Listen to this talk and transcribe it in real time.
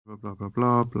Blah, blah, blah,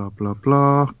 blah, blah, blah,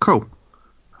 blah. Cool.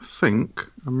 I think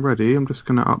I'm ready. I'm just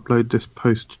going to upload this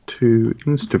post to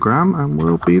Instagram and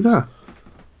we'll be there.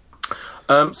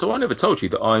 So I never told you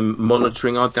that I'm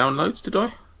monitoring our downloads, did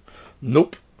I?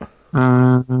 Nope.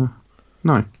 No.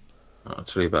 I'll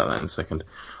tell you about that in a second.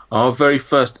 Our very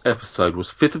first episode was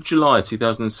 5th of July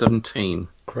 2017.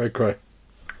 Cray.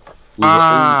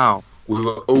 Wow. We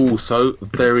were all so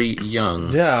very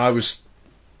young. Yeah, I was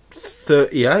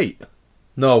 38.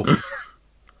 No.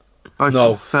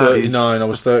 No, 39. I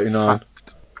was 39.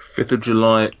 5th of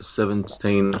July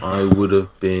 17. I would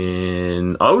have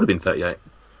been 38.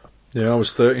 Yeah, I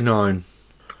was 39.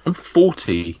 I'm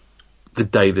 40 the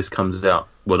day this comes out.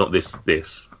 Well, not this,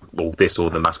 or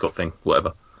the mascot thing,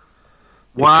 whatever.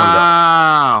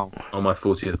 Wow. On my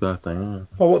 40th birthday. Yeah.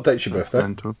 Oh, what date's your birthday?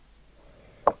 Mental.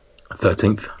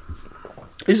 13th.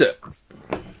 Is it?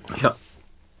 Yeah.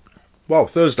 Wow,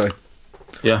 Thursday.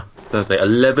 Yeah, Thursday.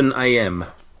 11 a.m.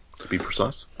 to be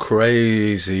precise.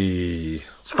 Crazy.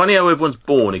 It's funny how everyone's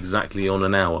born exactly on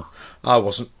an hour. I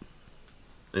wasn't.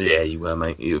 Yeah, you were,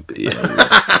 mate. You were.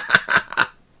 Yeah,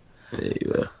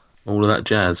 you were. All of that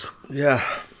jazz. Yeah.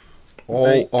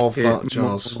 All of that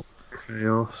jazz.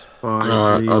 Chaos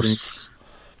by leaving us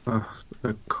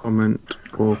a comment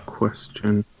or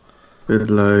question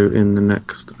below in the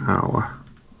next hour.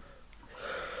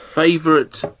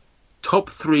 Favourite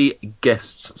top 3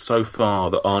 guests so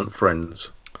far that aren't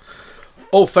friends?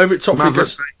 Oh, favourite top 3 Maverick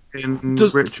guests. Bacon,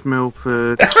 Rich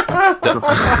Milford.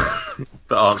 That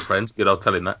aren't friends. Good, I'll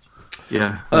tell him that.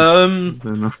 Yeah.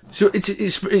 So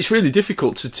it's really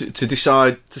difficult to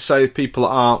decide to say people that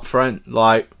aren't friends.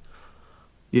 Like,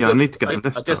 yeah, I need to get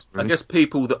this. I guess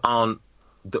people that aren't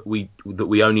that we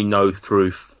only know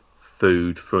through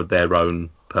food for their own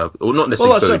purpose, or not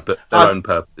necessarily food, but their own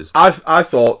purposes. I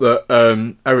thought that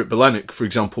Eric Belenik, for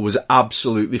example, was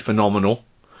absolutely phenomenal.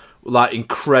 Like,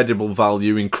 incredible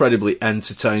value, incredibly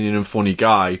entertaining and funny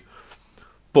guy.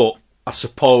 But I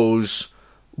suppose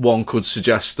one could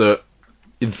suggest that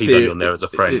he's only on there as a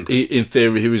friend. In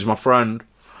theory, he was my friend.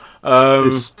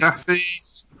 Is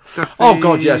Steffi? Oh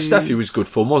God, yeah, Steffi was good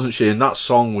fun, wasn't she? And that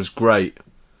song was great.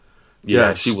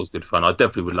 Yeah, she was good fun. I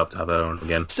definitely would love to have her on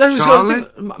again. Charlie?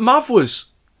 Mav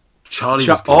was. Charlie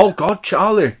was good. Oh God,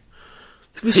 Charlie.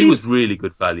 He was really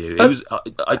good value. He was.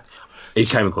 He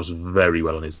came across very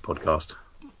well on his podcast.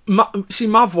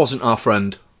 Mav wasn't our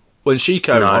friend when she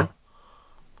came on.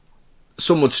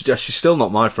 Some would suggest she's still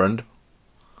not my friend.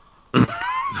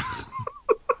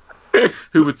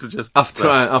 Who would suggest after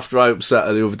I upset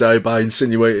her the other day by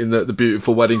insinuating that the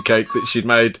beautiful wedding cake that she'd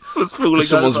made for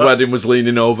someone's wedding was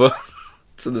leaning over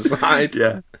to the side?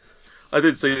 Yeah, I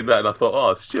did see that and I thought,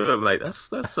 oh, Stuart, mate,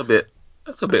 that's a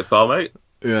bit far, mate.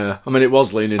 Yeah, I mean it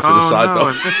was leaning to the side though.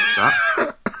 I missed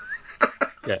that.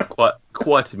 Yeah,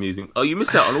 quite amusing. Oh, you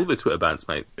missed out on all the Twitter bans,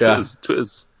 mate.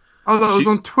 Twitter's. Oh, that was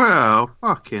on Twitter.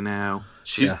 Fucking hell.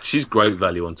 She's great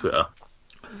value on Twitter.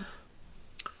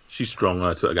 She's strong on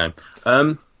her Twitter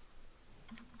game.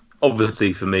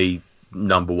 Obviously, for me,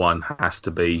 number one has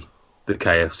to be the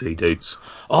KFC dudes.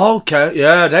 Okay,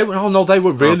 yeah, they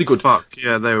were really good. Fuck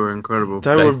yeah, they were incredible.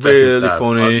 They were really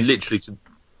funny. Literally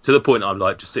to the point I'm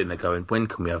like just sitting there going, when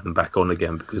can we have them back on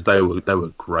again? Because they were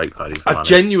great value for money. I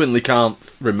genuinely can't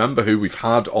remember who we've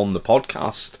had on the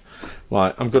podcast.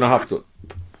 Like, I'm gonna have to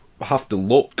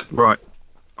look. Right,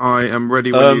 I am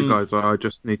ready when you guys are. I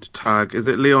just need to tag. Is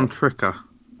it Leon Tricker?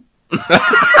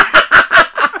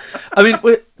 I mean,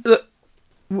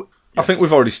 I think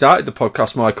we've already started the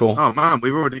podcast, Michael. Oh man,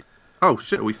 we've already. Oh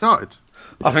shit, we started.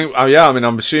 I think. Oh yeah, I mean,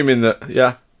 I'm assuming that.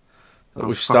 Yeah, that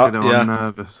we've started. Yeah. I'm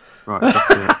nervous. Right. That's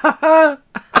it.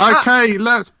 Okay,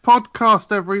 let's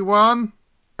podcast, everyone.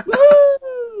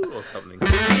 Woo! Or something.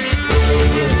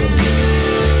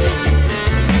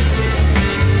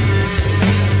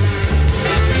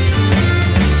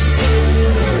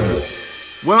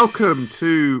 Welcome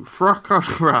to Fruck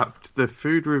Unwrapped, the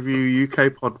Food Review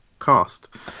UK podcast.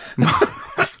 The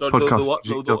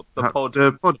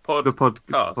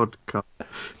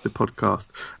podcast.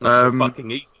 Not so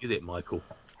fucking easy, is it, Michael?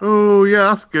 Oh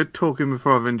yeah, that's good. Talking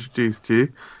before I've introduced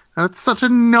you, and it's such a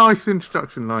nice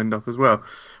introduction lined up as well.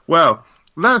 Well,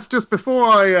 let's just before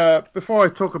I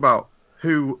talk about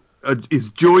who is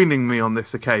joining me on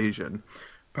this occasion,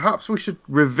 perhaps we should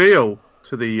reveal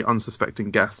to the unsuspecting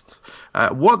guests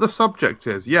what the subject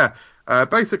is. Yeah,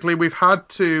 basically we've had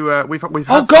to we've had.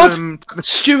 Oh God,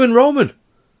 Stu and Roman.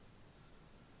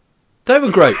 They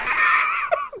were great.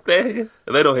 They're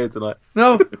not here tonight.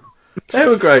 No, they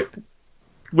were great.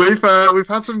 We've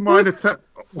had some minor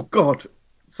oh God,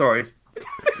 sorry.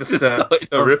 Just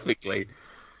horrifically.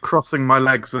 Crossing my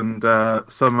legs and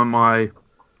some of my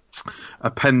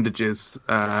appendages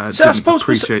I didn't suppose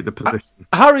appreciate the position.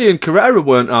 Harry and Carrera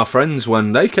weren't our friends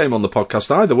when they came on the podcast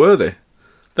either, were they?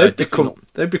 They've become,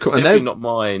 definitely not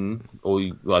mine, or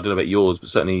well, I don't know about yours, but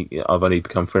certainly I've only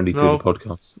become friendly through the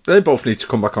podcast. They both need to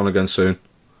come back on again soon.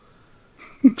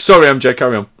 Sorry, MJ,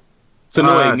 carry on. It's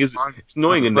annoying, it's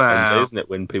annoying in the MJ, isn't it,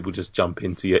 when people just jump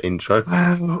into your intro?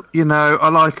 Well, I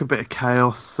like a bit of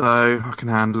chaos, so I can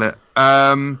handle it.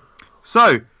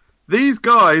 So these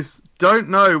guys don't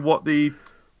know what the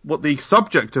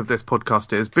subject of this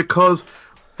podcast is, because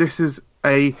this is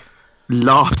a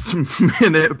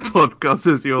last-minute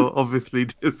podcast, as you're obviously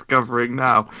discovering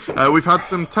now. We've had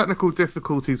some technical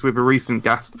difficulties with a recent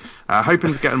guest,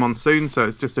 hoping to get them on soon, so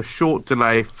it's just a short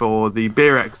delay for the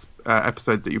BeerX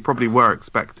episode that you probably were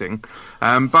expecting.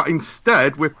 But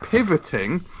instead, we're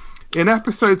pivoting. In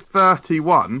episode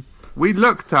 31, we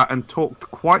looked at and talked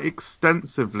quite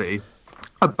extensively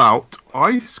about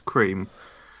ice cream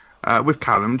with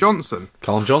Callum Johnson.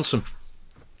 Callum Johnson.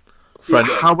 Friend.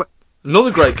 How...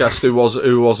 Another great guest who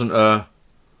wasn't a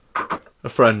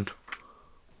friend.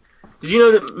 Did you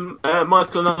know that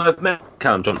Michael and I have met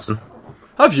Callum Johnson?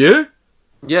 Have you?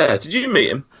 Yeah, did you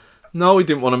meet him? No, he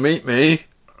didn't want to meet me.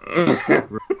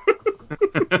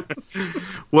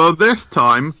 Well, this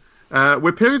time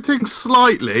we're pivoting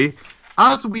slightly.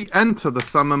 As we enter the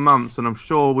summer months, and I'm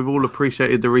sure we've all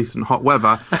appreciated the recent hot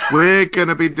weather, we're going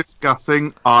to be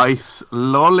discussing ice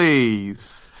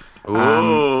lollies.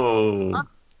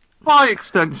 By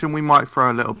extension, we might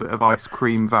throw a little bit of ice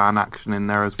cream van action in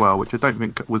there as well, which I don't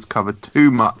think was covered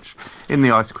too much in the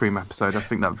ice cream episode. I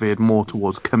think that veered more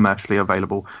towards commercially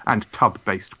available and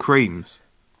tub-based creams.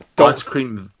 Ice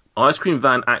cream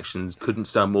van actions couldn't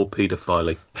sound more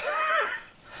paedophile.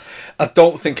 I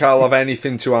don't think I'll have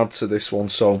anything to add to this one,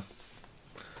 so...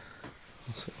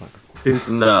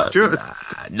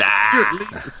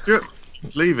 Stuart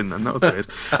leaving them, that was weird.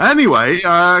 Anyway,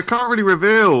 can't really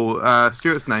reveal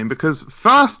Stuart's name, because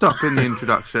first up in the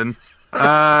introduction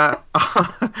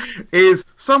is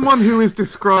someone who is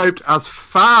described as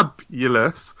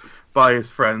fabulous by his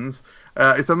friends.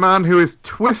 It's a man who is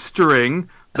twistering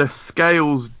the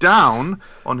scales down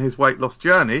on his weight loss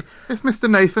journey. It's Mr.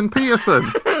 Nathan Peterson.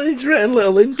 He's written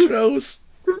little intros.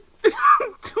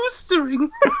 Twistering.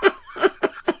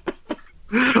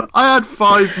 I had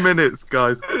 5 minutes,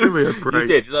 guys. Give me a break. You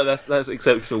did. No, that's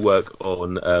exceptional work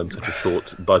on such a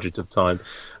short budget of time.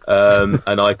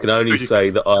 And I can only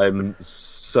say that I'm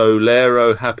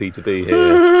solero happy to be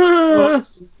here.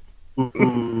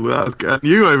 Ooh, that's good. And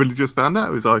you only just found out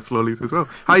it was ice lollies as well.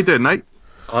 How you doing, Nate?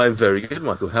 I'm very good,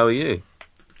 Michael. How are you?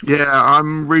 Yeah,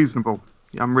 I'm reasonable.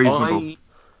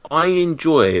 I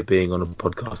enjoy being on a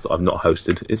podcast that I've not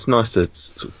hosted. It's nice to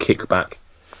sort of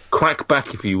crack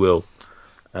back, if you will.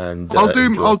 And I'll do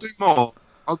more.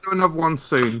 I'll do another one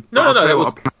soon. No.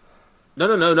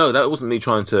 That wasn't me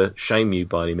trying to shame you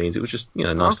by any means. It was just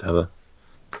nice to have a.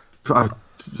 I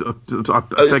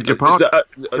beg your pardon.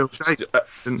 Didn't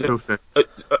feel shame.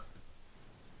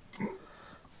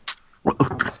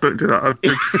 Don't do that.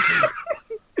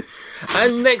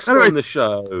 And next on the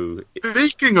show...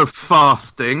 Speaking of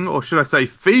fasting, or should I say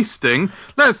feasting,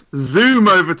 let's zoom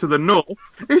over to the north.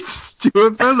 It's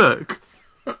Stuart Bullock.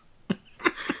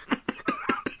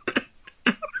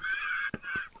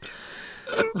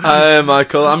 Hi,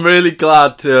 Michael. I'm really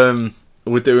glad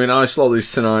we're doing ice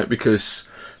lollies tonight, because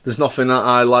there's nothing that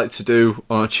I like to do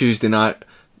on a Tuesday night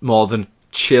more than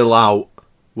chill out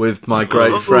with my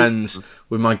great friends,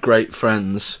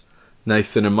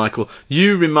 Nathan and Michael.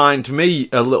 You remind me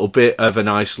a little bit of an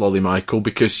ice lolly, Michael,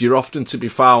 because you're often to be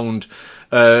found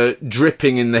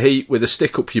dripping in the heat with a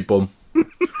stick up your bum.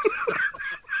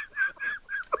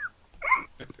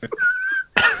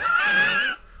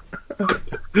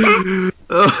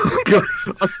 Oh, God.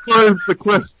 I suppose the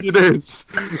question is,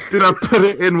 did I put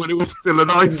it in when it was still an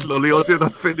ice lolly, or did I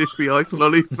finish the ice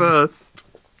lolly first?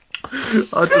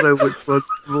 I don't know which one's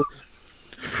more.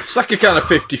 It's like a kind of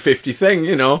 50-50 thing,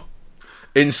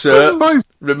 Insert,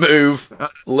 remove,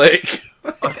 lick.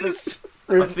 I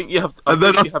think you have to...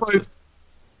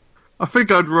 I think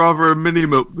I'd rather a mini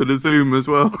milk than a Zoom as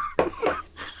well.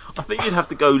 I think you'd have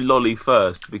to go lolly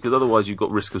first, because otherwise you've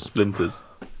got risk of splinters.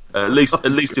 At least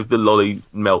if the lolly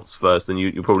melts first, then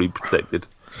you're probably protected.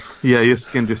 Yeah, your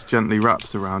skin just gently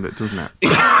wraps around it, doesn't it?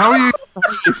 How are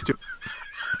you, Stuart?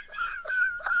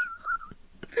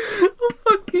 I'm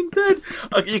fucking dead.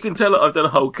 You can tell I've done a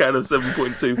whole can of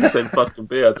 7.2% fucking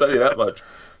beer, I'll tell you that much.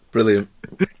 Brilliant.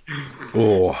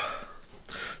 Oh.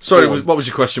 Sorry, what was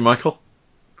your question, Michael?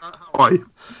 How are you?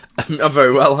 I'm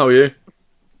very well, how are you?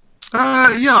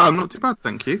 Yeah, I'm not too bad,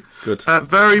 thank you. Good.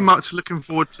 Very much looking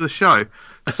forward to the show.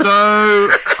 So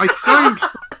I don't.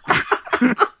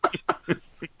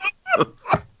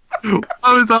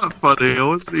 How is that funny? I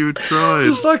wasn't even trying.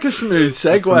 Just like a smooth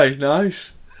segue.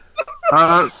 Nice.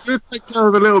 Let's take care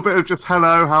of a little bit of just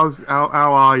hello. How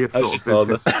are you? Sort of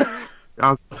business.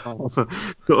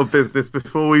 Sort of business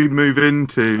before we move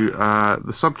into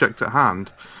the subject at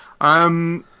hand.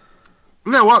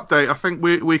 Little update. I think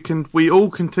we all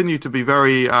continue to be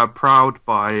very proud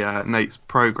by Nate's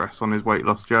progress on his weight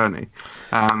loss journey,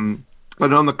 and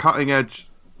on the cutting edge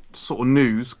sort of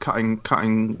news, cutting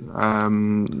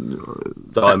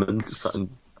diamonds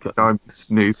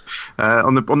news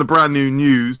on the brand new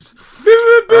news.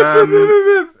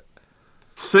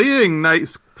 Seeing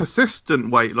Nate's persistent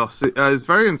weight loss is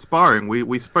very inspiring.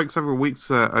 We spoke several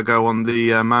weeks ago on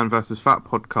the Man vs. Fat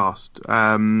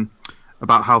podcast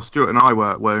about how Stuart and I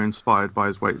were inspired by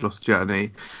his weight loss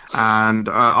journey, and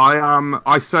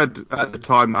I said at the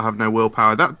time that I have no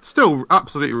willpower. That still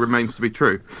absolutely remains to be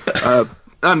true,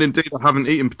 and indeed I haven't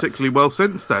eaten particularly well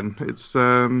since then. It's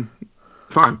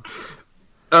fine.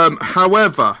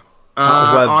 However,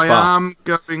 I am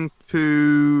going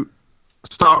to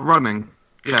start running.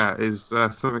 Yeah, is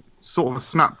something sort of a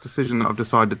snap decision that I've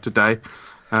decided today.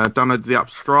 Downloaded the app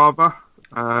Strava.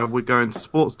 We're going to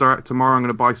Sports Direct tomorrow. I'm going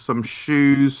to buy some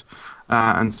shoes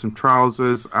and some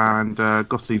trousers. And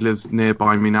Gossi lives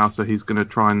nearby me now, so he's going to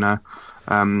try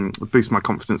and boost my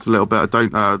confidence a little bit. I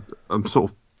don't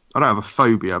have a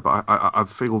phobia, but I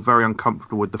feel very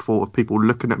uncomfortable with the thought of people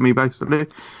looking at me. Basically,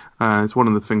 it's one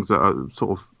of the things that I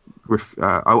sort of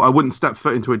I wouldn't step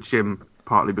foot into a gym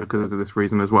partly because of this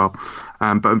reason as well.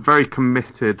 But I'm very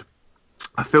committed.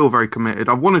 I feel very committed.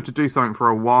 I've wanted to do something for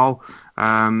a while.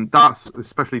 That's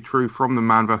especially true from the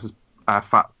Man vs.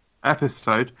 Fat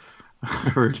episode.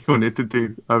 I've wanted to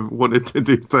do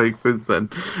something since then.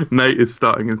 Nate is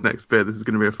starting his next bit. This is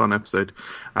going to be a fun episode.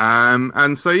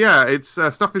 And so yeah, it's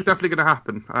stuff is definitely going to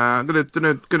happen. I'm going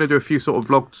to do a few sort of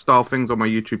vlog style things on my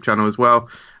YouTube channel as well.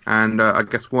 And I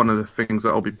guess one of the things that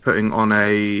I'll be putting on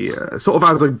a sort of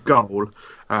as a goal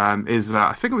is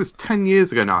I think it was 10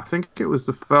 years ago now. I think it was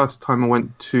the first time I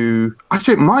went to.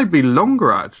 Actually, it might be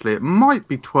longer. Actually, it might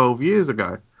be 12 years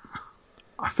ago.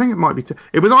 I think it might be.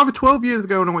 It was either 12 years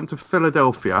ago when I went to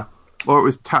Philadelphia, or it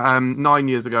was 9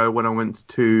 years ago when I went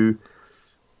to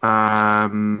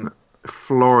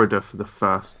Florida for the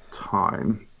first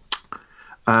time.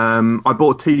 I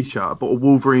bought a T-shirt. I bought a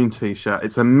Wolverine T-shirt.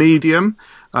 It's a medium,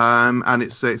 and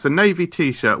it's a navy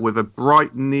T-shirt with a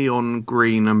bright neon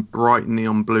green and bright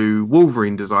neon blue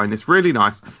Wolverine design. It's really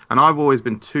nice, and I've always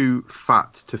been too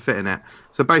fat to fit in it.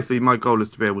 So basically, my goal is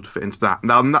to be able to fit into that.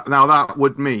 Now that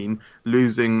would mean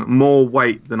losing more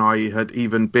weight than I had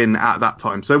even been at that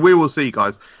time. So we will see,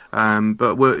 guys.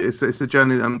 But it's a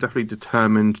journey that I'm definitely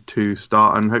determined to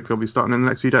start, and hopefully I'll be starting in the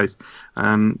next few days.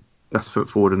 Best foot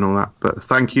forward and all that. But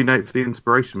thank you, Nate, for the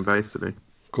inspiration, basically.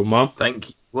 Good man. Thank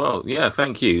you. Well, yeah,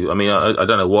 thank you. I mean, I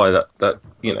don't know why that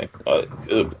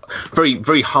very,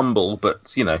 very humble,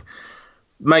 but,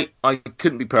 mate, I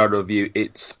couldn't be prouder of you.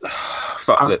 It's,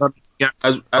 fuck it. Yeah,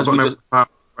 as we just... What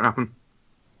happened?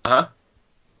 Huh?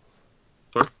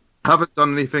 Sorry? I haven't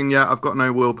done anything yet. I've got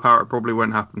no willpower. It probably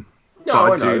won't happen.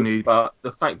 No, I know, but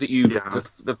the fact that you've,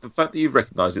 the fact that you've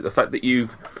recognised it, the fact that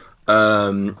you've,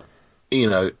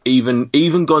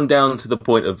 even gone down to the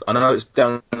point of, I know it's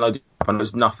downloaded, I know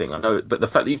it's nothing, I know, but the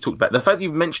fact that you've talked about, the fact that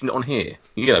you've mentioned it on here,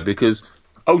 because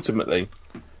ultimately,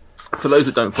 for those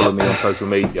that don't follow me on social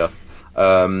media,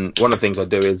 one of the things I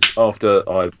do is after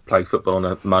I play football on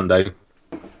a Monday,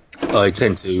 I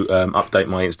tend to update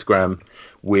my Instagram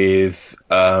with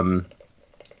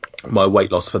my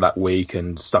weight loss for that week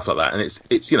and stuff like that, and it's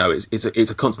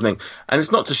a constant thing, and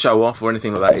it's not to show off or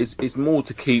anything like that. It's more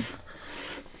to keep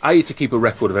a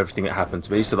record of everything that happened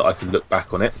to me so that I can look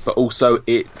back on it, but also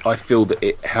I feel that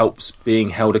it helps being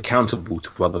held accountable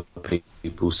to other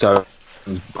people. So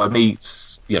by me,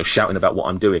 shouting about what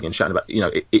I'm doing and shouting about,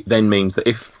 it then means that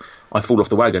if I fall off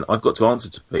the wagon, I've got to answer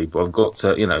to people. I've got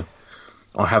to,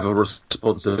 I have a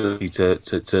responsibility to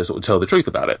sort of tell the truth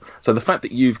about it. So the fact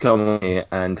that you've come on here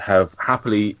and have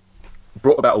happily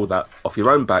brought about all that off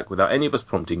your own back without any of us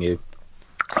prompting you,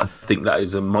 I think that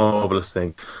is a marvellous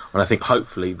thing, and I think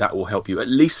hopefully that will help you at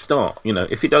least start.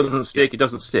 If it doesn't stick, it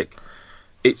doesn't stick.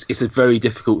 It's a very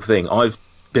difficult thing. I've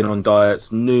been on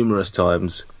diets numerous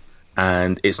times,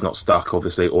 and it's not stuck,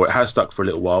 obviously, or it has stuck for a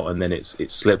little while, and then it's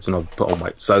slipped, and I've put on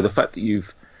weight. So the fact that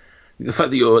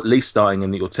you're at least starting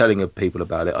and that you're telling people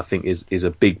about it, I think is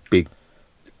a big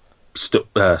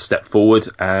step forward.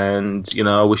 And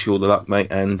I wish you all the luck, mate,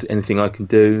 and anything I can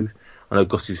do. I know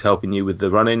Gossi's helping you with the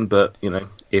running, but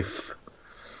if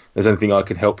there's anything I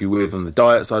can help you with on the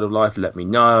diet side of life, let me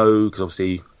know, because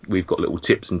obviously we've got little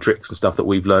tips and tricks and stuff that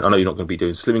we've learned. I know you're not going to be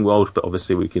doing Slimming World, but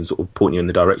obviously we can sort of point you in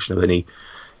the direction of any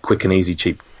quick and easy,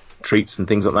 cheap treats and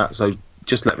things like that. So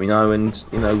just let me know, and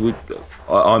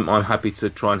I'm happy to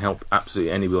try and help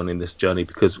absolutely anyone in this journey,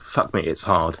 because fuck me, it's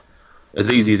hard. As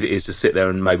easy as it is to sit there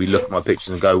and maybe look at my pictures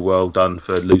and go, well done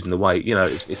for losing the weight,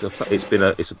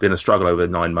 it's been a struggle over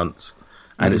 9 months.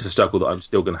 And it's a struggle that I'm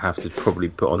still going to have to probably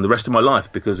put on the rest of my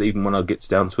life, because even when I get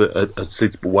down to a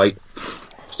suitable weight,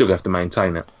 I'm still going to have to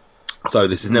maintain it. So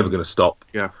this is never going to stop,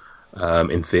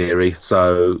 in theory.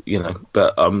 So,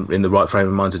 but I'm in the right frame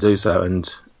of mind to do so. And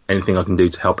anything I can do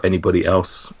to help anybody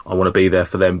else, I want to be there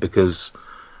for them, because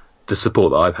the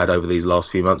support that I've had over these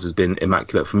last few months has been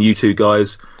immaculate, from you two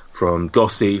guys, from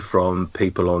Gossy, from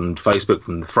people on Facebook,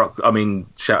 from the front. I mean,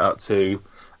 shout out to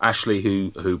Ashley,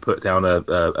 who put down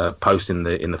a post in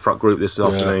the front group this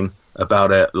afternoon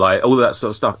about it, like all that sort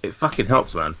of stuff. It fucking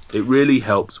helps, man. It really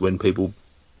helps when people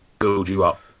build you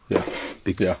up. Yeah.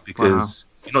 Because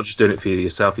you're not just doing it for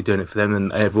yourself, you're doing it for them,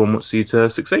 and everyone wants you to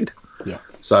succeed. Yeah.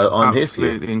 So I'm here for you.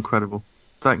 Absolutely incredible.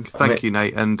 Thank you,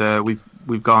 Nate. And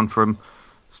we've gone from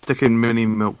sticking mini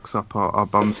milks up our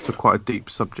bums to quite a deep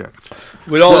subject.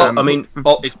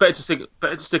 It's better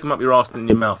to stick them up your arse than in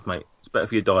your mouth, mate. It's better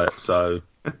for your diet. So.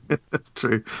 That's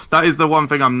true. That is the one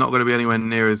thing I'm not going to be anywhere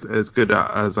near as good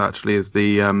at as actually is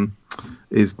the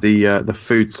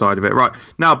food side of it. Right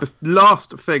now,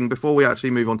 last thing before we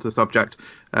actually move on to the subject,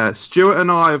 Stuart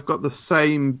and I have got the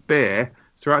same beer,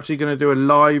 so we're actually going to do a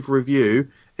live review.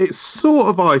 It's sort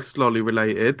of Ice Lolly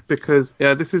related, because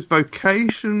this is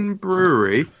Vocation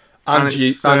Brewery and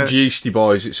Yeasty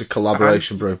Boys. It's a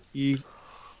collaboration brew.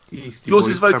 Yours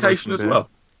is Vocation as well.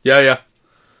 Yeah.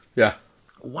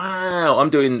 Wow, I'm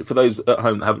doing, for those at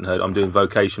home that haven't heard, I'm doing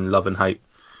Vocation Love and Hate,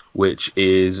 which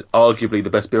is arguably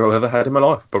the best beer I've ever had in my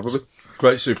life, probably.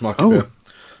 Great supermarket beer.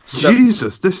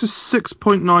 Jesus, this is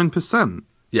 6.9%.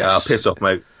 Yes. Piss off,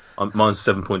 mate. Mine's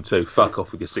 7.2. Fuck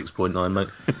off with your 6.9, mate.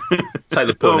 Take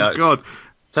the point out. Oh, God.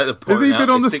 Take the point out.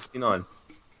 It's 69.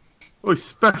 Oh,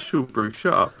 special brew,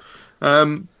 shut up.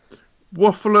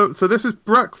 Waffle, so this is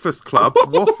Breakfast Club,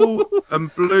 Waffle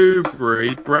and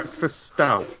Blueberry Breakfast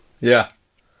Stout. Yeah.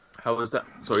 How was that?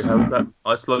 Sorry, how was that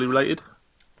Ice Lolly related?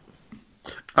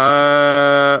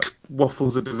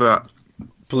 Waffles a dessert.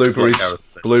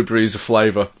 Blueberries a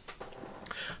flavour.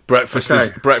 Breakfast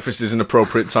is an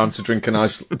appropriate time to eat an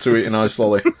ice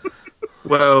lolly.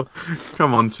 Well,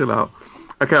 come on, chill out.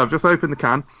 Okay, I've just opened the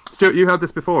can. Stuart, you had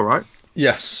this before, right?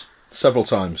 Yes, several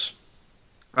times.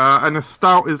 And a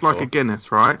stout is like a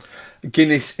Guinness, right?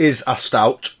 Guinness is a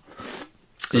stout.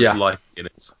 Like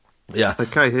Guinness. Yeah.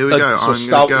 Okay, here we go. So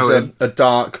stout is a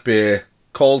dark beer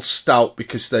called stout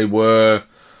because they were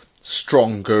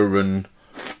stronger and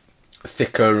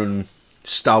thicker and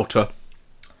stouter.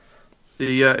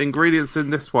 The ingredients in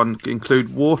this one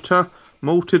include water,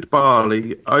 malted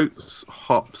barley, oats,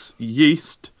 hops,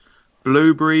 yeast,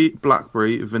 blueberry,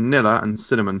 blackberry, vanilla, and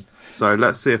cinnamon. So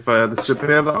let's see if this is a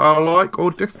beer that I like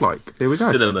or dislike. Here we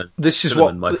go. Cinnamon. This is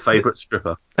cinnamon, my favourite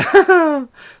stripper.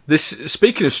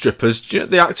 Speaking of strippers, do you know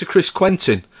the actor Chris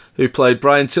Quentin, who played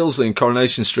Brian Tilsley in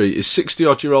Coronation Street, is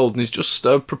 60-odd-year-old and he's just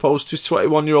proposed to his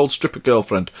 21-year-old stripper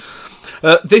girlfriend.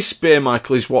 This beer,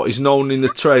 Michael, is what is known in the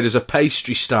trade as a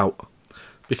pastry stout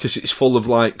because it's full of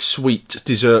like sweet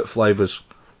dessert flavours,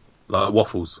 like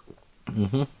waffles.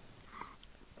 Mm-hmm.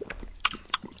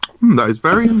 That is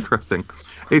very interesting.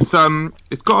 It's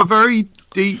got a very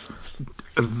deep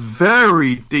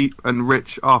and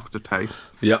rich aftertaste.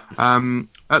 Yeah.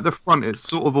 At the front, it's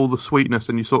sort of all the sweetness,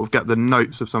 and you sort of get the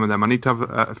notes of some of them. I need to have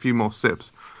a few more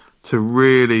sips to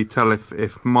really tell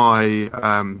if my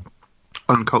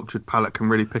uncultured palate can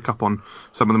really pick up on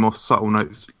some of the more subtle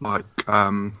notes. Like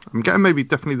I'm getting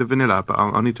definitely the vanilla, but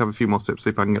I need to have a few more sips, see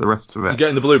if I can get the rest of it. You're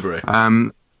getting the blueberry?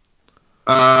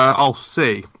 I'll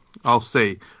see.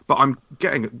 But I'm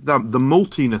getting the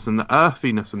maltiness and the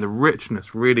earthiness and the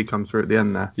richness really comes through at the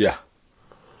end there. Yeah.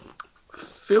 I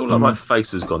feel like my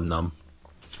face has gone numb.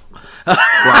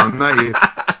 Well,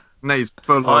 Nate's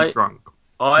full on drunk.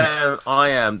 I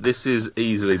am. This is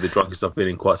easily the drunkest I've been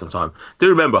in quite some time. Do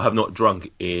remember, I have not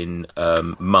drunk in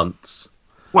months.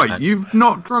 Wait, you've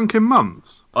not drunk in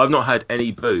months? I've not had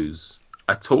any booze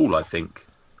at all, I think,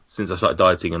 since I started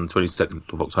dieting on the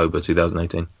 22nd of October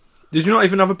 2018. Did you not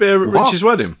even have a beer at Rich's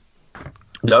wedding?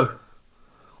 No.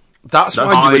 That's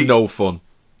why you were no fun.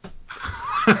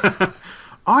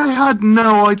 I had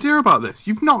no idea about this.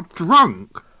 You've not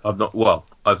drunk? I've not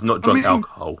drunk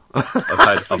alcohol. I've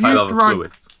had other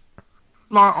fluids.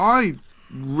 Like, I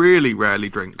really rarely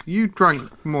drink. You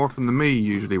drank more often than me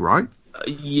usually, right?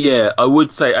 Yeah, I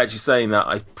would say, actually saying that,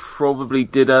 I probably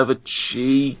did have a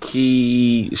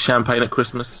cheeky champagne at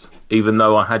Christmas, even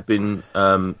though I had been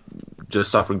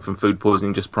just suffering from food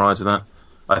poisoning just prior to that.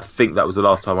 I think that was the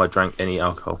last time I drank any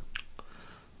alcohol.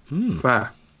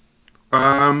 Fair.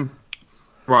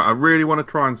 Right, I really want to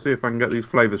try and see if I can get these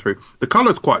flavours through. The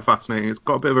colour's quite fascinating. It's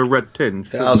got a bit of a red tinge.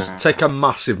 Take a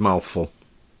massive mouthful.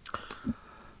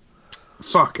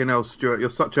 Fucking hell, Stuart! You're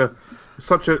such a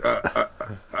what do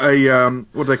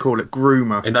they call it?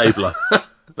 Groomer. Enabler.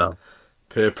 No.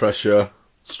 Peer pressure.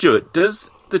 Stuart,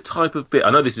 does the type of beer... I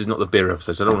know this is not the beer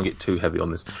episode, so I don't want to get too heavy on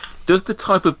this. Does the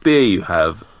type of beer you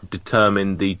have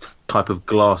determine the type of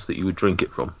glass that you would drink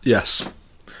it from? Yes.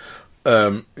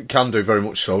 It can do, very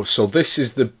much so. So this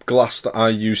is the glass that I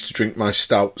use to drink my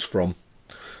stouts from.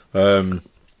 Good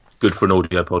for an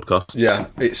audio podcast. Yeah,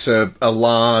 it's a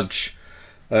large,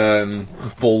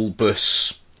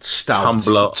 bulbous stout.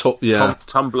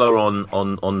 Tumbler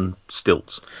on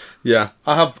stilts. Yeah,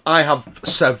 I have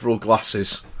several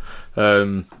glasses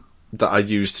that I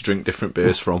use to drink different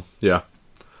beers from. Yeah.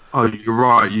 Oh, you're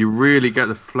right. You really get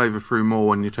the flavour through more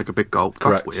when you take a big gulp.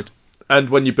 Correct. That's weird.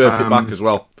 And when you burp it back as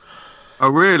well. Oh,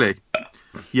 really?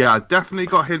 Yeah, definitely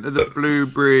got a hint of the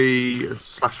blueberry /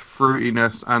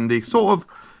 fruitiness and the sort of...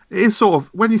 It is sort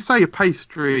of... When you say a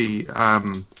pastry...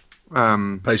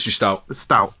 pastry stout.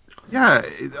 Stout. Yeah,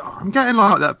 I'm getting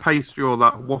like that pastry or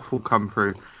that waffle come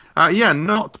through. Yeah,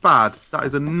 not bad. That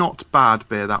is a not bad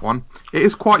beer, that one. It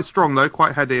is quite strong, though,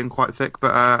 quite heady and quite thick,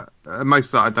 but most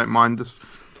of that I don't mind.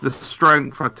 The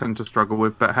strength I tend to struggle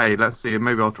with, but hey, let's see.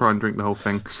 Maybe I'll try and drink the whole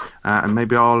thing, and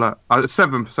maybe I'll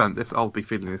 7%. This I'll be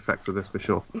feeling the effects of this for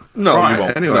sure. No, right, you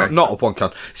won't. Anyway, no, not up one can.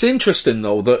 It's interesting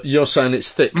though that you're saying it's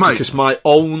thick, mate, because my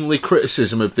only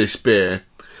criticism of this beer,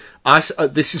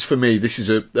 this is for me. This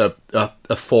is a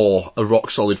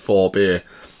rock solid 4 beer.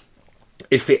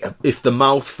 If the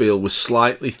mouthfeel was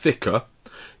slightly thicker,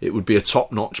 it would be a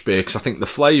top notch beer, because I think the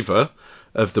flavour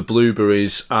of the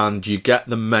blueberries, and you get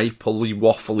the mapley,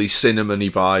 waffly,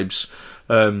 cinnamony vibes.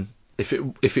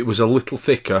 If it was a little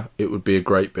thicker, it would be a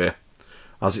great beer.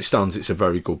 As it stands, it's a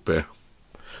very good beer.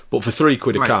 But for £3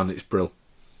 a can, it's brill.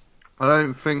 I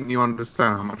don't think you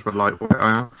understand how much of a lightweight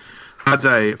I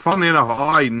am. Funnily enough,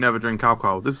 I never drink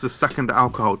alcohol. This is the second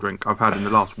alcohol drink I've had in the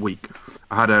last week.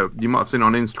 You might have seen it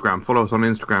on Instagram. Follow us on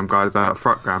Instagram, guys, at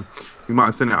Frutgram. You might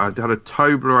have seen it. I had a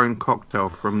Toblerone cocktail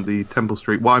from the Temple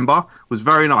Street Wine Bar. It was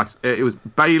very nice. It was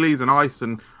Baileys and ice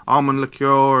and almond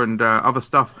liqueur and other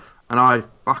stuff, and I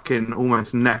fucking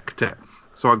almost necked it.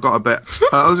 So I got a bit.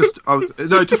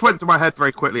 It just went to my head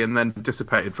very quickly and then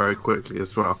dissipated very quickly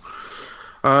as well.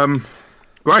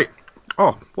 Great.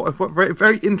 Oh, what very,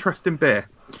 very interesting beer.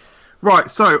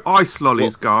 Right, so ice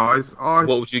lollies, guys. What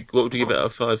would you give it out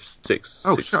of 5, 6?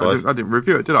 Oh, 6, shit, 5? I didn't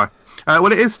review it, did I?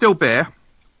 Well, it is still beer,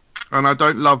 and I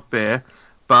don't love beer,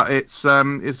 but it's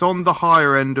on the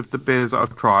higher end of the beers that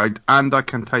I've tried, and I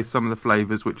can taste some of the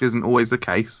flavours, which isn't always the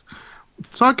case.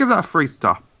 So I'd give that a 3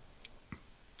 star.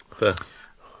 Fair.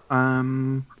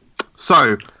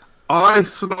 So,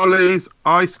 ice lollies,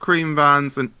 ice cream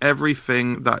vans, and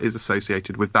everything that is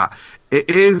associated with that. It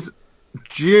is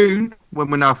June when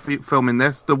we're now filming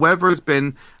this. The weather has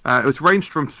been it was ranged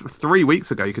from 3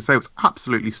 weeks ago. You could say it was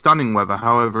absolutely stunning weather.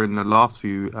 However, in the last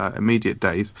few immediate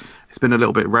days, it's been a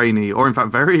little bit rainy, or in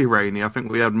fact very rainy. I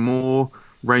think we had more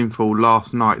rainfall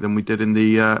last night than we did in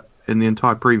the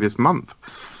entire previous month.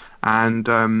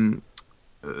 And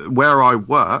where I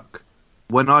work,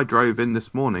 when I drove in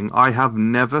this morning, I have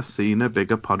never seen a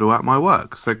bigger puddle at my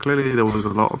work. So clearly there was a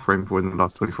lot of rainfall in the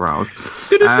last 24 hours.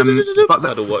 But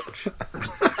Puddle watch.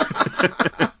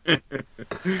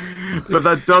 But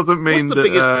that doesn't mean What's the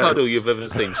biggest puddle you've ever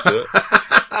seen, Stuart?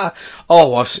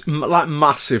 Like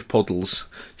massive puddles,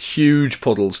 huge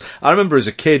puddles. I remember as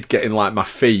a kid getting like my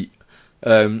feet,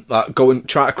 like trying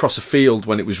to cross a field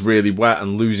when it was really wet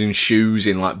and losing shoes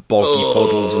in like boggy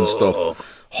puddles and stuff.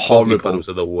 Horrible. Boggy puddles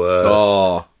are the worst.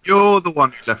 Oh, you're the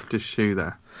one who left his shoe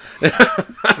there.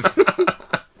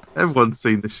 Everyone's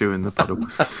seen the shoe in the puddle.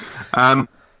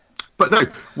 But no,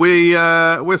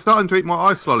 we're starting to eat more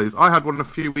ice lollies. I had one a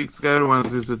few weeks ago when I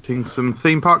was visiting some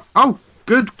theme parks. Oh,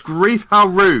 good grief, how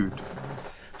rude.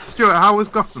 Stuart, how was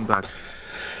Gothenburg?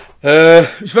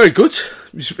 It was very good.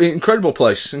 It was an incredible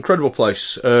place.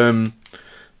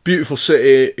 Beautiful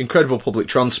city, incredible public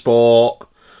transport,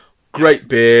 great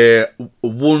beer,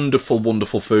 wonderful,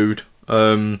 wonderful food.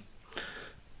 What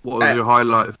was your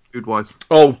highlight food-wise?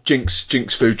 Oh, Jinx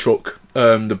food truck.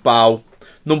 The Bow,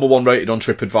 #1 rated on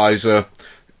TripAdvisor.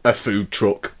 A food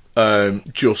truck,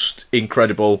 just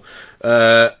incredible.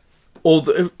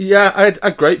 I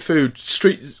had great food,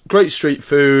 great street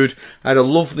food. I had a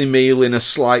lovely meal in a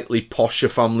slightly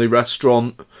posher family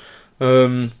restaurant.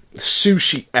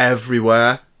 Sushi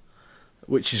everywhere,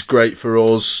 which is great for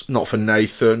us, not for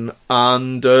Nathan.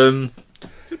 And but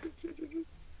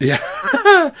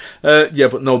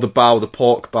no, the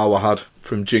pork bow I had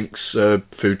from Jink's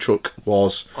food truck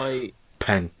was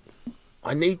peng.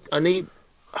 I've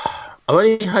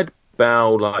only had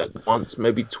bow like once,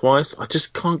 maybe twice. I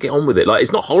just can't get on with it. Like,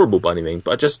 it's not horrible by any means,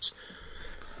 but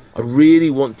I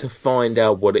really want to find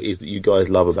out what it is that you guys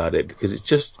love about it, because it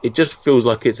just feels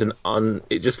like it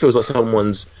just feels like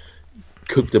someone's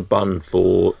cooked a bun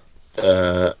for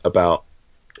about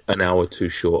an hour too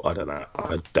short. I don't know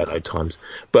times,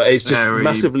 but it's just Very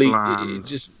massively, bland.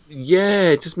 just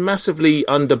massively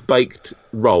underbaked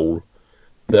roll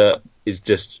that is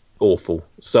just awful.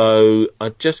 So I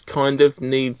just kind of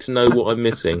need to know what I'm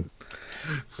missing.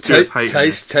 Just hating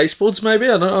it. Taste buds, maybe.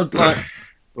 I don't know, like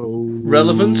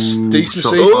relevance,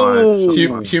 decency,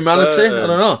 humanity. I don't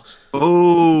know.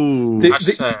 Oh,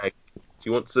 Hashtag. Do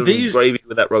you want some gravy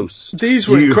with that roast? These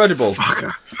were incredible.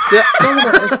 Fucker.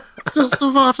 Yeah. Just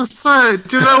about to say it.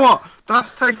 Do you know what?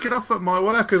 That's taken up at my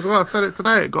work as well. I've said it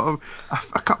today. It got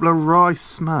a couple of rice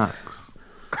smacks.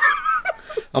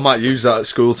 I might use that at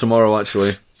school tomorrow,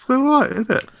 actually. So what, isn't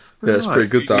it? Yeah, it's pretty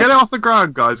good, that. Get it off the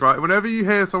ground, guys, right? Whenever you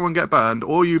hear someone get burned,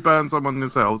 or you burn someone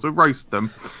themselves, or roast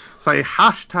them, say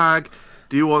hashtag,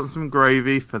 do you want some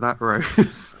gravy for that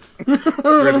roast?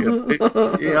 Brilliant.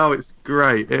 It's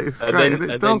great. It's great.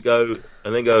 And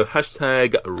then go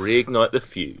hashtag reignite the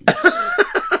fuse.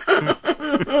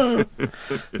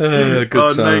 Good Nate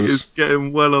times. is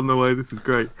getting well on the way. This is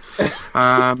great.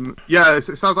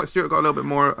 It sounds like Stuart got a little bit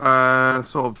more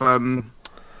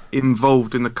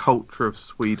involved in the culture of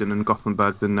Sweden and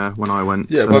Gothenburg than when I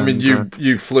went. Yeah, well, I mean,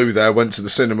 you flew there, went to the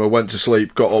cinema, went to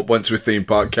sleep, got up, went to a theme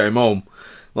park, came home.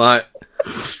 Like,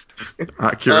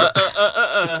 accurate.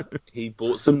 He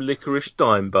bought some licorice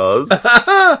dime bars.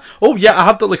 oh yeah, I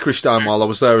had the licorice dime while I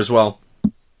was there as well.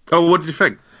 Oh, what did you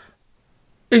think?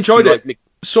 Enjoyed Do you it. like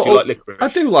Subtle. do you like licorice? I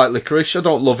do like licorice. I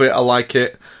don't love it. I like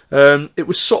it. It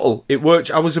was subtle. It worked.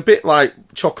 I was a bit like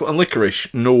chocolate and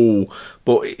licorice. No,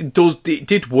 but it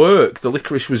did work. The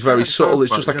licorice was very subtle.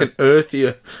 It's just like an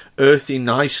earthy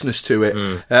niceness to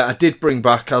it. I did bring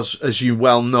back, as you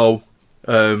well know,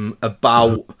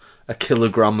 about a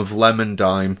kilogram of lemon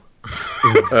dime.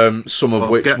 Some of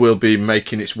which will be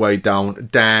making its way down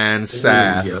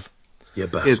south. Yeah,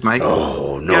 bastard. Here's, mate.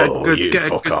 Oh no!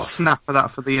 Get a good snap of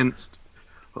that for the inst.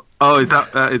 Oh, is that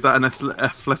an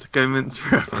Atletico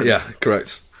Mints reference? Yeah,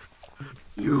 correct.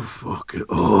 You fucker.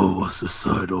 Oh, what's the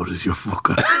side orders, you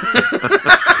fucker?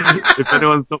 If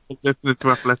anyone's not listening to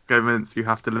Atletico Mints, you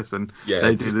have to listen. Yeah,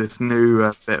 they do this new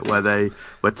bit where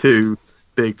two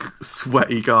big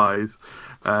sweaty guys,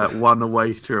 one a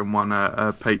waiter and one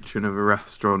a patron of a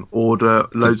restaurant, order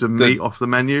loads of meat off the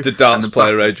menu. The darts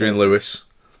player Adrian Lewis.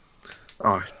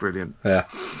 Oh, it's brilliant. Yeah.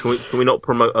 Can we not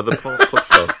promote other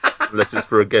podcasts unless it's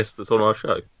for a guest that's on our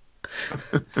show?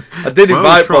 I did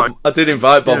invite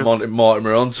Bob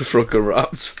Mortimer on to Fruck and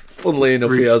Wraps. Funnily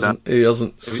enough, he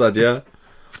hasn't said yeah.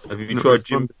 Have you tried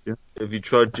Jim? Have you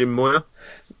tried Jim Moyer?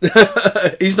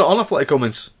 He's not on Athletic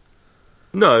Comments.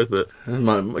 No, but I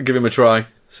might give him a try.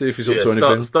 See if he's up to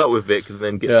anything. Start with Vic and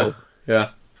then get Bob. Yeah.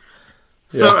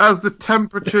 So as the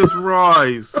temperatures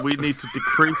rise, we need to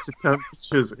decrease the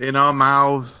temperatures in our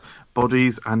mouths,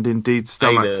 bodies, and indeed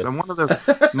stomachs. Anus. And one of the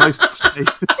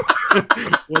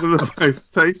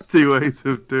most tasty ways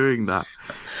of doing that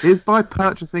is by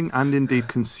purchasing and indeed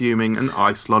consuming an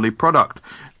Ice Lolly product.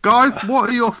 Guys, what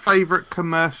are your favourite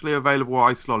commercially available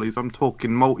Ice Lollies? I'm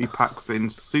talking multi-packs in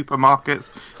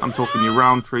supermarkets, I'm talking your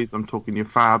Roundtrees, I'm talking your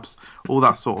Fabs, all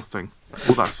that sort of thing.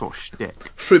 All that sort of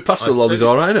shtick. Fruit pasta lolly's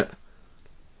alright, isn't it?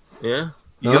 Yeah.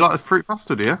 You like the fruit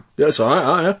pasta, do you? Yeah, it's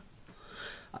alright, yeah.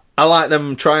 I like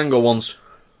them triangle ones.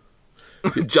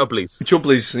 Jubblies.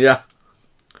 Jubblies, yeah.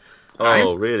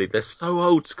 Oh, really? They're so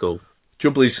old school.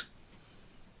 Jubblies.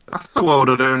 That's so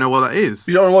old, I don't know what that is.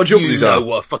 You don't know what Jubblies You are? know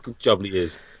what a fucking jubbly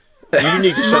is. You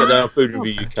need to shut down Food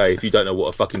Review UK if you don't know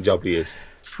what a fucking jubbly is.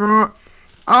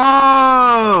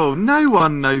 Oh, no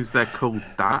one knows they're called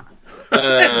that.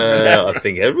 I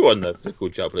think everyone knows they're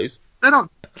called jubblies. They're not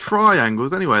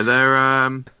triangles anyway. They're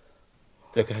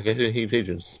They're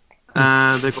pigeons.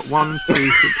 they've got 1, 2,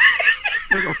 3.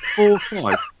 They've got 4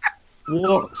 sides.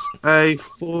 What's a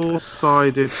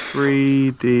 4-sided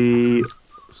 3D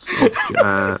subject?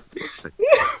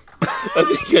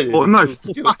 Or no,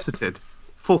 4-faceted.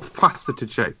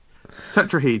 4-faceted shape.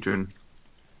 Tetrahedron.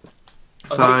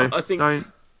 So I think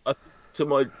to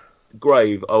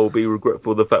grave, I will be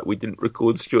regretful of the fact we didn't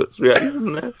record Stuart's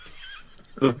reaction there.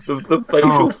 The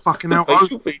facial. Oh fucking hell!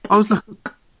 Features.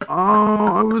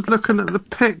 I was looking at the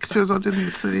pictures. I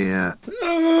didn't see it.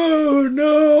 Oh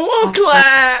no! Oh,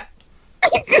 Claire!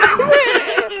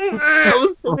 I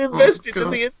was so invested in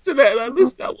the internet and I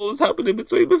missed out what was happening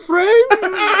between my friends.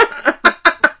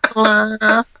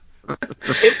 Claire.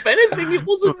 If anything, it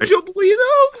wasn't jubbly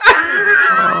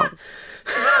enough.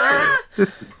 This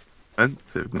is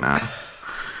expensive now.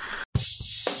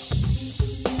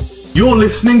 You're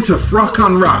listening to Fruck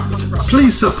Unwrapped.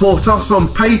 Please support us on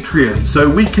Patreon so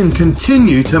we can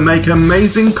continue to make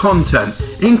amazing content,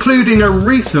 including a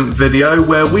recent video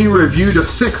where we reviewed a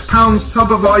 £6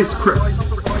 tub of ice cream.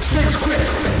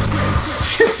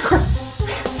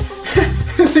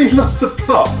 £6 Has he lost the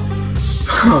plot?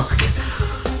 Fuck.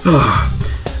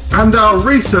 And our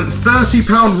recent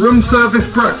 £30 room service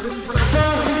breakfast.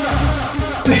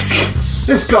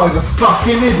 This guy's a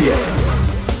fucking idiot.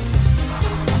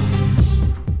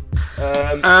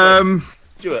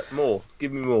 Stuart, more.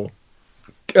 Give me more.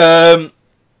 I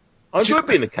I enjoyed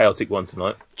being the chaotic one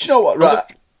tonight. Do you know what, right?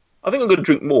 I think I'm going to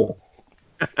drink more.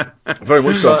 Very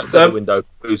much so. Outside the window,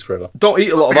 booze forever. Don't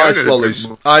eat a lot of Okay, I'm ice gonna lollies.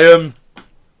 drink I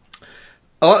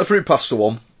like the fruit pasta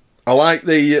one. I like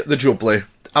the jubbly.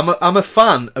 I'm a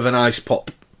fan of an ice pop.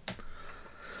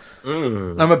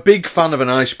 I'm a big fan of an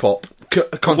ice pop.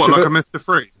 What, like a Mr.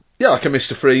 Freeze? Yeah, like a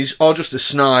Mr. Freeze, or just a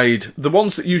Snide. The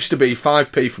ones that used to be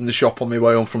 5p from the shop on my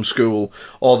way home from school,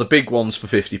 or the big ones for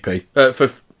 50p.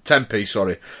 For 10p,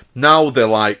 sorry. Now they're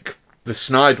like, the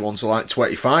Snide ones are like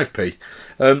 25p.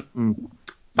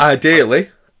 Ideally,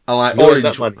 I like Where's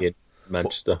orange. that money in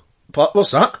Manchester?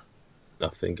 What's that?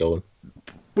 Nothing, go on.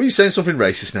 Were you saying something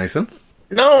racist, Nathan?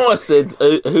 No, I said,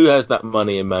 who has that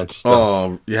money in Manchester?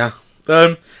 Oh, yeah.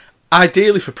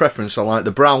 Ideally, for preference, I like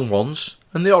the brown ones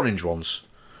and the orange ones.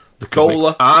 The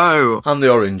cola Oh, and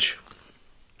the orange.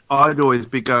 I'd always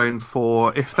be going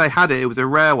for, if they had it, it was a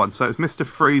rare one, so it was Mr.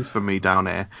 Freeze for me down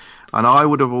here. And I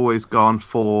would have always gone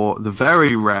for the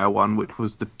very rare one, which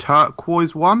was the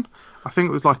turquoise one. I think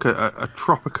it was like a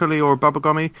tropically or a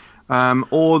bubblegummy,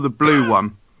 or the blue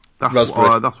one. That's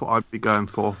what I'd be going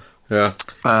for. Yeah.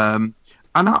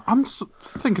 And I'm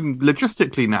thinking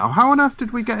logistically now, how on earth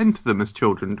did we get into them as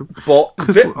children? But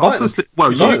Because obviously,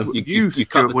 well, you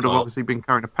Stuart, would have obviously been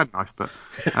carrying a penknife, but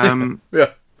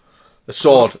yeah, a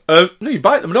sword. No, you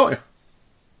bite them, don't you?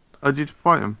 I did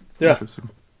fight them. Yeah.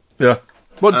 Yeah.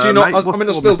 What do you not? Mate, I mean, I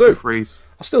what's still for Mr. do. Freeze?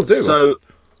 I still do. So,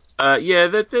 yeah,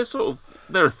 they're sort of,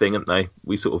 they're a thing, aren't they?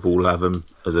 We sort of all have them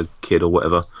as a kid or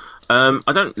whatever. I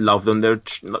don't love them. They're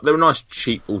a nice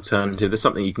cheap alternative. There's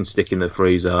something you can stick in the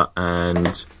freezer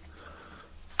and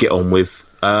get on with.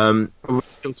 Are we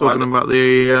still talking about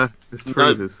the Mr.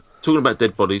 Freezes? Talking about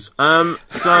dead bodies. But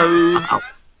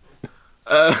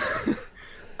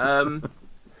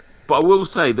I will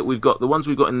say that we've got the ones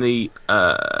we've got in the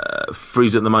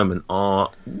freezer at the moment are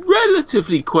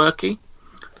relatively quirky.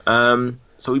 So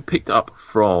we picked up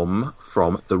from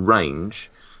the range.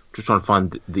 Just trying to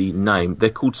find the name. They're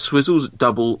called Swizzles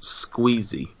Double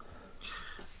Squeezy,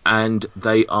 and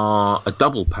they are a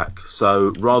double pack.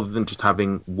 So rather than just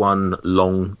having one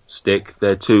long stick,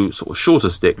 they're two sort of shorter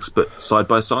sticks, but side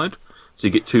by side. So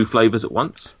you get two flavours at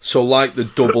once. So like the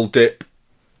double dip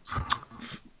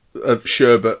of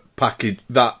sherbet package,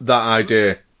 that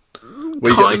idea.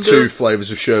 Where you get the two flavours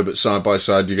of sherbet side by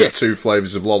side, you get two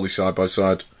flavours of lolly side by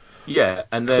side. Yeah,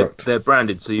 and they're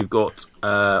branded. So you've got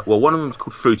one of them is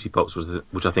called Fruity Pops,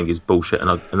 which I think is bullshit,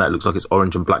 and that looks like it's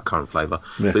orange and blackcurrant flavour.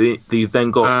 Yeah. But you've then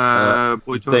got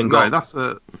that's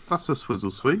a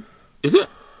Swizzle Sweet. Is it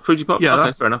Fruity Pops? Yeah,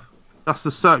 okay, fair enough. That's the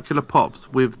circular pops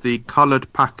with the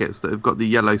coloured packets that have got the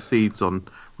yellow seeds on.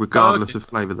 Regardless of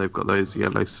flavour, they've got those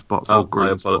yellow spots or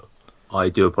green spots. I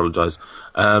do apologise.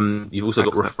 You've also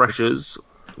got refreshers.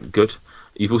 Good.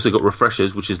 You've also got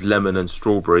refreshers, which is lemon and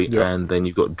strawberry, and then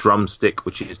you've got drumstick,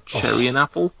 which is cherry and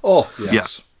apple. Oh,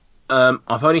 yes. Yeah.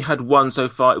 I've only had one so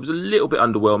far. It was a little bit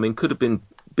underwhelming. Could have been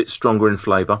a bit stronger in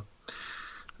flavour.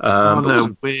 They're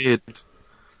weird.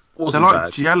 Wasn't they're like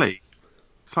bad. jelly.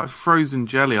 It's like frozen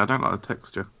jelly. I don't like the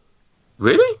texture.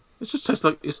 Really? It just tastes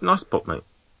like it's nice pop, mate.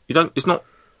 You don't. It's not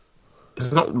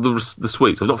the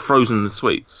sweets. I've not frozen the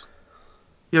sweets.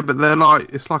 Yeah, but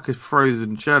it's like a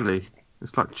frozen jelly.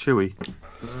 It's like chewy.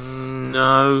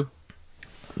 No,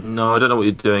 I don't know what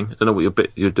you're doing. I don't know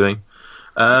what you're doing.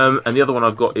 And the other one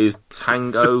I've got is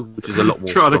Tango, which is a lot more.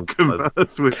 Trying to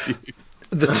converse with you.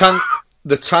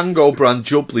 The Tango brand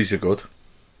Jubblies are good.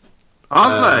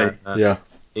 Are they? Yeah.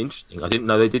 Interesting. I didn't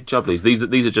know they did Jubblies. These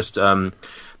are just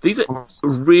these are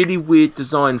really weird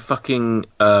design fucking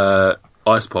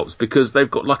ice pops because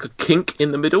they've got like a kink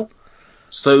in the middle.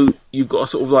 So you've got to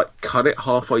sort of like cut it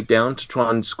halfway down to try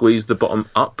and squeeze the bottom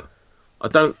up. I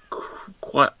don't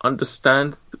quite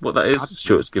understand what that is.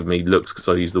 Stuart's giving me looks because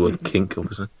I use the word kink,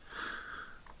 obviously.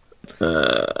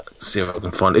 See if I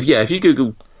can find it. If you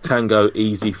Google Tango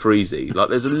Easy Freezy, like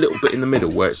there's a little bit in the middle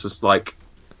where it's just like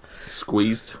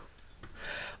squeezed.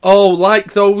 Oh,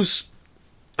 like those.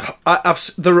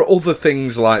 There are other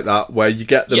things like that where you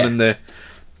get them in the.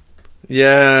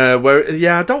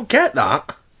 I don't get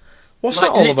that. What's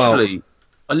like, that all about?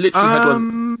 I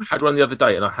literally had one the other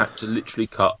day, and I had to literally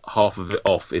cut half of it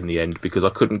off in the end because I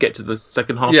couldn't get to the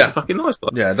second half of the fucking ice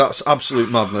block. Yeah, that's absolute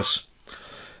madness.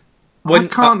 I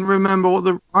can't remember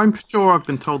what I'm sure I've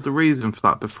been told the reason for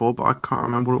that before, but I can't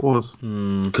remember what it was.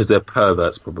 Because they're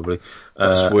perverts, probably.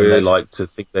 That's weird. And they like to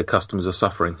think their customers are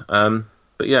suffering.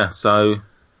 But yeah, so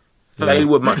they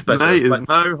were much better. Mate, there's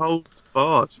no holds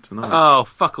barred tonight. Oh,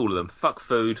 fuck all of them. Fuck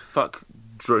food. Fuck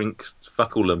drinks.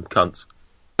 Fuck all of them, cunts.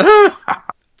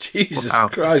 Jesus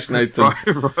Christ, Nathan.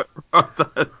 Write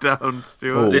that down,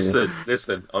 Stuart. Oh.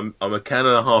 Listen. I'm a can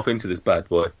and a half into this bad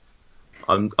boy.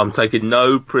 I'm taking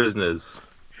no prisoners.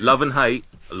 Love and hate.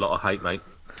 A lot of hate, mate.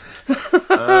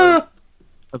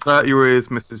 About your ears,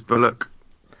 Mrs. Bullock.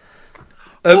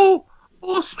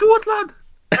 Stuart lad.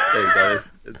 There you go.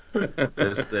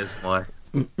 There's my.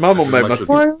 My mum made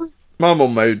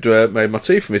my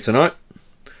tea for me tonight.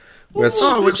 We had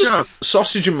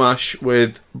sausage and mash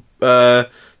with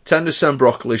tender stem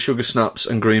broccoli, sugar snaps,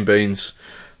 and green beans.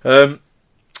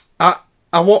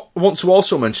 I want to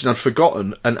also mention, I'd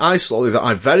forgotten, an ice lolly that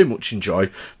I very much enjoy,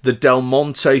 the Del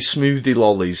Monte smoothie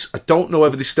lollies. I don't know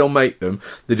whether they still make them.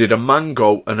 They did a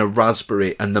mango and a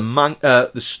raspberry, and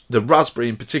the raspberry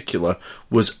in particular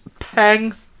was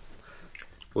peng.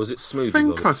 Was it smoothie? I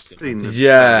think I've seen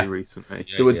this recently.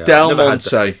 They were Del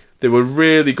Monte. They were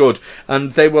really good.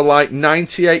 And they were like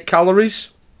 98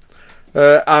 calories.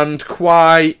 And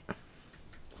quite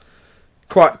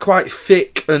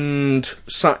thick and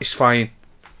satisfying.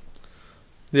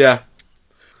 Yeah.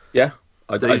 Yeah.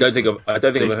 I don't think I've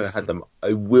ever had them.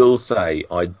 I will say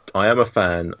I am a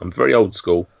fan. I'm very old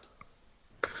school.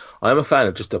 I am a fan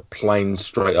of just a plain,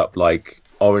 straight up like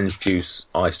orange juice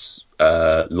ice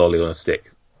lolly on a stick.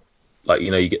 Like,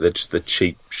 you get the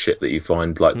cheap shit that you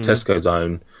find, like Tesco's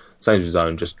own, Sainsbury's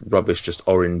own, just rubbish, just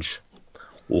orange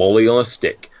lolly on a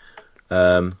stick.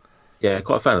 Quite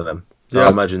a fan of them. So I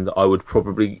imagine that I would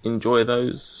probably enjoy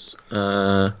those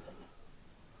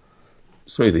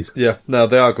smoothies. Yeah, no,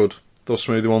 they are good. Those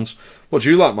smoothie ones. What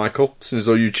do you like, Michael? Since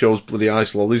though you chose bloody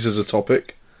ice lollies as a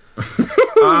topic.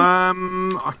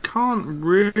 I can't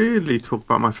really talk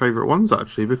about my favourite ones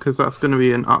actually, because that's going to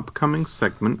be an upcoming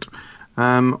segment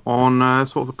on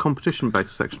sort of a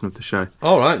competition-based section of the show.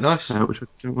 All right, nice. Which I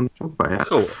don't want to talk about yet.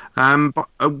 Cool. But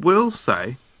I will say,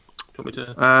 do you want me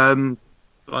to?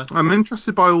 I'm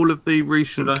interested by all of the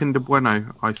recent Kinder Bueno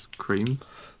ice creams.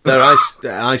 They're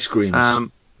ice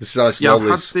creams. This is ice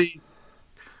lollies. I've had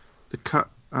the cut.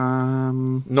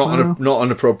 Not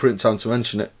an appropriate time to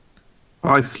mention it.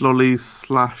 Ice lollies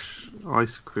 /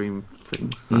 ice cream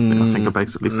things. I think I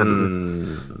basically said it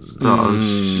at the start of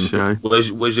the show.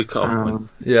 Where's your cut?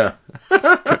 Yeah.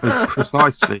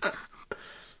 Precisely.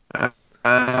 Moving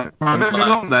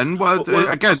on then. Well,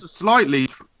 again, slightly.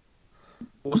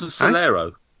 What's a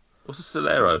Solero? What's a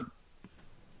Solero?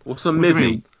 What's a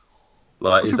Mivi?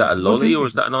 Like, is that a lolly or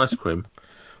is that an ice cream?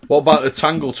 What about a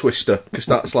Tangle Twister? Because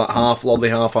that's like half lolly,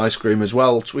 half ice cream as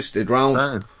well, twisted round.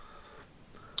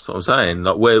 That's what I'm saying.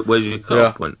 Like, where's your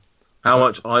cut point? How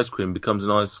much ice cream becomes an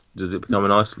ice? Does it become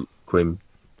an ice cream?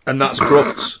 And that's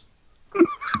Crufts.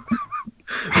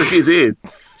 Look at his ears.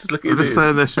 Just look at his ears.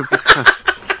 Saying there should be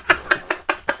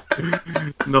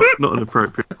not an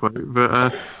appropriate quote,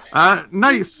 but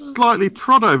Nate's slightly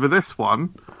trod over this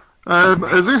one,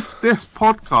 as if this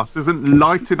podcast isn't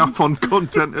light enough on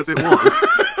content as it was.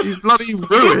 He's bloody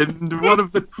ruined one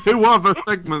of the 2 other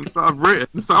segments that I've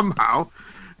written somehow,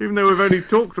 even though we've only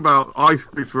talked about ice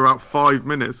cream for about 5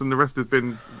 minutes and the rest has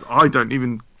been I don't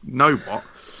even know what.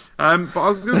 But I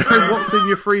was going to say, what's in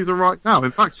your freezer right now? In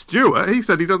fact, Stuart, he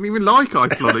said he doesn't even like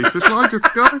ice lollies, so shall I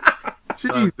just go?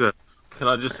 Jesus. Can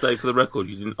I just say for the record,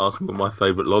 you didn't ask me what my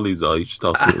favourite lollies are, you just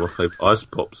asked me what my favourite ice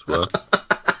pops were.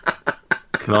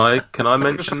 Can I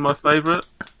mention my favourite?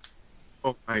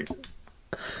 Oh, mate.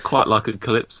 Quite like a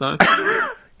Calypso.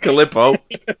 Calippo.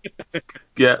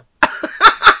 Yeah.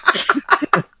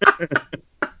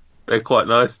 They're quite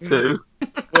nice too.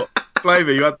 What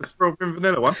flavour? You had the strawberry and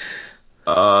vanilla one?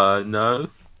 No.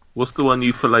 What's the one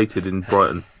you filleted in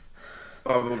Brighton?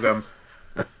 Bubblegum.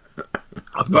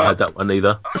 I've not had that one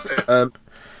either.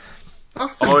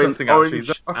 That's interesting, actually.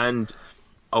 Orange and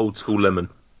old school lemon.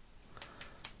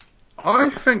 I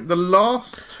think the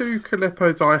last 2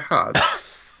 Calippos I had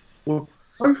were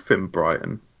both in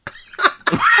Brighton.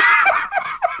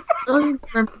 I don't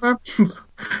remember.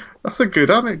 That's a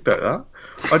good anecdote, that.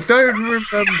 I don't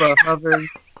remember having...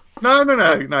 No.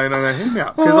 Hear me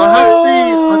out.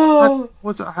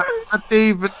 Because I had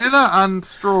the vanilla and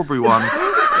strawberry one.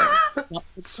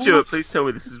 Stuart, please tell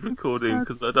me this is recording,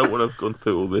 because I don't want to have gone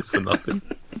through all this for nothing.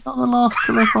 Is that the last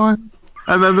Calippo?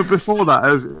 And then before that,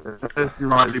 as you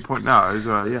rightly point out, is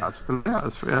filleting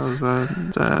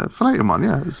one.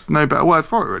 Yeah, there's no better word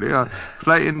for it, really.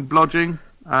 Filleting, blodging.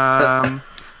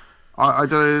 I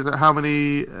don't know how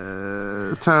many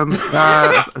terms.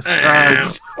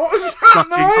 What was that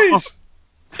noise?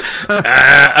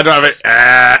 I don't have it.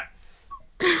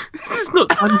 This is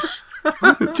not.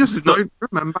 I just don't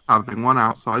remember having one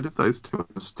outside of those 2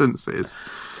 instances.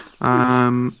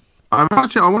 I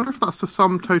wonder if that's the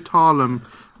sum totalum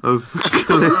of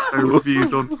Calippo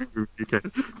reviews on Food Review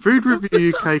UK. Food Review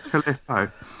UK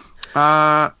Calippo.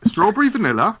 Strawberry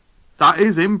vanilla. That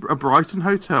is in a Brighton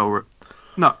hotel.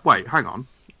 No, wait, hang on.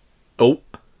 Oh,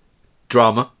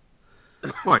 drama.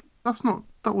 Wait, that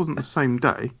wasn't the same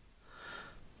day.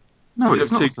 No, You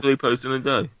it's have not. 2 Calippos in a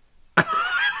day.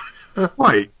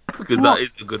 Wait, Because what? that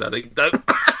is a good anecdote.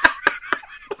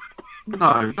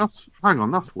 No, that's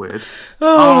weird.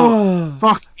 Oh,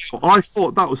 fuck. I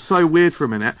thought that was so weird for a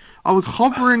minute. I was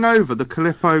hovering over the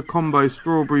Calippo Combo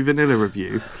Strawberry Vanilla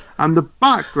review, and the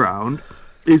background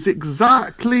is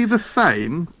exactly the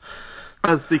same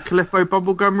as the Calippo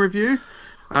Bubblegum review.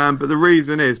 But the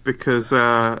reason is because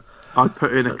I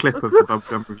put in a clip of the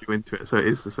Bubblegum review into it, so it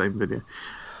is the same video.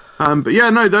 But yeah,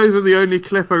 no, those are the only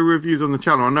Calippo reviews on the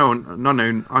channel. I know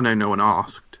no one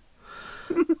asked.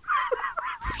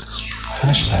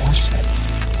 Hashtags,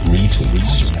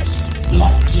 retweets,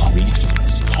 likes,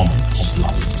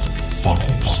 comments,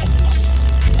 follows.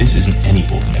 This isn't any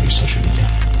ordinary social media.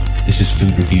 This is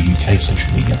Food Review UK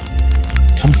social media.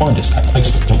 Come find us at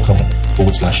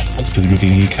facebook.com/Food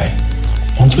Review UK,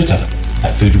 on Twitter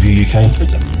at Food Review UK,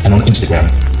 and on Instagram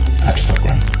at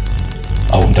Foodgram.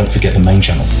 Oh, and don't forget the main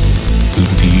channel, Food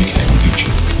Review UK on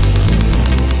YouTube.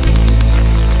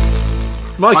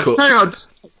 Michael. I'd say I'd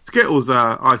Skittles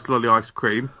ice lolly ice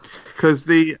cream, because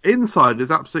the inside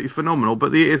is absolutely phenomenal,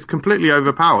 but it's completely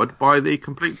overpowered by the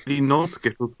completely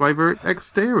non-Skittles flavour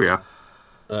exterior.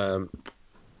 So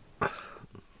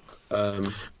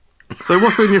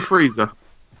what's in your freezer?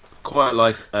 Quite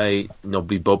like a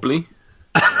Nobby Bobbly.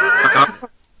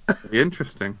 Very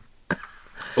interesting.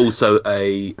 Also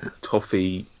a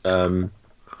toffee crunch.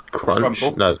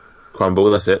 Crumble. No,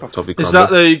 crumble, that's it. Toffee crumble. Is that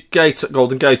the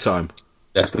Golden Gay Time?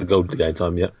 That's the golden gay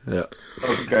time, yeah. Yeah.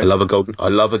 Okay. I love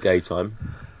a gay time.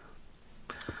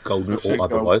 Golden or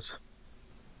otherwise.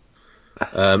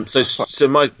 So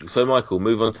Michael,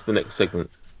 move on to the next segment.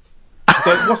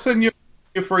 So what's in your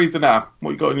freezer now?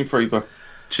 What you got in your freezer?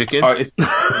 Chicken? Have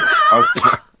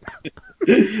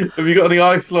you got any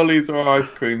ice lollies or ice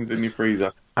creams in your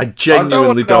freezer? I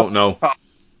genuinely don't know.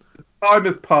 Time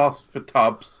has passed for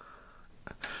tubs.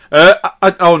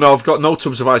 Oh no, I've got no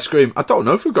tubs of ice cream. I don't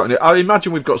know if we've got any. I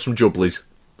imagine we've got some Jubblies.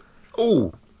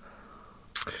 Oh,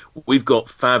 we've got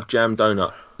Fab Jam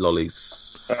Donut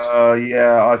lollies.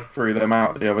 Yeah, I threw them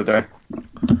out the other day.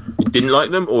 You didn't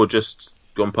like them, or just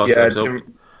gone past Yeah, yourself?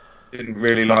 didn't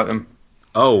really like them.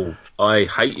 Oh, I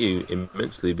hate you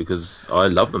immensely because I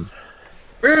love them.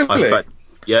 Really?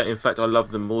 In fact, I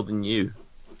love them more than you.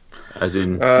 As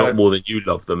in, not more than you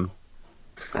love them.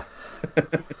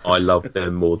 I love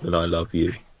them more than I love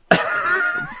you.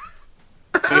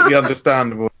 Completely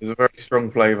understandable. It's a very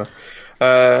strong flavour.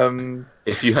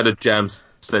 If you had a jam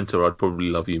centre, I'd probably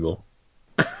love you more.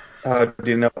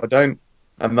 You know, I don't,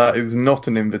 and that is not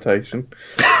an invitation.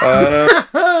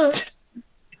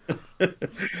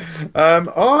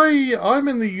 I'm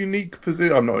in the unique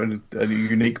position. I'm not in a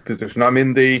unique position. I'm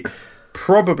in the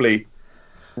probably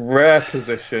rare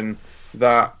position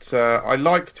that I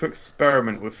like to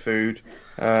experiment with food.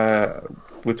 We're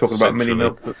talking about mini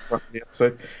milk at the front of the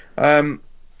episode, and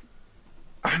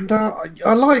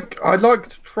I like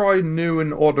to try new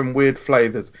and odd and weird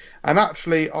flavours. And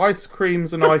actually, ice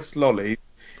creams and ice lollies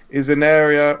is an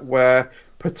area where,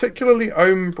 particularly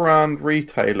own brand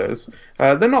retailers,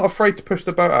 they're not afraid to push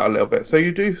the boat out a little bit. So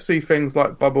you do see things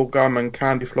like bubble gum and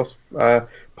candy floss,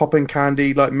 popping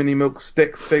candy, like mini milk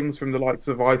sticks, things from the likes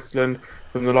of Iceland,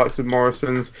 from the likes of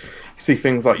Morrison's. You see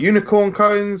things like unicorn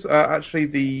cones. Actually,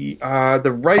 the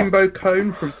rainbow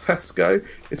cone from Tesco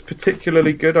is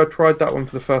particularly good. I tried that one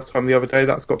for the first time the other day.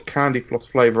 That's got candy floss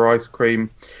flavour ice cream.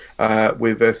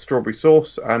 with a strawberry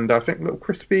sauce and I think little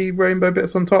crispy rainbow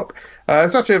bits on top.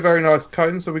 It's actually a very nice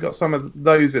cone, so we got some of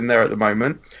those in there at the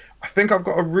moment. I think I've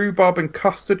got a rhubarb and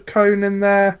custard cone in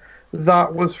there.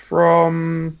 That was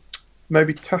from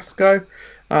maybe Tesco.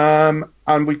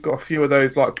 And we've got a few of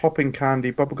those like popping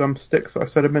candy bubblegum sticks that I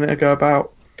said a minute ago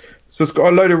about. So it's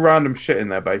got a load of random shit in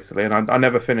there basically, and I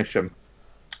never finish them.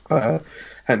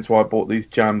 Hence why I bought these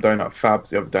jam donut fabs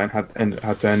the other day and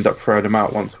had to end up throwing them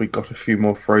out once we got a few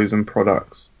more frozen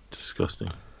products.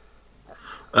 Disgusting.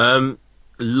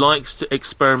 Likes to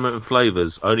experiment with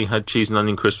flavours. Only had cheese and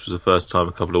onion crisps for the first time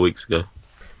a couple of weeks ago.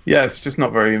 Yeah, it's just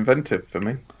not very inventive for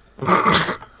me.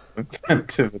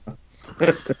 Inventive enough.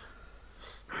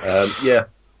 Yeah.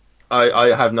 I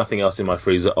have nothing else in my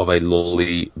freezer of a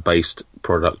lolly-based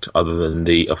product other than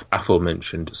the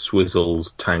aforementioned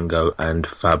Swizzles, Tango, and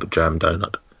Fab Jam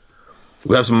Donut.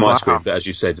 We have some ice cream, but as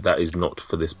you said, that is not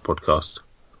for this podcast.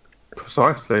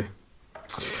 Precisely.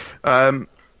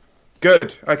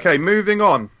 Good. Okay, moving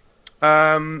on.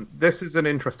 This is an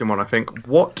interesting one, I think.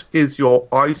 What is your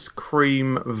ice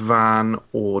cream van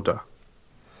order?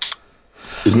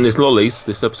 Isn't this lollies,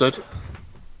 this episode?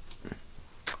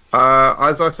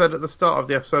 As I said at the start of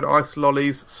the episode, ice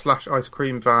lollies / ice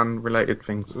cream van related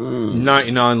things.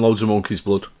 99 loads of monkey's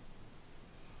blood.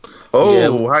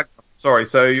 Oh, yeah. Sorry,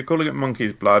 so you're calling it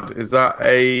monkey's blood. Is that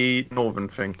a northern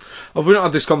thing? Have we not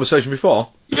had this conversation before?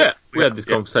 Yeah, we had this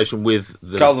conversation with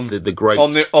the great...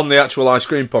 On the actual ice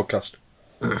cream podcast.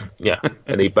 Yeah,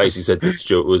 and he basically said that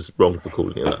Stuart was wrong for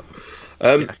calling it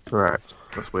that. Yeah, correct.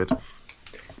 That's weird.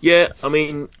 Yeah, I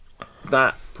mean,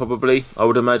 that probably, I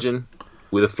would imagine,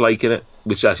 with a flake in it,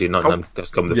 which actually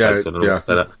does come with a flake, so I don't know what to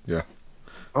say that. Yeah.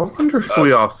 I wonder if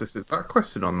we asked this exact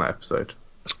question on that episode.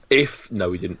 No,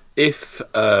 we didn't. If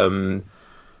I'm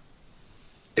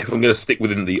going to stick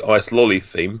within the ice lolly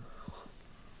theme,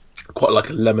 quite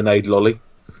like a lemonade lolly.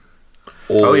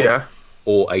 Or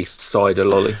a cider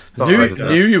lolly.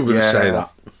 Knew you were going to say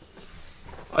that.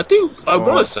 I do. I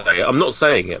want to say it. I'm not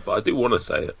saying it, but I do want to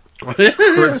say it.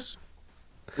 Crisp,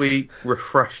 sweet,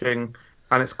 refreshing,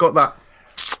 and it's got that.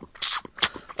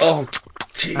 Oh,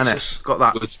 Jesus! And it's got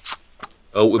that.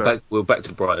 We're back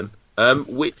to Brighton.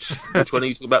 Which one are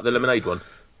you talking about? The lemonade one?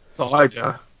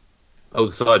 Cider. Oh,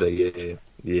 the cider. Yeah.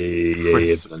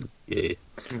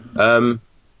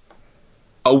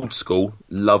 Old school.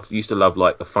 Used to love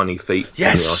like the funny feet.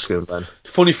 Yes. On the ice cream van.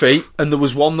 Funny feet, and there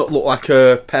was one that looked like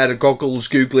a pair of goggles,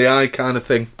 googly eye kind of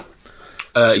thing.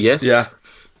 Yes. Yeah.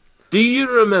 Do you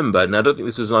remember? Now, I don't think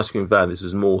this was an ice cream van. This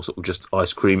was more sort of just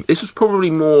ice cream. This was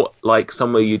probably more like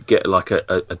somewhere you'd get like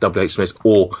a WH Smith,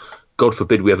 or God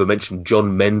forbid we ever mention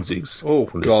John Menzies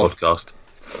from this podcast.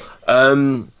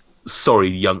 Sorry,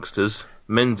 youngsters.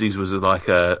 Menzies was like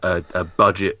a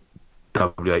budget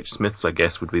WH Smiths, I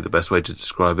guess, would be the best way to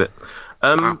describe it.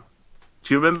 Do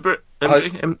you remember it,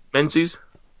 MJ? Menzies?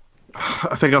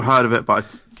 I think I've heard of it, but I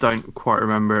don't quite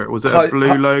remember it. Was it a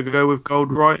blue logo with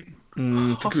gold writing?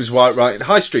 I think it was white writing.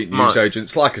 High street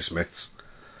newsagents, like a Smith's.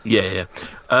 Yeah.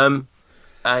 I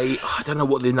don't know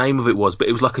what the name of it was, but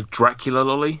it was like a Dracula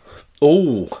lolly.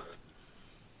 Oh.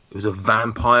 It was a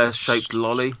vampire-shaped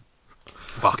lolly.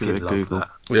 Fucking love Google that.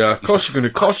 Yeah, of course you're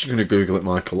going to Google it,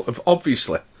 Michael.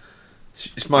 Obviously.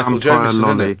 It's Michael Vampire Jameson,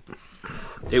 lolly.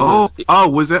 Isn't it?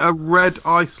 Was it a red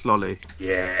ice lolly?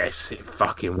 Yes, it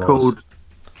fucking was.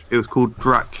 It was called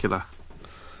Dracula.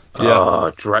 Yeah.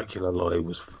 Oh, Dracula lolly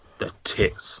was the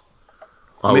tits.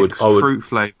 Mixed fruit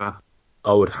flavour.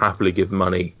 I would happily give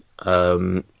money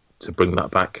to bring that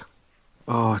back.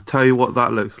 Oh, I tell you what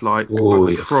that looks like. Oh,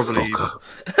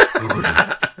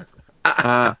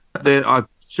 I'm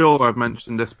sure I've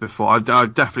mentioned this before. I've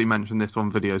definitely mentioned this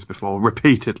on videos before,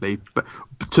 repeatedly, but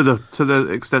to the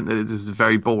extent that it is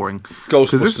very boring.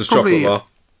 Ghostbusters chocolate bar.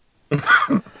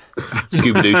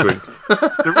 Scooby-Doo drink.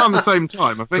 Around the same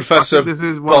time, I think this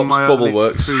is one of my Bubble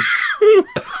Works.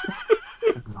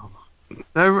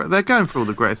 They're going for all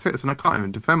the greatest hits, and I can't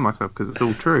even defend myself because it's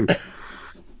all true.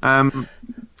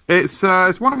 It's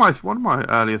one of my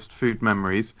earliest food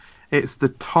memories. It's the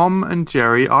Tom and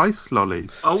Jerry ice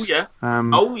lollies. Oh yeah.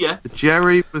 The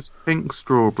Jerry was pink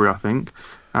strawberry, I think,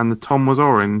 and the Tom was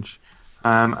orange.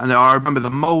 And I remember the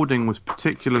moulding was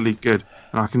particularly good,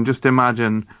 and I can just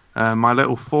imagine my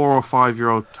little 4 or 5 year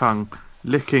old tongue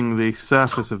licking the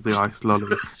surface of the ice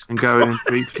lolly and going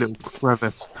into each little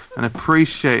crevice and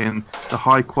appreciating the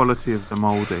high quality of the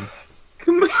moulding.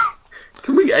 Can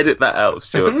we edit that out,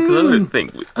 Stuart? Because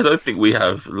I don't think we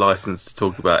have license to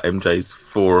talk about MJ's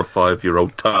 4 or 5 year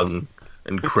old tongue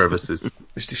and crevices.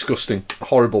 It's disgusting.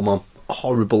 Horrible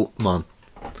man.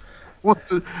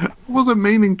 I wasn't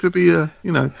meaning to be I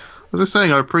was just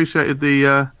saying I appreciated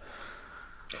the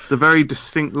The very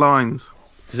distinct lines.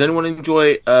 Does anyone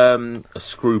enjoy a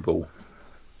screwball?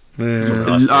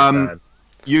 Used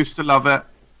to love it.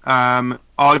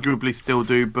 Arguably still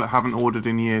do, but haven't ordered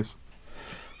in years.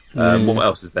 What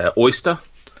else is there? Oyster?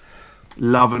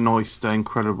 Love an oyster,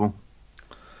 incredible.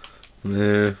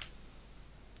 Yeah.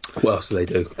 What else do they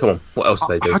do? Come on, what else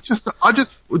do they do? I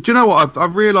just, do you know what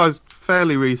I've realised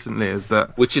fairly recently is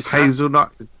that Which is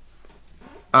hazelnut.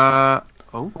 I'm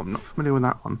not familiar with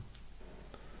that one.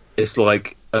 It's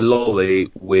like a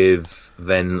lolly with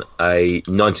then a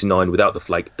 99 without the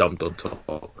flake dumped on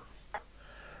top.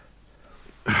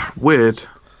 Weird.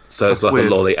 So it's That's like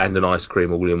weird. a lolly and an ice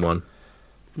cream all in one.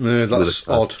 Yeah, that's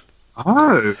With a- odd.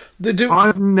 Oh, They do.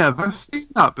 I've never seen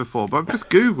that before, but I've just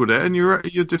googled it, and your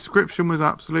description was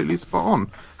absolutely spot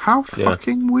on. How Yeah.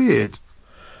 fucking weird!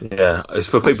 Yeah, it's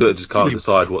for people that just can't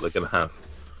decide what they're going to have.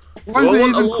 Why Do is I it want a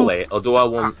even called? lolly, or do I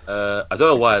want... I don't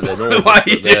know why they're normal. Why are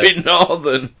you but they're- doing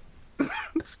Northern? Do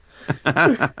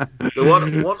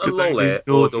I want a lolly,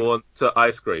 or do I want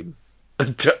ice cream?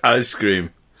 Ice cream.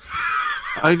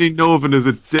 Only Northerners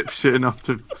are dipshit enough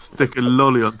to stick a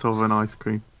lolly on top of an ice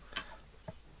cream.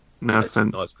 No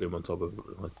offence. Ice cream on top of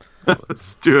it.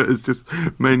 Stuart has just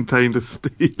maintained a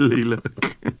steely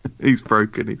look. He's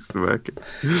broken. He's smirking.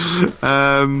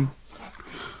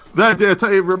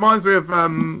 It reminds me of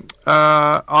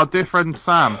our dear friend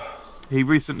Sam. He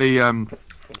recently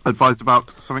advised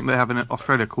about something they have in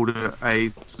Australia called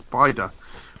a spider,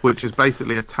 which is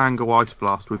basically a Tango ice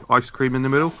blast with ice cream in the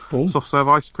middle, soft serve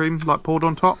ice cream like poured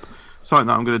on top. Something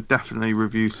that I'm going to definitely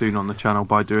review soon on the channel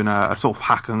by doing a sort of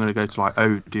hack. I'm going to go to like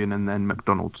Odeon and then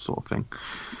McDonald's sort of thing.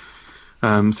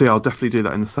 So yeah, I'll definitely do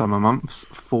that in the summer months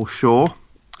for sure.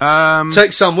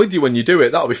 Take Sam with you when you do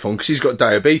it. That'll be fun because he's got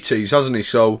diabetes, hasn't he?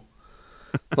 So,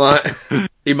 like,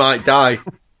 he might die.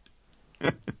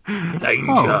 Danger.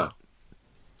 Oh.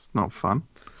 It's not fun.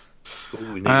 That's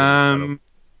all we need.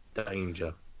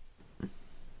 Danger.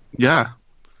 Yeah.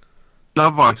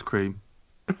 Love ice cream.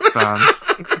 Fan.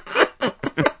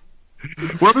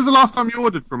 When was the last time you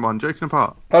ordered from one? Joking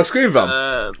apart. Ice cream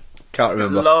van. Can't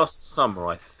remember. Last summer,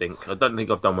 I think. I don't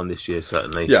think I've done one this year,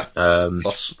 certainly. Yeah. So Yeah. it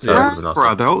That's was a nice for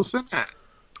one. adults, isn't it?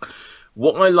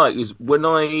 What I like is when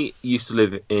I used to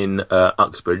live in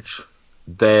Uxbridge,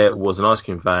 there was an ice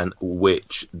cream van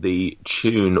which the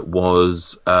tune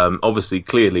was obviously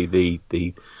clearly the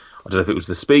I don't know if it was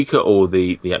the speaker or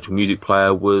the actual music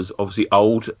player was obviously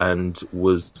old and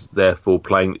was therefore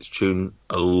playing its tune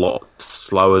a lot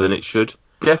slower than it should.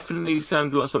 Definitely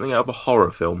sounded like something out of a horror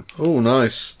film. Oh,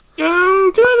 nice.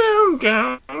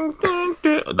 That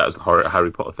was the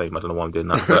Harry Potter theme. I don't know why I'm doing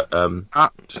that, but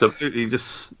Absolutely,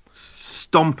 just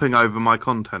stomping over my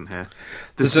content here.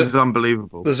 This There's is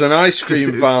unbelievable. There's an ice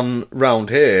cream van round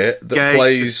here that Gay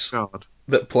plays God.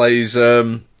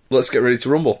 Let's Get Ready to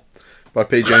Rumble by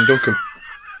PJ and Duncan.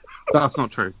 That's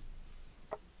not true.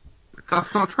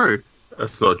 That's not true.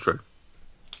 that's not true.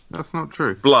 That's not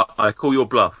true. I call your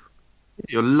bluff.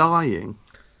 You're lying.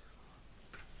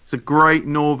 It's a great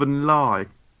northern lie.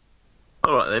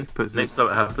 All right then. Puts Next time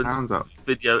it happens, hands up.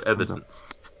 video evidence.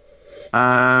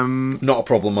 Not a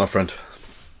problem, my friend.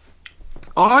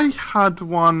 I had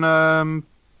one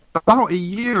about a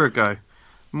year ago.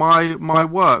 My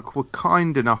work were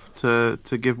kind enough to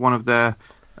give one of their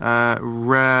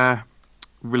rare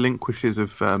relinquishes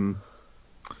of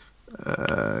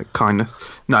kindness.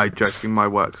 No, joking. My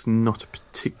work's not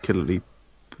particularly.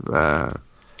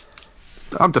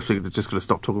 I'm definitely just going to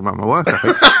stop talking about my work, I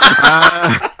think.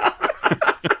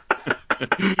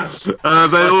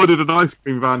 They ordered an ice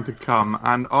cream van to come,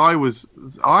 and I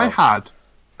had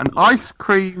an ice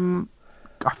cream.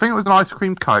 I think it was an ice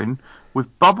cream cone with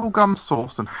bubblegum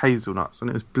sauce and hazelnuts, and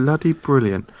it was bloody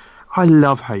brilliant. I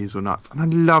love hazelnuts, and I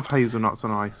love hazelnuts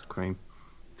on ice cream.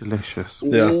 Delicious.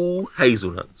 Yeah. All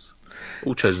hazelnuts.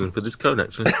 All chosen for this cone,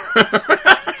 actually.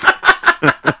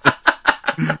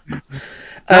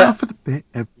 Now for the bit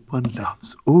everyone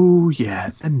loves. Oh yeah,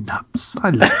 the nuts. I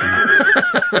love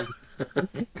the nuts.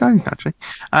 Going actually.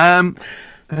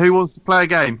 Who wants to play a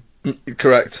game?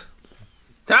 Correct.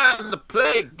 Time to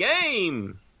play a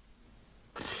game.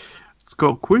 It's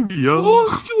got Quivio. Oh,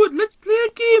 Stuart, let's play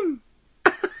a game.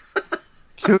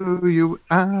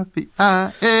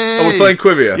 Q-U-I-V-I-A. Oh, we're playing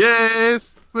Quivia?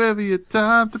 Yes, Quivia.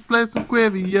 Time to play some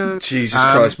Quivia. Jesus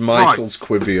Christ, Michael's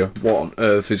Quivia. What on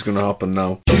earth is going to happen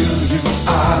now?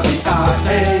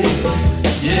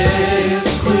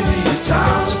 Yes, Quivia,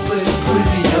 time to play some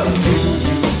Quivia.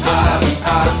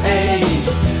 Q-U-I-V-I-A.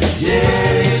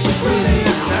 Yes,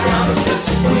 Quivia, time to play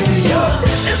some Quivia.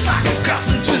 It's like a cross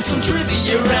between some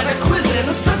trivia and a quiz and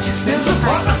a such extent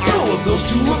apart. The two of those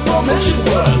two aforementioned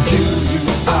words.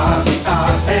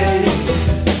 Q-U-I-V-I-A.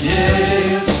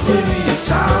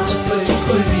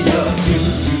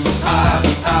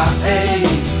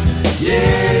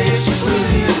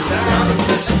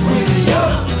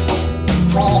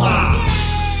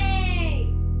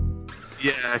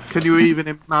 can you even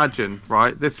imagine?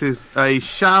 Right, this is a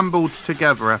shambled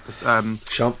together episode.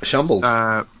 Shambled.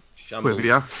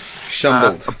 Quivia.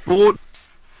 Shambled.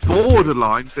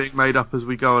 Borderline being made up as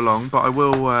we go along, but I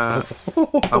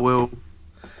will.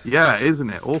 Yeah, isn't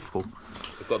it awful?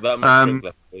 I've got that much drink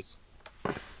left, boys.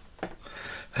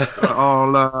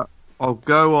 I'll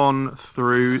go on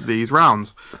through these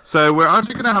rounds. So we're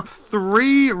actually going to have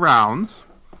 3 rounds.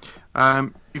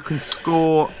 You can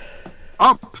score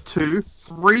up to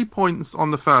 3 points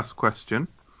on the first question.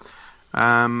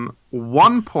 1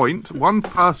 point. One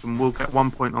person will get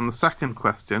 1 point on the second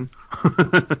question.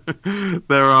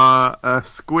 There are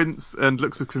squints and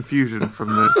looks of confusion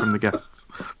from the guests.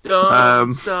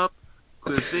 Don't stop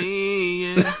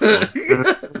being.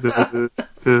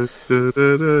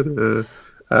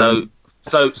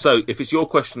 So if it's your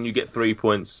question, you get 3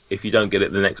 points. If you don't get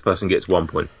it, the next person gets 1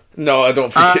 point. No, I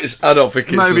don't think it's. I don't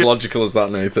think it's as logical as that,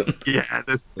 Nathan. Yeah,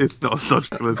 it's not as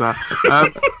logical as that.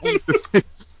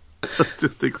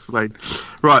 Just explain.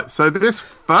 Right, so this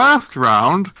first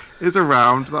round is a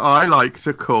round that I like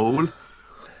to call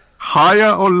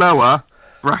higher or lower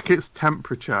brackets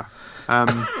temperature.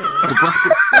 The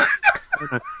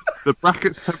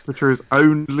brackets temperature is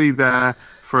only there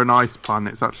for an ice pun.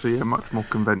 It's actually a much more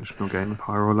conventional game of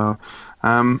higher or lower.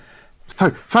 So,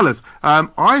 fellas,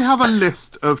 I have a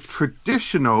list of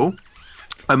traditional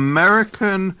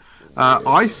American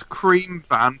ice cream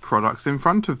van products in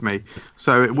front of me.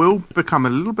 So it will become a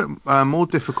little bit more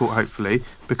difficult, hopefully,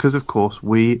 because, of course,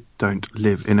 we don't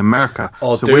live in America.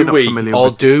 Or so do we?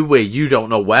 Or do we? You don't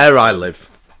know where I live.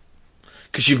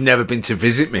 Because you've never been to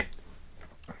visit me.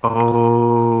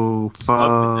 Oh,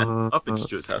 fuck. I've been to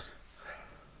Stuart's house.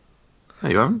 No,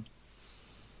 you haven't.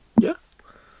 Yeah.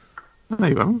 No,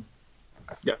 you haven't.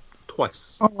 Yeah,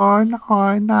 twice. Oh, no,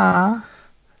 nah.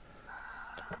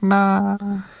 Nah.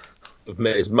 I've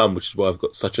met his mum, which is why I've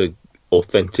got such a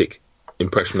authentic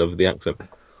impression of the accent.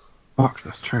 Fuck,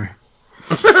 that's true.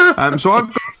 So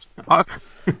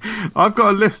I've got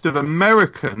a list of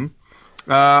American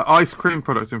ice cream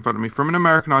products in front of me from an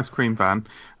American ice cream van,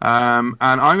 and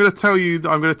I'm going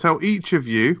to tell each of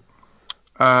you.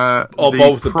 Or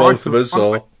both of us,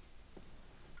 or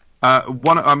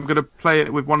one. I'm going to play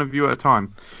it with one of you at a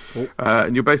time,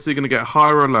 and you're basically going to get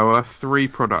higher or lower 3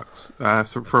 products.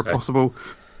 So for a possible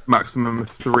maximum of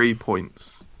 3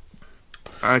 points.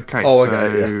 Okay. Oh, so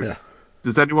okay. Yeah.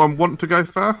 Does anyone want to go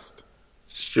first?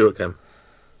 Stuart can.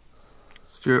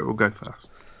 Stuart will go first.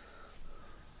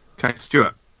 Okay,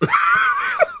 Stuart.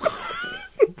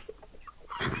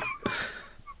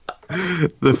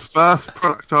 The first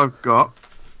product I've got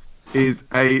is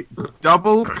a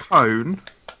double cone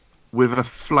with a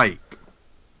flake.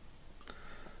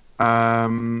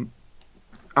 And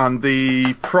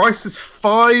the price is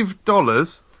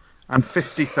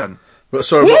 $5.50.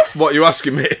 Sorry, what are you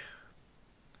asking me?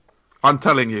 I'm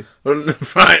telling you.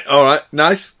 Right, alright,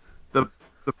 nice. The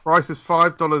price is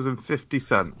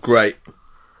 $5.50. Great.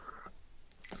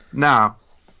 Now,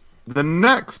 the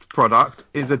next product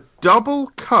is a double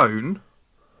cone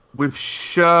with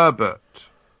sherbet.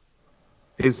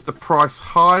 Is the price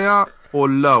higher or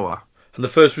lower? And the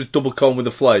first was double cone with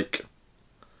a flake.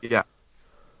 Yeah.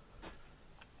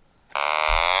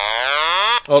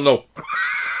 Oh no.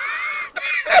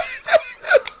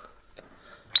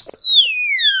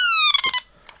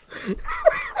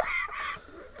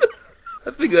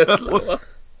 I think that's lower.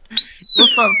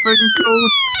 What's that thing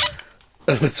called?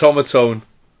 An automaton.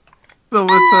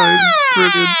 Automaton.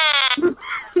 Brilliant.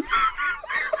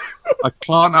 I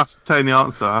can't ascertain the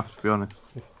answer, I have to be honest.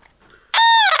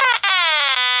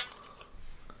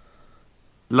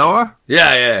 Lower?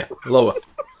 Yeah, lower.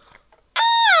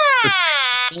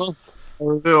 I'll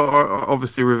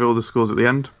obviously reveal the scores at the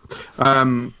end,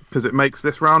 because it makes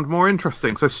this round more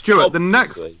interesting. So, Stuart, the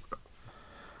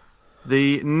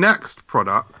next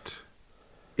product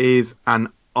is an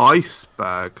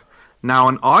iceberg. Now,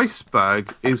 an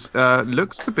iceberg is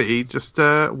looks to be just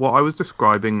what I was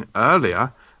describing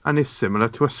earlier, and is similar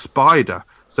to a spider.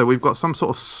 So we've got some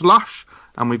sort of slush,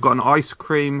 and we've got an ice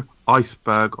cream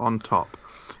iceberg on top.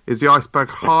 Is the iceberg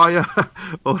higher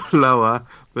or lower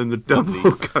than the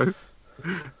double cone?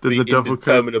 The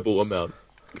indeterminable amount.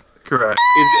 Correct.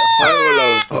 Is it higher or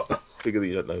lower than the figure that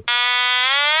you don't know?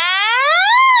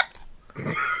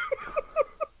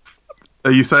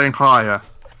 Are you saying higher?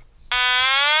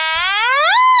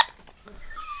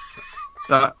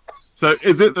 So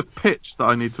is it the pitch that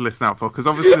I need to listen out for? Because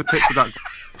obviously the pitch of that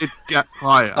did get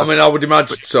higher. I mean, I would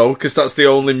imagine so, because that's the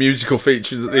only musical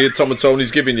feature that the automaton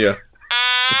is giving you.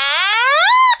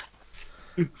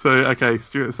 So, okay,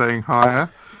 Stuart's saying higher.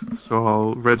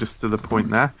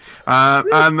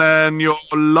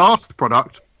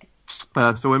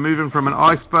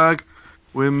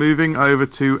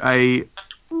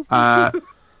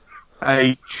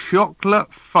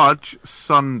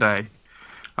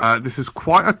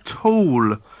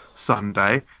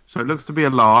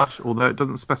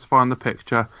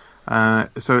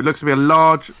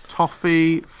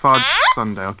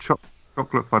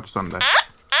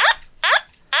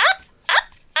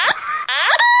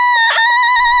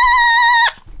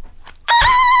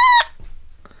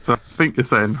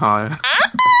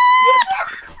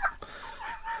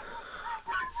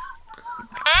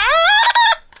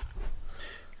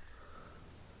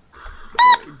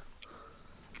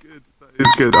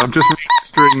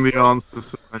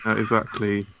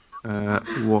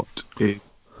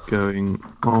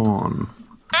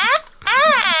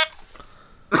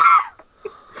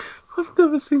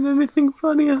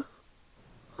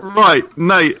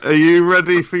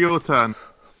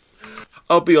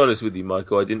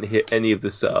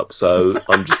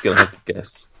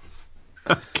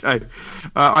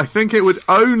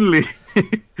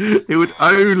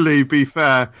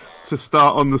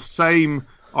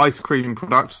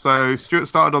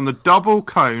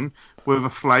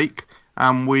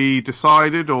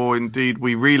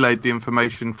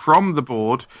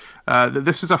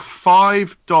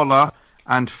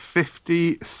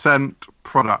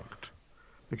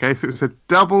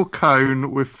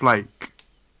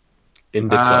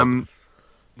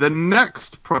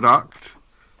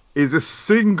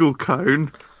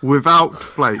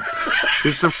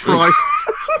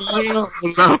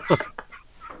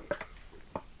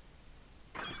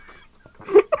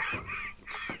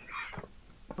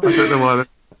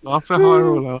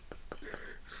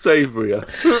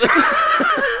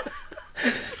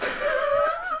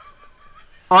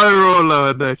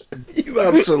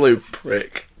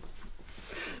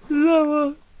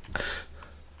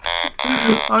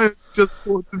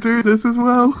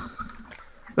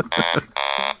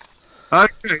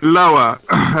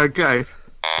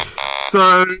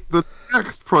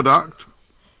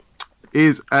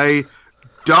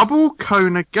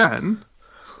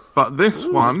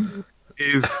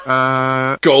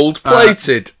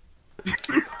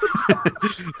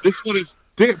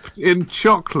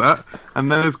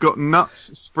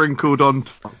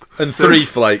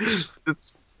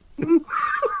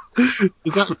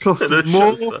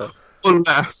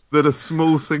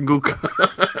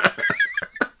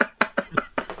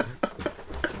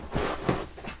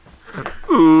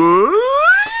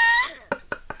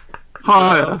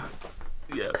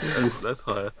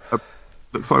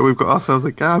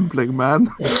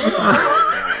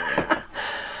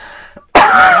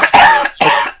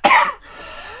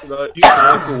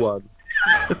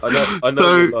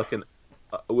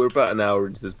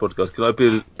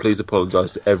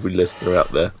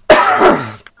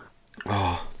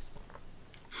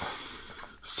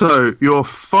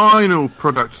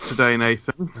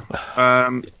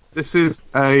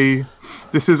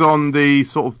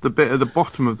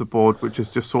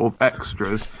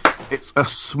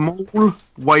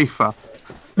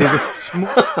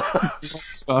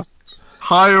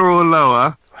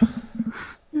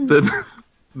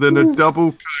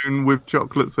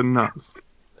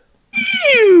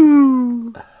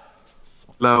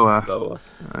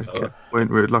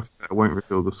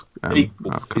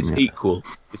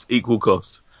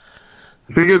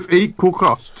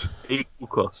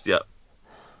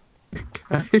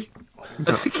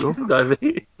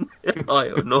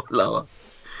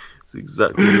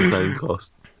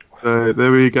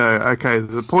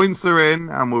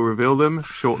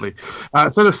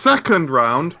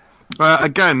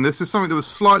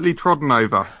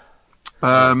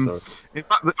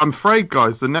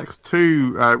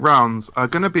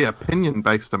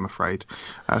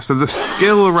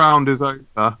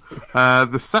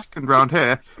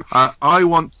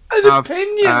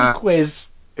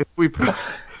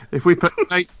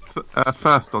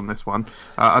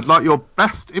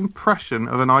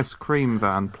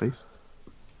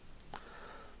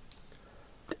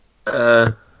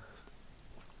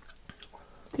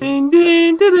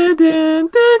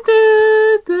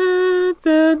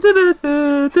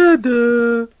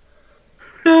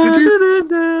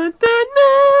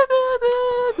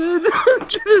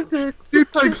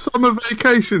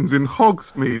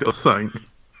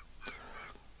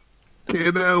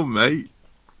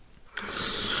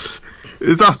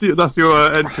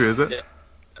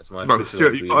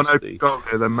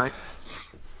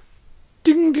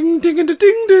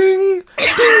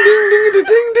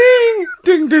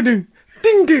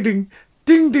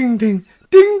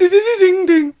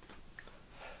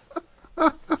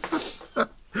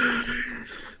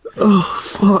 Oh,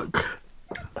 fuck.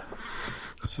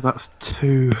 So that's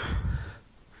 2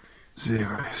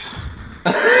 zeros.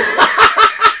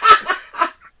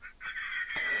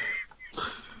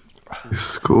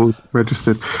 Scores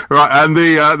registered. Right, and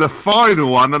the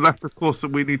final one, unless of course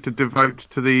that we need to devote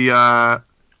to the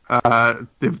the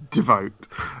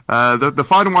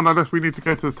final one, unless we need to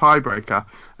go to the tiebreaker.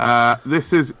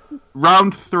 This is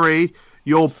round 3.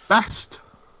 Your best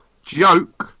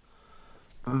joke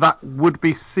that would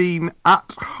be seen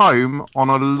at home on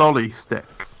a lolly stick.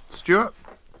 Stuart?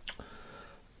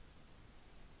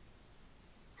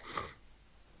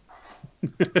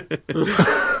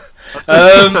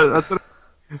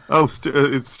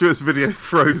 Is Stuart's video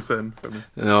frozen?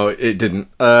 No, it didn't.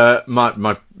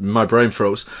 My brain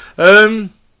froze.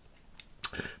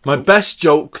 My best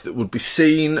joke that would be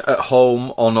seen at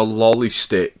home on a lolly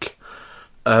stick.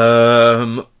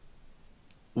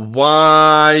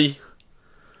 Why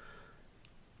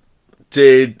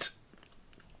did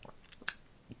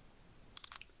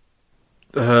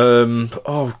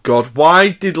oh god, why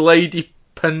did why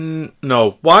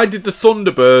did the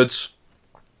Thunderbirds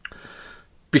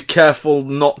be careful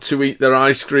not to eat their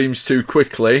ice creams too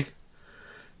quickly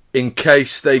in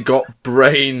case they got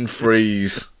brain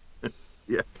freeze?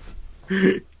 Yeah.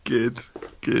 Good.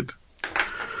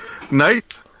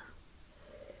 Nate?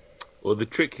 Well, the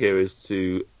trick here is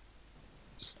to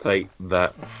state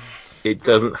that it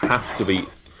doesn't have to be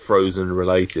Frozen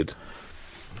related.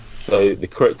 So the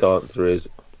correct answer is,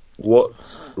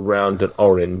 what's round an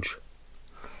orange?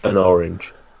 An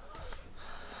orange.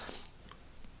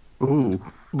 Ooh,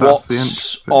 that's the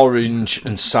What's orange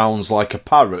and sounds like a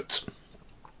parrot?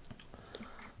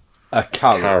 A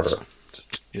carrot.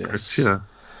 Yes. Yeah.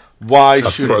 Why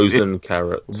Frozen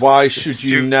carrot. Why should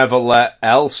you never let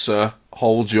Elsa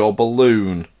hold your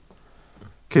balloon?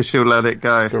 Because she'll let it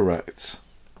go. Correct.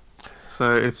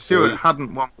 So if Stuart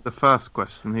hadn't won the first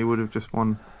question, he would have just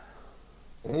won.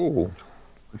 Ooh.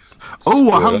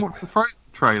 Oh, I haven't watched the Frozen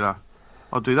trailer.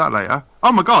 I'll do that later.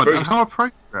 Oh my god, and how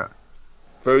appropriate.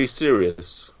 Very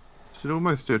serious. Should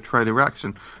almost do a trailer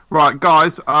reaction. Right,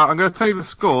 guys, I'm going to tell you the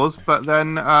scores, but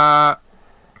then...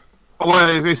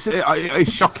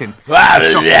 it's shocking.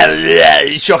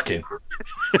 It's shocking.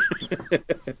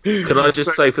 Can I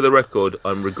just say for the record,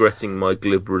 I'm regretting my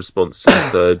glib response to the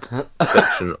third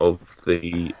section of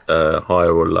the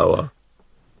higher or lower.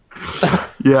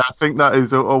 Yeah, I think that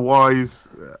is a wise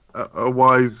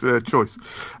choice.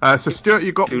 So Stuart,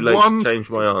 you got Too late one. to change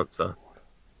my answer.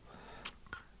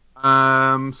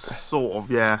 Sort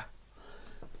of, yeah.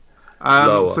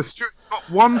 Lower. So Stuart got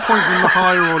 1 point in the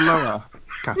higher or lower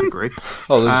category.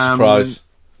 Oh, there's a surprise.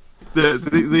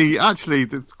 Actually,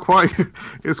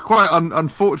 it's quite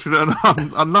unfortunate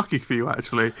and unlucky for you.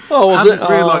 Actually, Oh, was it?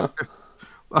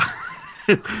 I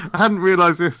hadn't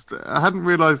realised this. I hadn't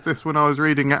realised this when I was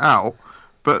reading it out.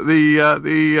 But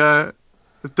the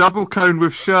double cone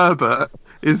with sherbet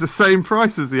is the same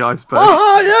price as the iceberg.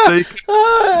 Oh, yeah.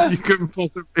 So you couldn't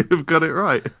possibly have got it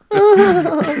right.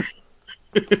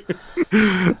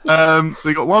 So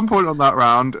you got 1 point on that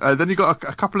round. Then you got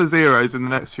a couple of zeros in the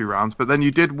next few rounds. But then you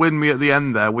did win me at the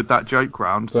end there with that joke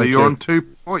round. So Thank you're you. on 2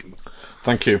 points.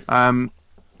 Thank you.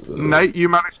 Nate, you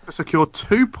managed to secure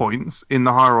 2 points in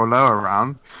the higher or lower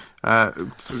round. I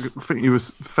think you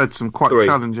was fed some quite 3.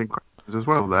 challenging questions as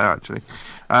well there, actually.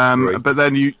 But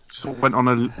then you sort of went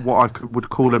on what I would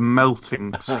call a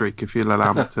melting streak, if you'll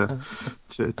allow me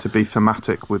to be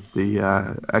thematic with the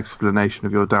explanation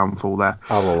of your downfall there.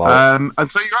 I'll allow it.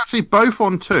 And so you're actually both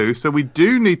on 2, so we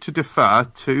do need to defer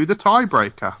to the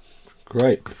tiebreaker.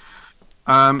 Great.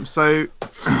 So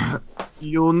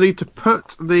you'll need to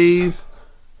put these.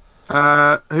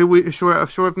 Should we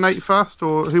have Nate first,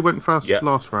 or who went first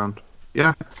last round?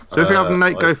 Yeah. So if you have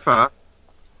Nate go first.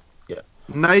 Yeah.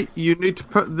 Nate, you need to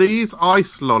put these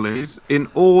ice lollies in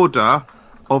order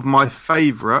of my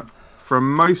favourite,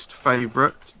 from most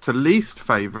favourite to least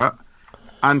favourite,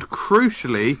 and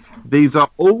crucially, these are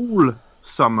all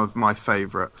some of my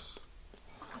favourites.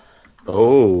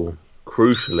 Oh,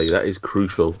 crucially, that is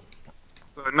crucial.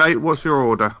 So Nate, what's your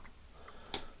order?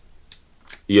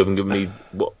 You haven't given me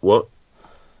what? What?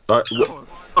 Have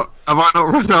I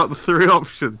not read out the 3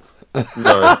 options?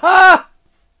 No.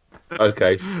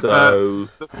 Okay, so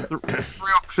The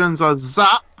 3 options are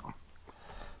Zap,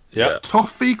 Yeah.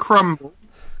 Toffee Crumble,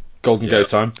 Golden Gate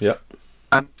time. Yeah.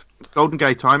 and Golden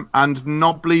Gate Time, and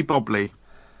Knobbly Bobbly.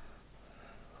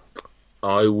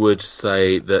 I would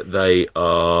say that they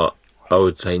are. I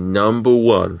would say number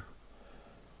 1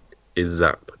 is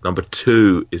Zap. Number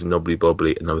 2 is Knobbly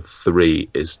Bobbly, and number 3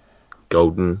 is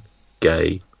Golden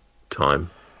Gay Time.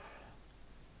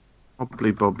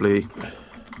 Knobbly Bobbly,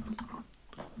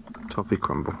 Toffee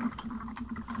Crumble.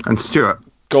 And Stuart.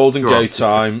 Golden You're Gate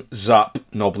Time, Zap,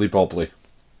 Knobbly Bobbly.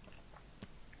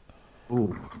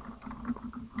 Ooh.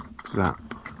 Zap.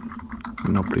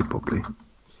 Knobbly Bobbly.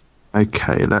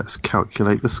 Okay, let's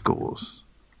calculate the scores.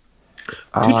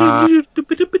 Neither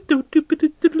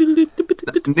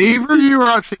of you are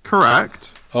actually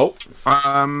correct. Oh.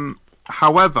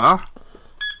 However,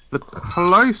 the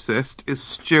closest is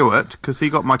Stuart, because he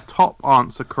got my top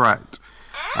answer correct.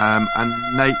 And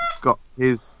Nate got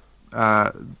his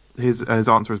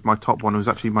answer as my top one. It was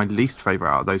actually my least favourite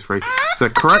out of those three. So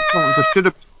correct answer should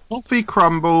have been Toffee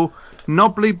Crumble,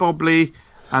 Knobbly Bobbly,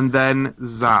 and then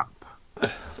Zap.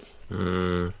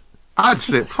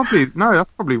 Actually, that's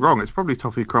probably wrong. It's probably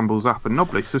Toffee Crumble, Zap, and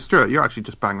Knobbly. So Stuart, you're actually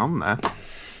just bang on there.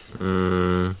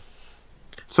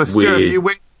 So Stuart, Weird. you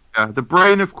win. The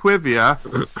brain of Quivia.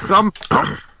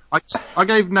 Somehow, I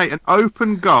gave Nate an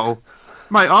open goal.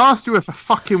 Mate, I asked you if a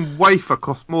fucking wafer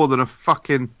cost more than a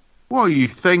fucking... What are you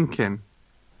thinking?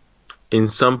 In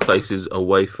some places, a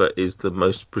wafer is the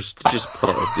most prestigious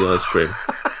part of the ice cream.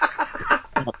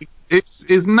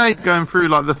 Is Nate going through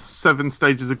like the 7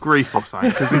 stages of grief or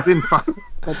something? Because he's in fucking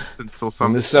sentence or And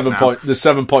something. the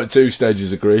 7.2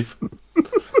 stages of grief.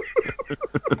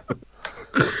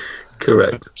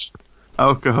 Correct.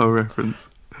 Alcohol reference.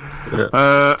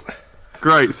 Yeah.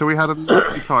 Great. So we had a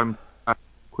lovely time at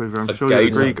Quiver. I'm sure you gay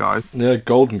agree, time. guys. Yeah,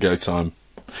 Golden Gate Time.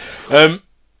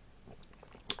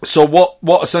 So what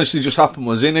essentially just happened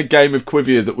was, in a game of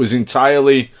Quivia that was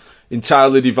entirely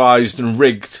devised and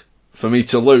rigged for me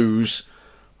to lose,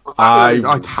 I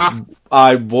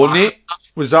won it.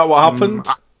 Was that what happened?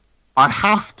 I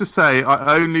have to say,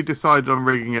 I only decided on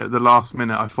rigging it at the last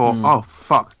minute. I thought, oh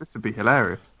fuck, this would be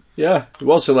hilarious. Yeah, it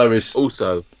was hilarious.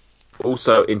 Also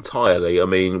entirely. I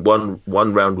mean, one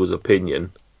round was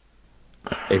opinion.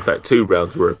 In fact, 2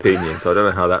 rounds were opinion. So I don't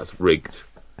know how that's rigged.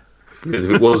 Because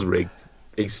if it was rigged,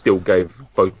 he still gave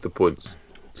both the points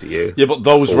to you. Yeah, but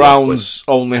those Or rounds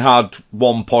only had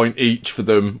 1 point each for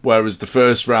them, whereas the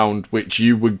first round, which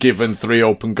you were given 3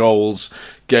 open goals,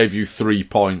 gave you 3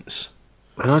 points.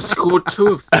 And I scored 2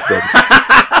 of them.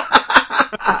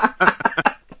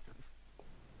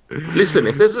 Listen,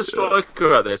 if there's a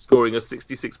striker out there scoring a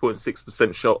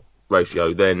 66.6% shot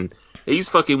ratio, then he's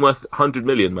fucking worth 100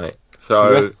 million, mate.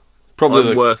 So Yeah.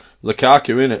 Probably I'm worth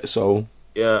Lukaku, innit? So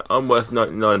I'm worth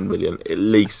 99 million at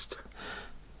least.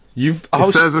 you've.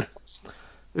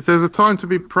 If there's a time to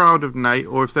be proud of Nate,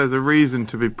 or if there's a reason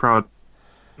to be proud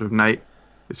of Nate,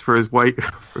 it's for his weight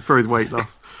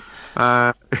loss.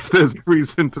 If there's a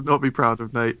reason to not be proud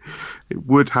of Nate, it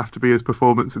would have to be his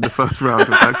performance in the first round of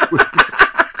that.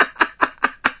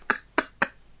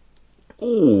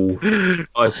 Ooh,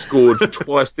 I scored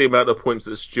twice the amount of points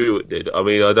that Stuart did. I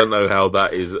mean, I don't know how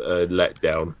that is a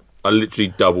letdown. I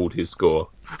literally doubled his score.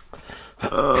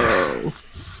 Oh,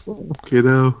 fucking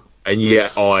hell. And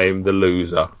yet I'm the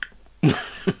loser.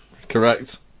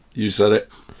 Correct. You said it.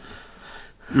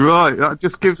 Right, that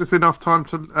just gives us enough time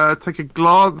to take a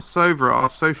glance over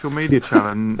our social media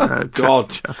challenge.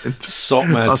 God. challenge. Sock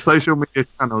man. Our social media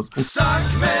channels.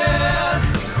 Suckman,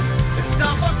 it's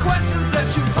time for questions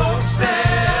that you posted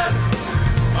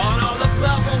on all the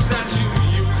platforms that you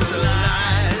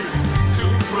utilize to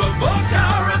provoke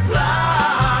our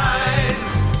replies.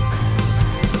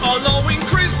 Although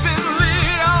increasingly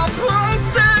I'll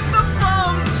posting the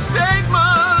forms of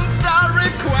statements that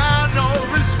require no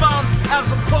response,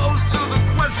 as opposed to the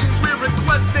questions we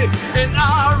requested in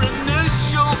our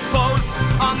initial posts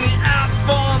on the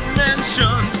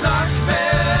aforementioned Suckman.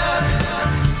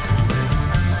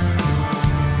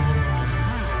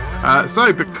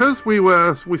 So, because we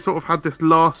sort of had this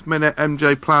last minute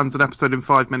MJ plans an episode in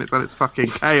 5 minutes and it's fucking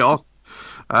chaos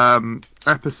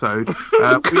episode, we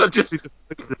just- just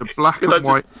did a black can I and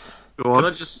white. Go Can I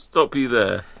on. just stop you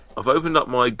there? I've opened up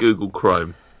my Google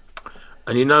Chrome.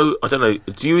 And you know, I don't know,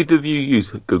 do either of you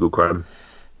use Google Chrome?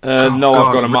 No, God,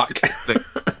 I've got a Mac.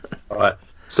 Alright,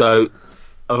 so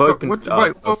I've opened Wait, up...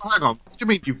 hang on. What do you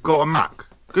mean you've got a Mac?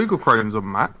 Google Chrome's on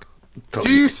Mac.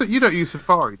 You don't use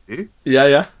Safari, do you?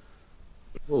 Yeah.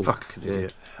 Oh, Fucking yeah.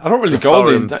 idiot. I don't really go on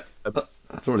the Safari- internet.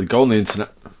 I don't really go on the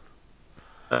internet.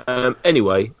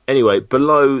 Anyway,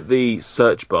 below the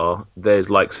search bar, there's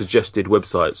like suggested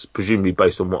websites, presumably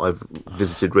based on what I've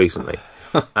visited recently.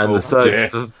 And Oh, the third, dear.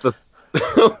 the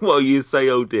well, you say,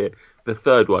 oh dear. The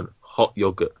third one, hot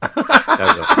yogurt. Carry on.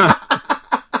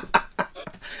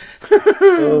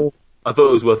 I thought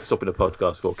it was worth stopping a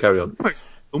podcast for. Carry on.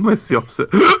 Almost the opposite.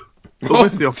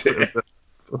 Almost the opposite of the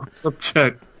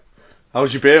subject.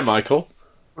 How's your beer, Michael?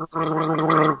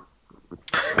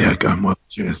 Yeah, going well.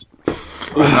 Cheers.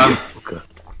 Fucker.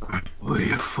 Oh,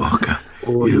 you fucker.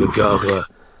 Oh, you gargler.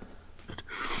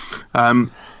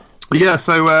 Yeah,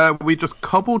 so we just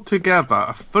cobbled together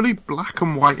a fully black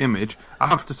and white image. I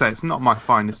have to say, it's not my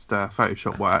finest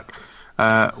Photoshop work.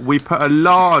 We put a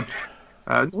large...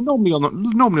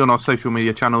 normally on our social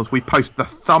media channels, we post the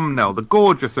thumbnail, the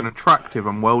gorgeous and attractive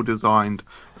and well-designed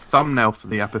thumbnail for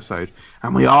the episode.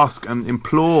 And we ask and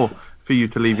implore for you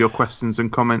to leave your questions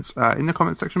and comments in the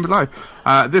comment section below.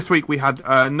 This week we had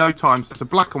no time, so it's a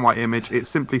black and white image. It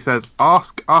simply says,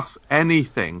 ask us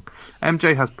anything.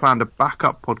 MJ has planned a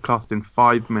backup podcast in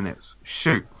 5 minutes.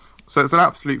 Shoot. So it's an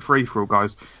absolute free-for-all,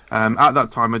 guys. At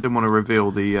that time, I didn't want to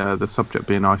reveal the subject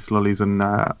being ice lollies and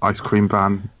ice cream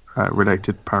van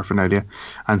related paraphernalia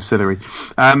ancillary.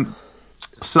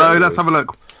 So let's have a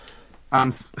look.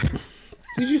 And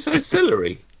Did you say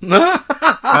celery?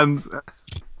 and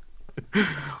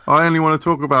I only want to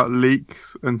talk about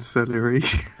leeks and celery.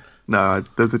 No,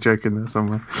 there's a joke in there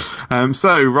somewhere.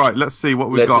 So right, let's see what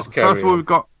we've got. First of all, we've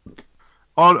got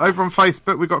over on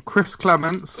Facebook. We've got Chris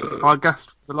Clements, our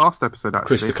guest for the last episode. Actually,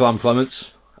 Chris the Clam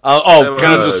Clements. Can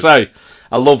I just say,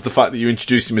 I love the fact that you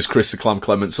introduced him as Chris the Clam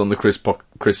Clements on the Crisp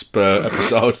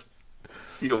episode.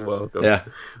 You're welcome. Yeah,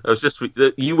 I was just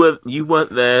you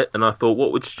weren't there, and I thought,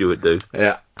 what would Stuart do?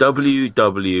 Yeah,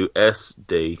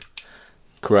 WWSD.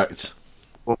 Correct.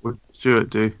 What would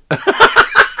Stuart do?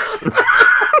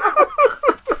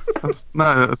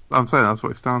 I'm saying that's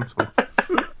what it stands for.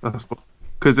 That's what,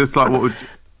 because it's like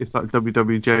it's like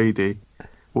WWJD.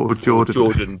 What would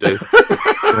Jordan do?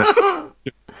 Yeah.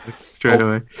 Straight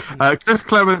away. Chris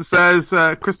Clement says,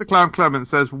 Chris the Clown Clement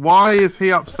says, why is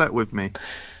he upset with me?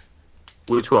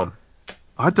 Which one?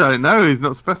 I don't know. He's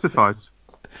not specified.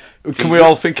 Can we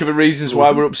all think of the reasons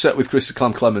why we're upset with Chris the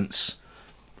Clam Clements?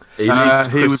 He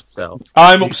was.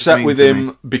 I'm upset with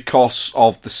him because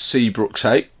of the Seabrooks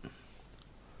hate.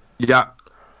 Yeah.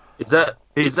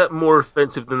 Is that more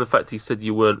offensive than the fact he said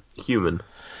you weren't human?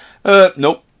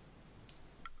 Nope.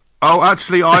 Oh,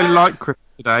 actually, I like Chris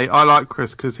today. I like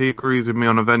Chris because he agrees with me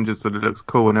on Avengers that it looks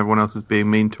cool and everyone else is being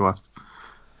mean to us.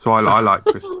 So I like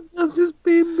Chris. This is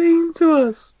being mean to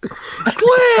us.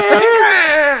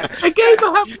 Claire! A game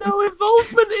I have no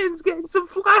involvement in is getting some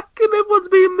flack and everyone's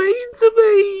being mean to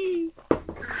me.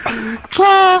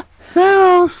 Claire, they're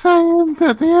all saying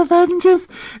that the Avengers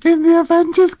in the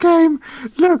Avengers game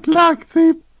look like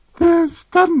the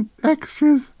stunt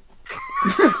extras.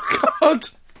 God.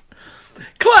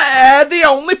 Claire, the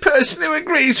only person who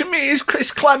agrees with me is Chris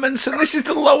Clements, and this is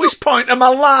the lowest point of my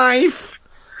life.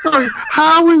 Sorry,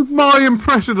 how is my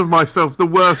impression of myself the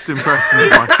worst impression of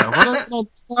myself? I don't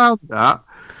understand that.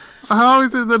 How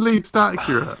is it the least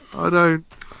accurate? I don't...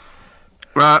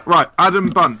 right,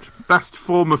 Adam Bunch, best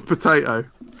form of potato.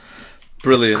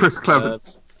 Brilliant. Chris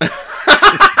Clements.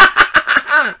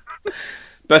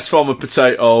 Best form of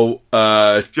potato,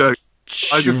 Joke.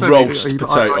 roast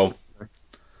potato.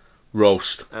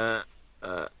 Roast. Yeah,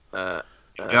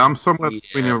 I'm somewhere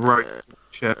between a roast and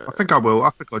shit. I think I will. I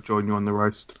think I'll join you on the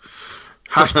roast.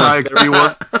 Hashtag you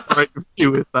want to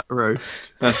you with that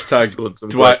roast. Hashtag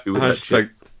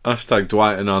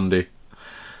Dwight and Andy.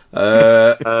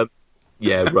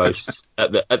 Yeah, roast.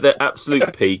 At the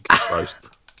absolute peak, roast.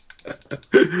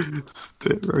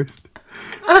 Spit roast.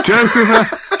 Joseph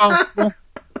S.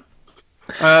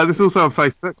 This is also on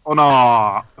Facebook, on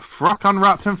our Frock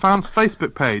Unwrapped and Fans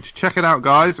Facebook page. Check it out,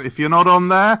 guys. If you're not on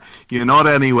there, you're not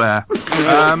anywhere.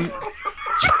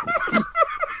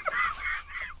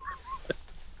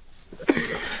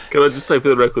 Can I just say for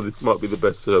the record, this might be the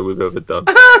best show we've ever done.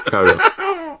 Carry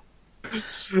on.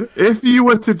 If you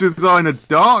were to design a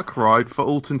dark ride for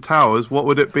Alton Towers, what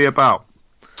would it be about?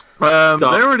 They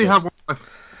already have one.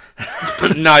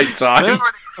 Night time.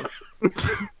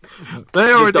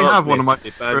 They already have one of my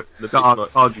favourite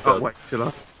dark rides. Oh, wait, shall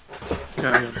I?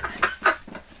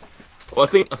 Well, I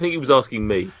think he was asking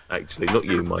me, actually, not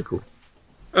you, Michael.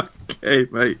 Okay,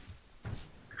 mate.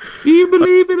 Do you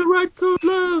believe in a ride called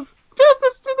love?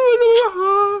 Just a in your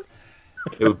heart.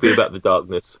 It would be about the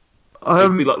darkness. It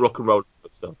would be like rock and roll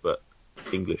stuff, but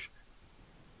English.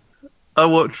 I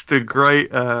watched a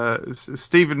great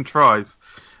Stephen Tries.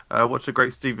 Watched a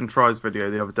great Stephen Tries video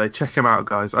the other day. Check him out,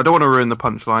 guys. I don't want to ruin the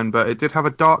punchline, but it did have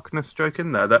a darkness joke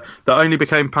in there that only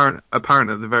became apparent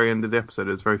at the very end of the episode.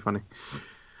 It was very funny.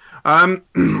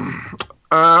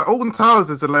 Alton Towers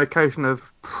is a location of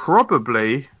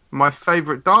probably my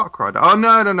favourite dark ride. Oh,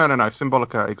 no.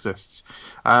 Symbolica exists.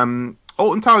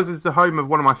 Alton Towers is the home of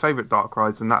one of my favourite dark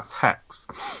rides, and that's Hex.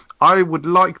 I would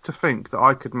like to think that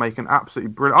I could make an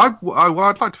absolutely brilliant...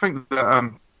 I'd like to think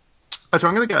that Actually,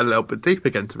 I'm going to get a little bit deep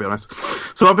again, to be honest.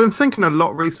 So I've been thinking a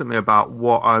lot recently about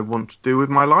what I want to do with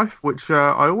my life, which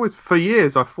I always, for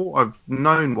years, I thought I've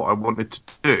known what I wanted to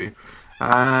do.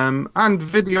 And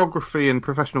videography and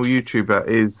professional YouTuber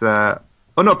is,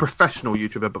 not professional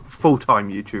YouTuber, but full-time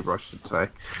YouTuber, I should say.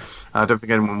 I don't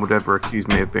think anyone would ever accuse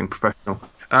me of being professional.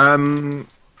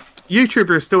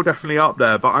 YouTuber is still definitely up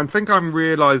there, but I think I'm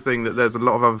realising that there's a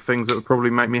lot of other things that would probably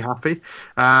make me happy.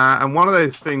 And one of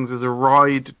those things is a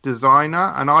ride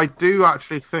designer, and I do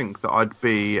actually think that I'd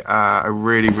be a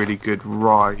really, really good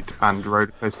ride and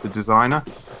roller coaster designer.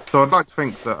 So I'd like to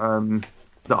think that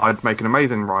that I'd make an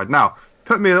amazing ride. Now,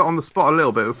 put me on the spot a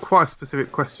little bit with quite a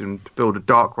specific question to build a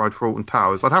dark ride for Alton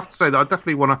Towers. I'd have to say that I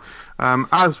definitely want to,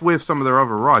 as with some of their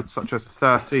other rides, such as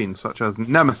 13, such as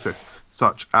Nemesis,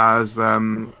 such as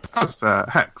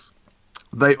Hex,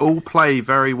 they all play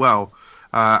very well,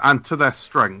 and to their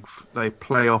strength, they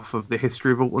play off of the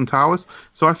history of Alton Towers.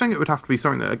 So I think it would have to be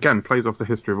something that, again, plays off the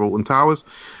history of Alton Towers.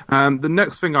 The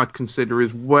next thing I'd consider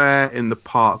is where in the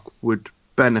park would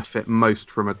benefit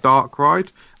most from a dark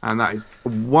ride, and that is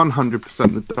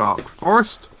 100% the Dark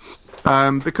Forest.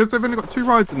 Because they've only got 2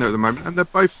 rides in there at the moment, and they're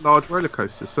both large roller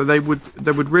coasters, so they would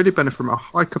really benefit from a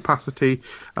high capacity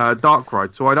dark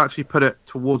ride. So I'd actually put it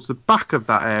towards the back of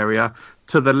that area,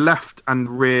 to the left and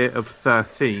rear of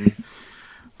 13.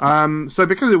 So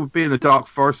because it would be in the Dark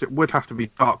Forest, it would have to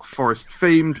be Dark Forest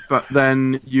themed, but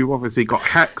then you obviously got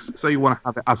Hex, so you want to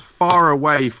have it as far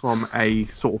away from a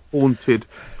sort of haunted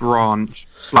branch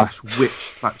 /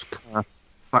 witch /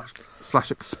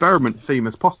 experiment theme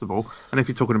as possible. And if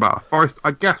you're talking about a forest,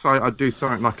 I guess I'd do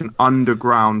something like an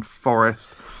underground forest,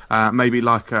 maybe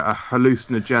like a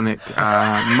hallucinogenic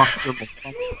mushroom or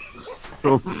something.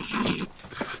 I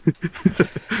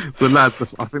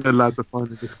think the lads are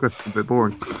finding this question a bit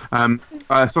boring.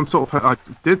 Some sort of, I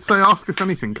did say ask us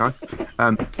anything, guys.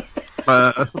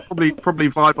 So probably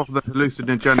vibe off the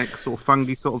hallucinogenic sort of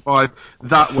fungi sort of vibe.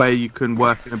 That way you can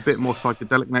work in a bit more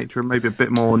psychedelic nature and maybe a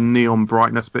bit more neon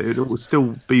brightness, but it would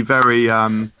still be very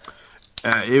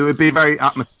it would be very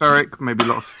atmospheric, maybe a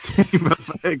lot of steam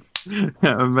effects,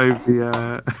 maybe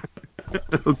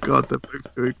oh god, they're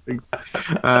both doing things.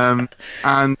 I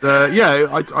think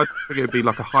it'd be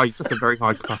like just a very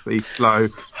high capacity, slow,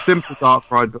 simple dark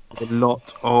ride, but with a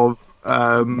lot of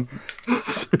oh,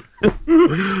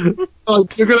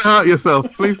 you're gonna hurt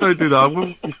yourself. Please don't do that. I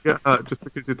won't get hurt just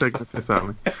because you're taking a piss out of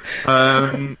me.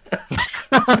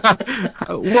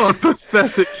 What a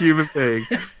pathetic human being.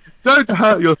 Don't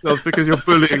hurt yourself because you're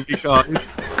bullying me, guys.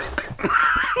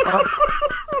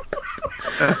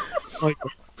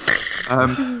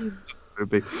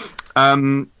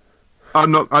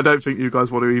 I don't think you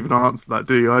guys want to even answer that,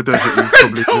 do you? I don't think you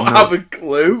probably don't have a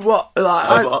clue. What?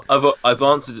 I've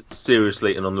answered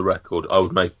seriously and on the record. I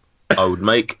would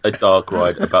make a dark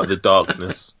ride about the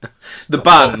darkness. The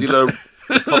band, the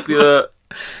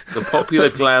popular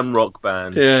glam rock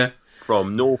band,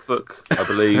 from Norfolk, I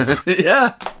believe.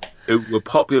 Yeah, who were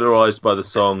popularised by the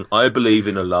song "I Believe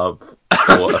in a Love"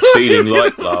 or "A Feeling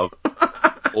Like Love"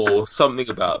 or something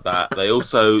about that. They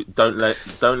also don't let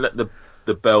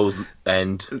the bells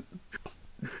end.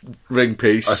 Ring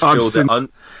piece. I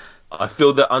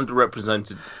feel they're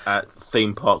underrepresented at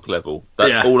theme park level.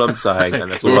 That's all I'm saying,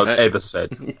 and that's all I've ever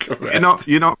said.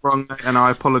 You're not wrong, mate, and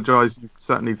I apologise. You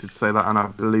certainly did say that, and I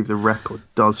believe the record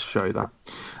does show that.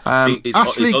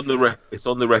 It's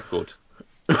on the record.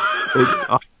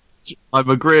 I'm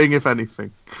agreeing, if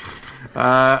anything.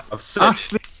 I've said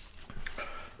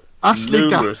Ashley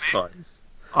numerous times.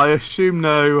 I assume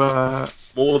no.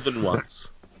 More than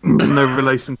once. No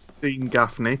relation to Dean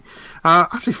Gaffney.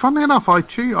 Actually, funnily enough, I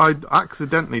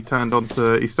accidentally turned on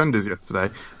to EastEnders yesterday,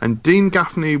 and Dean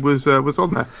Gaffney was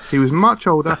on there. He was much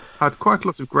older, had quite a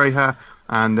lot of grey hair,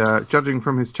 and judging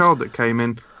from his child that came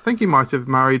in, I think he might have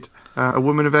married a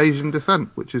woman of Asian descent,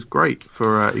 which is great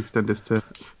for EastEnders to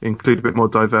include a bit more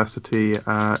diversity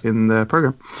in the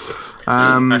programme.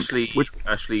 Ashley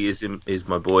is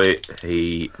my boy.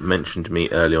 He mentioned me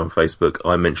earlier on Facebook.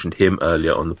 I mentioned him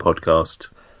earlier on the podcast.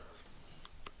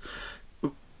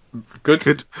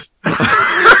 Good.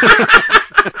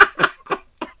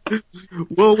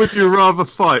 What would you rather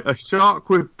fight? A shark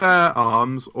with bear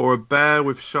arms or a bear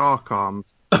with shark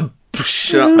arms? A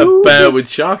bear with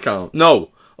shark arms?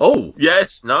 No. Oh.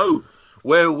 Yes, no.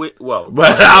 Where are we? Where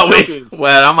are we?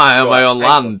 Where am I? Am I on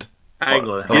land? Hang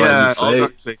on. Yeah,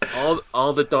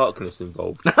 are the darkness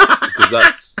involved? Because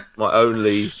that's my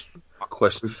only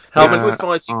question. If we're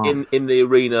fighting in the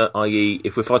arena, i.e.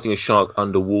 if we're fighting a shark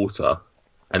underwater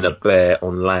and a bear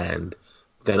on land,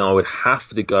 then I would have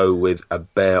to go with a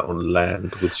bear on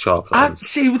land with shark arms.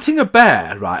 See, the thing a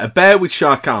bear, right? A bear with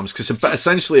shark arms, because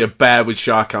essentially a bear with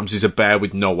shark arms is a bear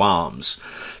with no arms.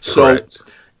 So, Correct.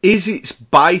 is its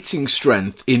biting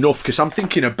strength enough? Because I'm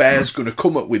thinking a bear's going to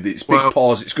come up with its big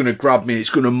paws, it's going to grab me, it's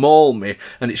going to maul me,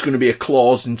 and it's going to be a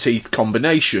claws and teeth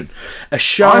combination. A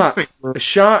shark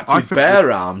with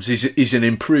bear arms is an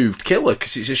improved killer,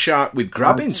 because it's a shark with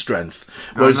grabbing strength,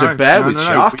 whereas a bear with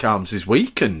shark arms is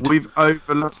weakened. We've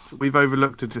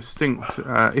overlooked a distinct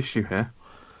issue here.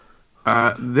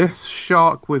 This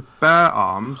shark with bear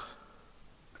arms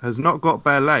has not got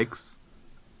bare legs.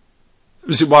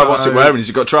 What's it wearing? Has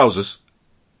it got trousers?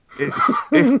 If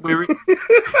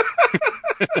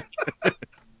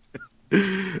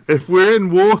we're in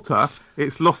water,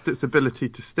 it's lost its ability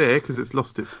to steer because it's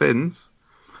lost its fins.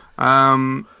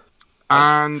 And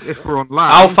if we're on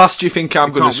land, how fast do you think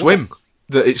I'm going to swim?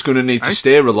 That it's going to need to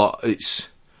steer a lot.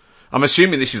 I'm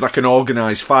assuming this is like an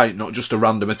organised fight, not just a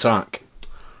random attack.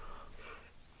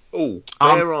 Oh,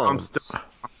 bear arms. I'm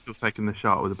still taking the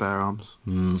shark with the bare arms.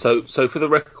 So for the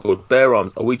record, bear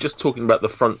arms, are we just talking about the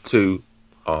front two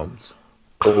arms?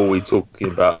 Or are we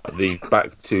talking about the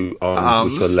back two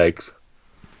arms. Which are legs?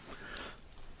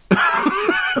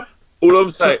 all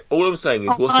I'm saying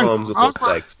is what's arms and what's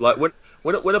legs? Like when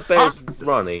a bear's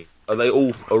running, are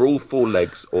all four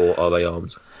legs or are they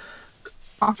arms?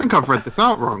 I think I've read this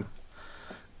out wrong.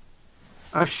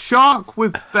 A shark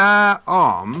with bare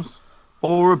arms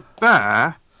or a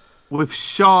bear with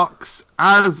sharks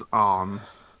as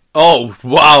arms? Oh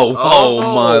wow! Oh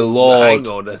my lord! Hang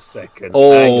on a second.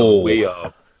 Hang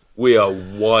on. We are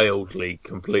wildly,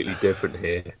 completely different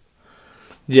here.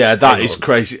 Yeah, that is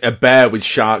crazy. A bear with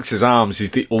sharks as arms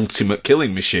is the ultimate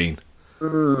killing machine.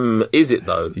 Is it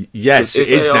though? Yes, it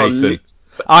is, Nathan.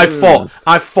 I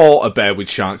fought a bear with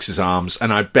sharks as arms,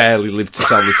 and I barely lived to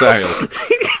tell the tale.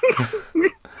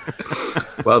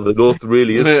 Well, the North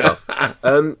really is tough.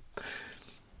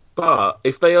 But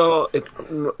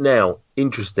now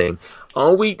interesting.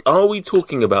 Are we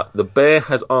talking about the bear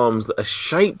has arms that are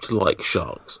shaped like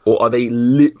sharks, or are they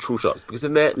literal sharks? Because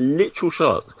if they're literal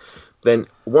sharks, then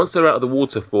once they're out of the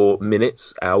water for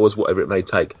minutes, hours, whatever it may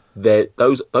take,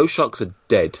 those sharks are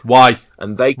dead. Why?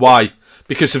 Why?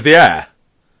 Because of the air.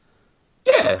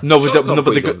 Yeah. But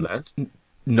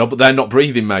they're not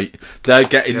breathing, mate. They're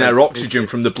getting their oxygen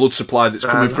from the blood supply that's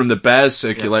coming from the bear's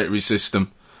circulatory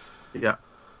system. Yeah.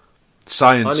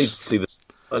 Science. I need to see this.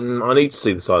 I need to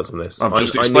see the science on this. I've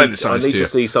just explained the science to you. I need to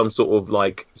see some sort of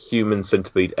like human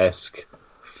centipede-esque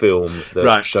film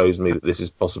that shows me that this is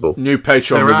possible. New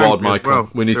Patreon reward, Michael. Well.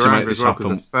 We need to make this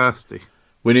happen. Thirsty.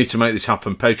 We need to make this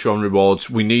happen. Patreon rewards.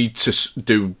 We need to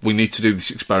do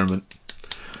this experiment.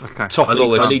 Okay. Top of the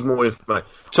list. I need more information.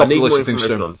 Top of the list of things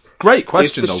to do. Great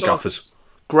question, though, Gaffers.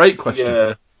 Great question.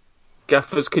 Yeah.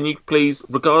 Gaffers, can you please,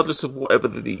 regardless of whatever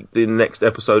the next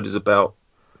episode is about,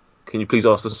 can you please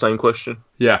ask the same question?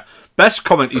 Yeah. Best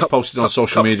comment he's posted on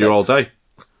social media all day.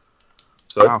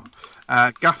 Sorry? Wow.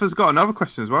 Gaffer's got another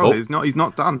question as well. Oh. He's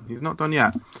not done. He's not done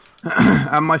yet.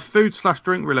 And my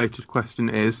food/drink related question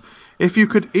is: if you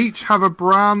could each have a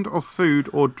brand of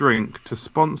food or drink to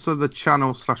sponsor the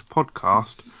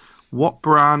channel/podcast, what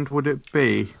brand would it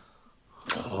be?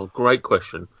 Oh, great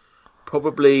question.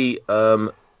 Probably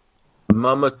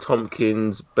Mama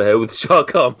Tompkins bear with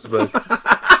shark arms version.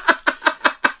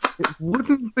 It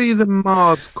wouldn't be the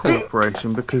Mars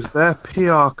Corporation because their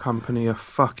PR company are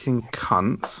fucking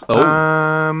cunts.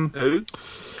 Who?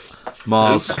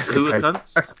 Mars. Who are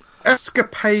cunts?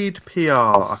 Escapade PR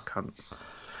are cunts.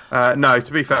 No,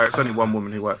 to be fair, it's only one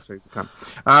woman who works there who's a cunt.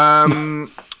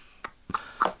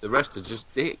 The rest are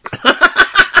just dicks.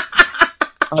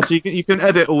 Actually, you can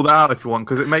edit all that out if you want,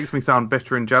 because it makes me sound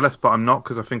bitter and jealous, but I'm not,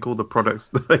 because I think all the products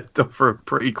that they offer are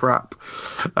pretty crap.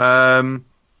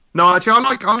 No, actually, I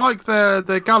like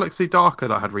the Galaxy Darker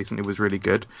that I had recently was really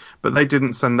good, but they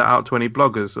didn't send that out to any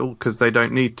bloggers, because they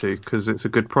don't need to, because it's a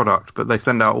good product, but they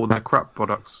send out all their crap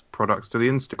products to the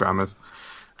Instagrammers,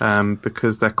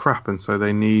 because they're crap, and so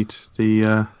they need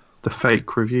the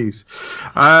fake reviews.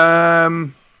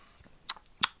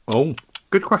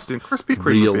 Good question. Krispy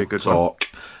Kreme would be a good talk.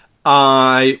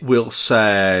 I will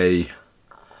say,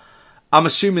 I'm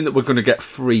assuming that we're going to get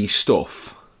free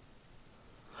stuff.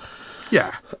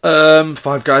 Yeah.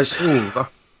 Five Guys. Ooh,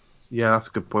 that's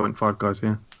a good point. Five Guys,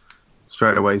 yeah.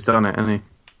 Straight away he's done it, hasn't he?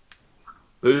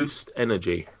 Boost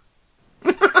Energy.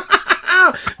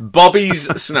 Bobby's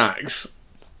Snacks.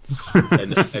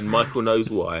 and Michael knows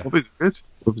why. Bobby's are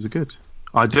good.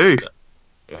 I do.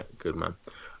 Yeah, good man.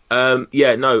 I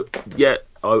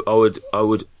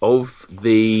would of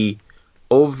the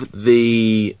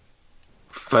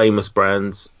famous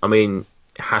brands, I mean,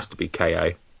 it has to be KA.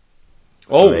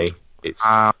 Oh, For me, it's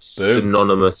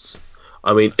synonymous.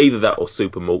 I mean, either that or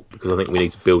Super Malt, because I think we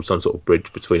need to build some sort of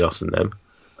bridge between us and them.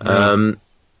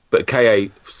 But KA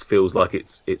feels like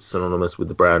it's synonymous with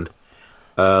the brand.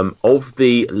 Of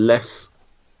the less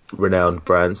renowned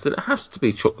brands, then it has to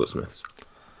be Chocolate Smiths.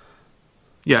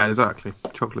 Yeah, exactly.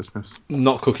 Chocolate Smiths.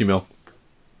 not Cookie Mill.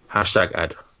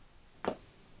 #ad.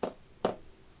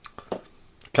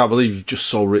 Can't believe you just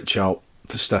sold Rich out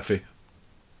for Steffi.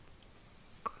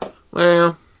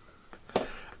 Well,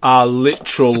 Our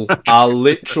literal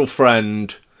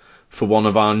friend for one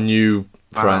of our new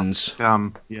friends.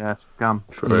 Scam. Yeah, scam.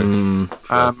 true.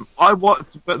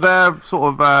 But they're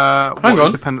sort of Hang on.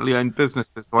 independently owned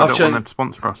businesses, so I I've don't changed- want them to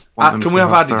sponsor us. I want them Can to we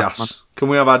have their- Adidas? Can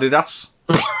we have Adidas?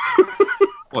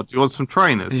 What, do you want some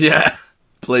trainers? Yeah,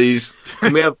 please.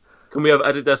 Can we have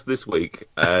Adidas this week?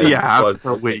 Yeah, five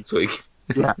for a week. next week.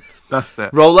 Yeah, that's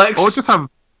it. Rolex. Or just have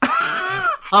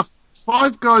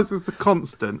 5 guys as a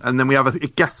constant, and then we have a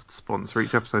guest sponsor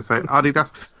each episode. So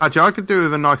Adidas. Actually, I could do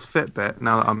with a nice Fitbit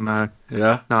now that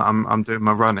I'm doing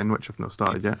my running, which I've not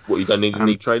started yet. What, you don't need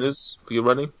any trainers for your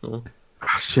running? Or?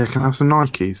 Actually, can I have some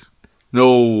Nikes?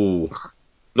 No.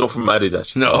 Not from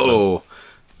Adidas. No.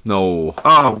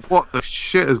 Oh, what the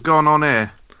shit has gone on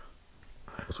here?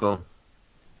 What's wrong?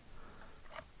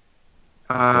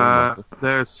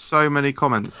 There's so many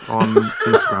comments on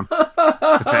Instagram. Okay,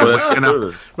 Well, we're that's gonna,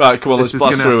 good. Right, come on, let's this is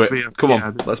blast gonna through be it. a- Come yeah,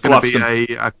 on, this let's is gonna blast them.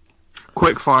 be a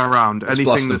quick fire round. blast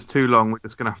Anything them. that's too long, we're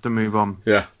just gonna have to move on.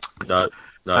 Yeah. No.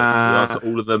 We'll answer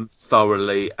all of them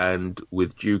thoroughly and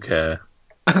with due care.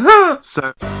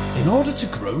 So, In order to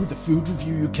grow the Food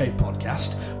Review UK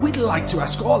podcast, we'd like to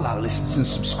ask all our listeners and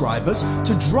subscribers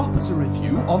to drop us a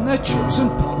review on their chosen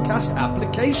podcast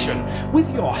application.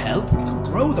 With your help, we could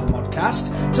grow the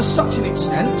podcast to such an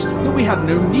extent that we had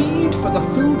no need for the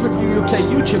Food Review UK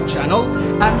YouTube channel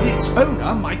and its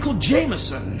owner, Michael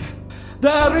Jameson.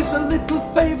 There is a little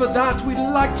favour that we'd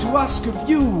like to ask of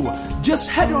you. Just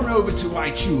head on over to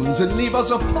iTunes and leave us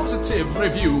a positive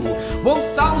review.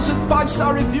 1,000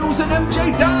 5-star reviews and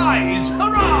MJ dies!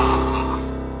 Hurrah!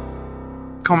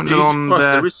 commented Jesus on Christ,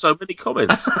 there. there is so many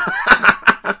comments.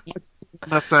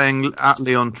 They're saying at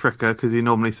Leon Tricker because he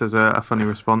normally says a funny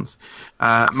response.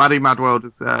 Maddie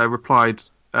Madworld replied.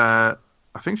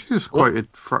 I think she just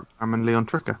quoted Fruckram and Leon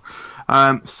Tricker.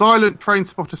 Silent Train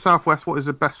Spotter Southwest. What is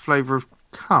the best flavour of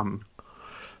cum?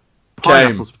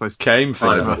 Pineapple's supposed to be. Cane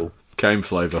flavour. Pineapple. Cane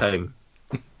flavour. Came.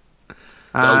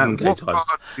 Golden Gate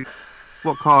time.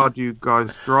 What car do you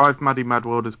guys drive? Maddie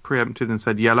Madworld has preempted and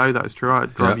said yellow. That is true. I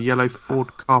drive a yellow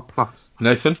Ford Car Plus.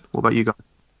 Nathan? What about you guys?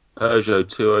 Peugeot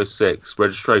 206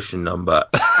 registration number.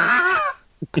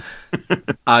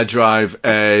 I drive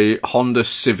a Honda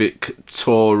Civic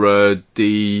Tourer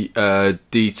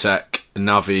D-Tech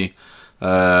Navi.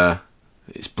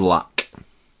 It's black.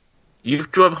 You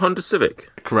drive a Honda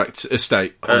Civic. Correct.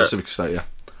 Estate. Honda Civic Estate, yeah.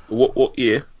 What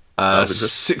year?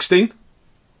 16?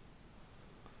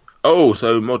 Oh,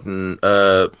 so modern,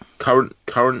 current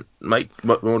make,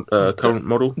 current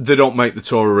model. They don't make the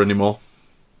Tourer anymore.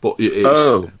 But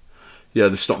it's... Yeah,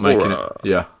 they've stopped making it.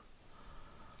 Yeah.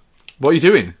 What are you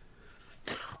doing?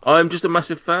 I'm just a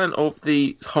massive fan of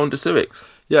the Honda Civics.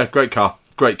 Yeah, great car.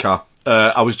 Great car.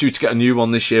 I was due to get a new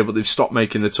one this year, but they've stopped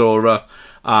making the Tourer.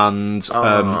 And so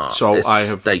I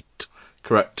have... Estate.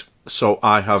 Correct. So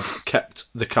I have kept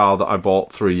the car that I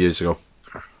bought 3 years ago.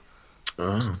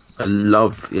 Oh, I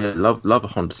love a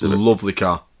Honda Civic. Lovely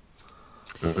car.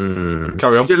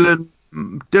 Carry on.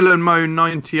 Dylan Moe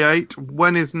 98.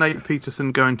 When is Nate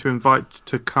Peterson going to invite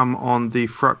to come on the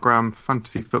Fruckram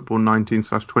Fantasy Football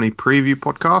 19/20 preview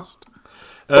podcast?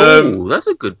 That's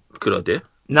a good idea.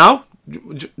 Now? Do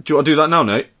you want to do that now,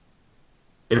 Nate?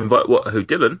 Invite what? Who?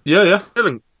 Dylan? Yeah.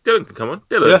 Dylan can come on.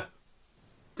 Dylan. Yeah.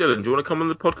 Dylan, do you want to come on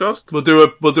the podcast? We'll do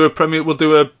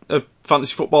a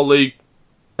Fantasy Football League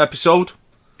episode.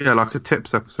 Yeah, like a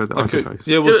tips episode that I could post.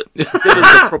 Yeah,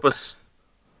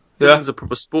 Dylan's a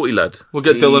proper sporty lad. We'll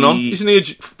get Dylan on. Isn't he a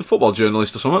football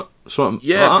journalist or something?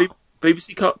 Yeah, like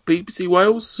that? BBC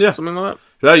Wales. Yeah. Something like that.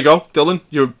 There you go, Dylan.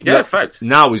 Fact.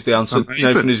 Now is the answer. Amazing.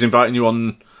 Nathan is inviting you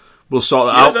on. We'll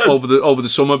sort that out over the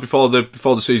summer before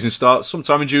the season starts,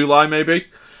 sometime in July maybe.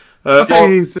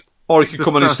 Or you could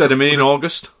come on instead of me in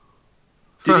August.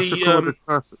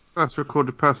 First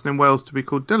recorded person in Wales to be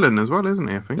called Dylan as well, isn't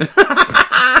he? I think.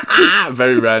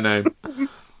 Very rare name.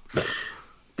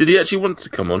 Did he actually want to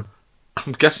come on?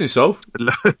 I'm guessing so.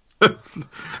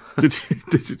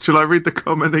 Shall I read the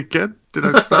comment again? Did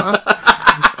I start?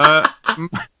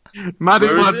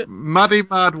 Maddie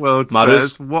Madworld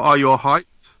says, "What are your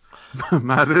heights?"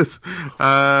 Madders.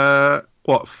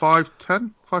 what,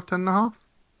 5'10", 5'10 and a half?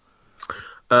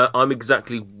 I'm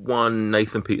exactly one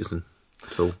Nathan Peterson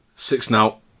tall. 6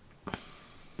 now.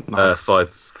 Nice.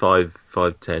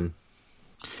 5'10".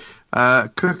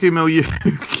 Cookie Mill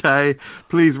UK,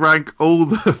 please rank all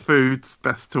the foods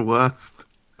best to worst.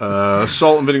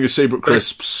 Salt and vinegar Seabrook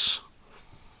crisps.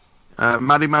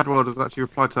 Maddie Madworld has actually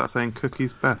replied to that saying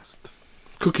cookies best.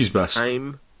 Cookies best.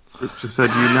 Aim. Which just said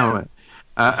you know it.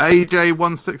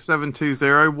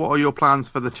 AJ16720, what are your plans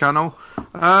for the channel?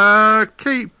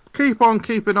 Keep on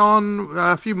keeping on.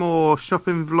 A few more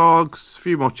shopping vlogs, a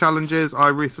few more challenges. I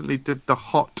recently did the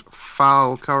hot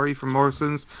fowl curry from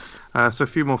Morrison's. So a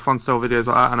few more fun style videos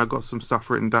like that, and I've got some stuff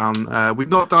written down. We've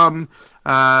not done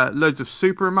loads of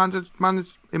super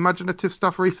imaginative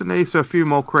stuff recently, so a few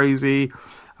more crazy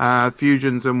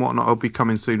fusions and whatnot will be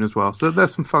coming soon as well. So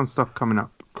there's some fun stuff coming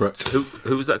up. Correct.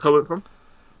 Who was that comment from?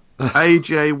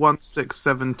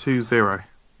 AJ16720.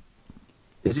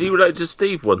 Is he related to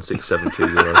Steve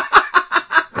 16720?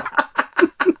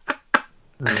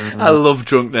 I love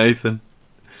drunk Nathan.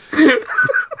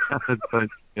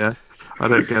 Yeah, I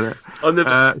don't get it. I'm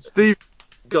never, Steve,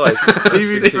 guys.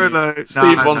 Stevie Rolo,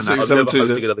 Steve I'm 16720. never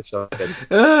hosting another show again.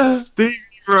 Stevie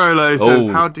Rolo says,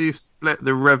 Oh. "How do you split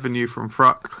the revenue from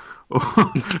Fruck?"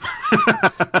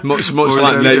 Much Or is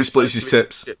like it Nate just splits his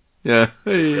tips. Yeah.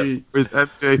 Hey. Or is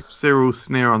MJ Cyril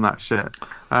sneer on that shit?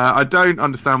 I don't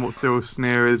understand what Cyril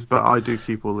sneer is, but I do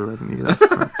keep all the revenue. That's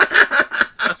correct.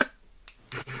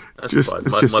 That's Just- fine.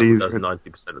 it's just Michael easier. does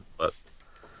 90% of the work.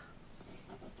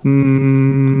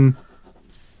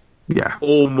 Yeah.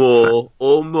 Or more.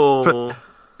 Or more. To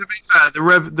be fair,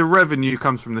 the revenue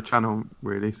comes from the channel,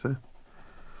 really. So,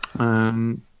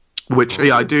 which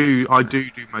I do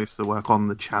most of the work on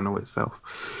the channel itself.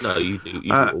 No, you do. You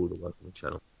do all the work on the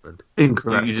channel, friend.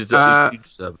 Incorrect. You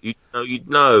deserve.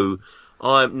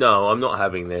 I'm not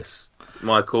having this,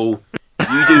 Michael.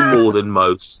 You do more than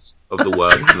most of the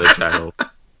work on the channel.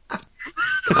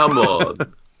 Come on,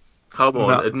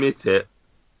 No. admit it.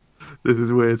 This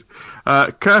is weird.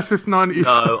 Curtis90.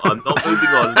 No, I'm not moving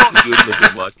on until you admit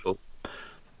it, Michael.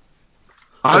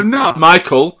 I'm not.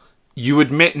 Michael, you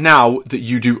admit now that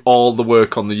you do all the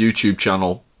work on the YouTube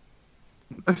channel.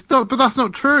 It's not, but that's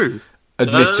not true.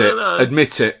 Admit No, it. no.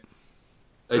 Admit it.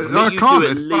 Admit I you can't, do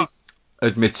at it's not- least.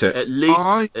 Admit it. At least.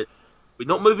 I- We're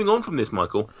not moving on from this,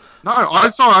 Michael. No,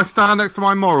 I'm sorry. I stand next to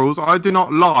my morals. I do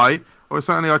not lie, or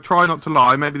certainly I try not to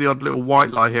lie. Maybe the odd little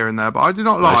white lie here and there, but I do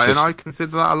not lie, and Racist. I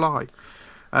consider that a lie.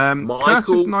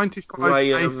 Michael, Curtis95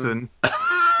 Graham. Mason.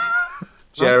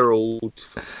 Gerald,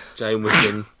 Jane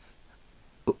Wicken.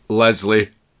 Leslie.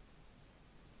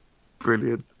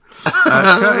 Brilliant.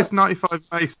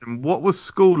 Curtis95 Mason. What was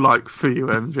school like for you,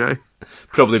 MJ?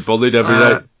 Probably bullied every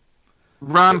day.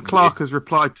 Ram Clark has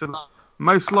replied to that.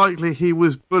 Most likely he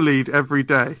was bullied every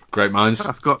day. Great minds.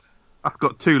 That's got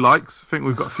 2 likes. I think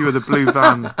we've got a few of the Blue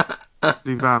Van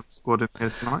squad in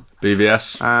here tonight.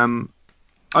 BVS.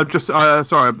 I'm just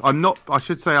sorry. I'm not. I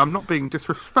should say I'm not being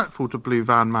disrespectful to Blue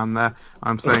Van Man. There,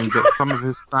 I'm saying that some of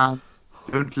his fans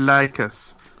don't like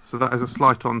us. So that is a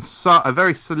slight on a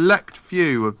very select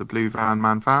few of the Blue Van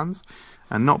Man fans,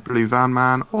 and not Blue Van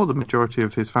Man or the majority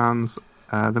of his fans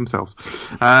themselves.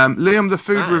 Liam, the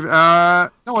food review. No,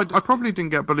 I probably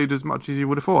didn't get bullied as much as you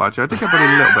would have thought. Actually, I did get bullied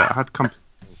a little bit. I had compasses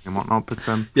and whatnot, but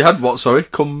You had what, sorry?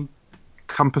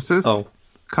 compasses. Oh.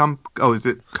 Is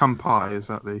it Cumpai? Is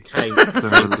that the? It's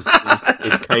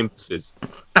campuses.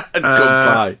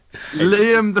 Goodbye.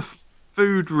 Liam, the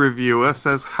food reviewer,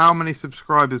 says, "How many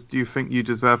subscribers do you think you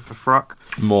deserve for Fruck?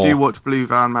 More. Do you watch Blue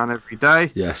Van Man every day?"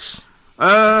 Yes.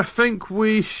 I think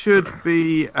we should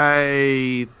be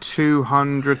a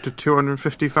 200 to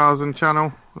 250,000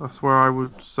 channel. That's where I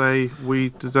would say we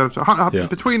deserve to. Yeah.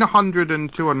 Between 100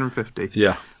 and 250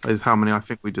 Yeah. is how many I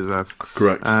think we deserve.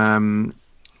 Correct.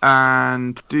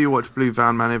 And do you watch Blue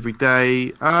Van Man every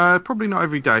day? Probably not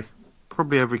every day.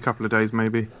 Probably every couple of days,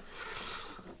 maybe.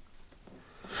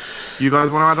 You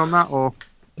guys want to add on that, or?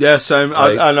 Yeah, same.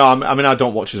 I know. I mean, I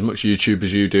don't watch as much YouTube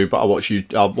as you do, but I'll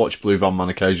watch Blue Van Man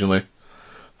occasionally.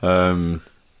 Yeah.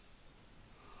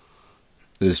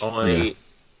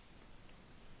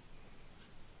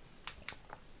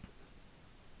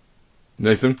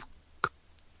 Nathan.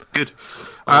 Good.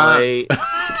 I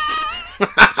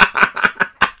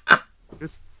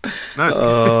No, it's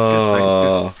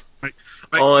good. It's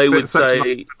good. I Makes would the section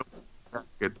say.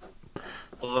 good.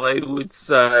 I would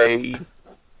say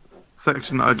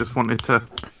Section that I just wanted to.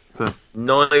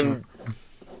 9.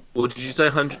 What did you say?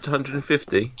 100 to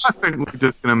 150? I think we're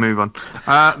just going to move on.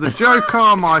 The Joe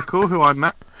Carmichael, who I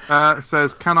met,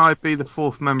 says, "Can I be the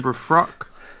 4th member of Fruck?"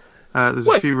 There's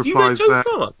a few do you know replies Joe there.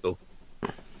 Carmichael?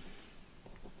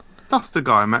 That's the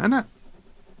guy I met, isn't it?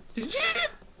 Did you?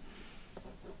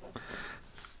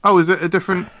 Oh, is it a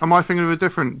different... Am I thinking of a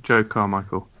different Joe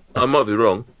Carmichael? I might be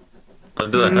wrong. I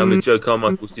don't know how many Joe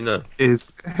Carmichaels do you know?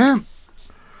 Is him?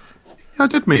 Yeah, I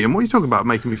did meet him. What are you talking about?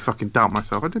 Making me fucking doubt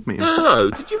myself. I did meet him.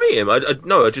 No. Did you meet him?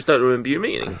 No, I just don't remember you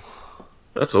meeting him.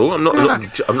 That's all. I'm not.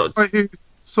 Like, who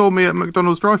saw me at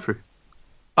McDonald's drive-thru?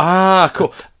 Ah,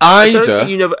 cool. I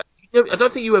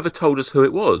don't think you ever told us who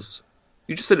it was.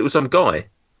 You just said it was some guy.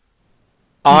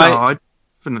 No, I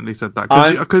definitely said that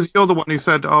because you're the one who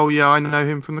said, "Oh yeah, I know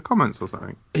him from the comments" or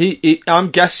something.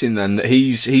 I'm guessing then that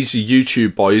he's a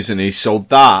YouTube boy, isn't he? So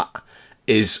that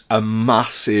is a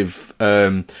massive. I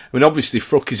mean, obviously,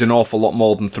 Fruck is an awful lot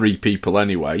more than 3 people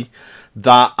anyway.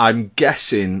 That I'm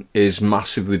guessing is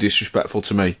massively disrespectful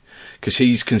to me because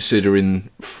he's considering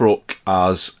Fruck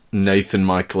as Nathan,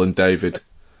 Michael, and David.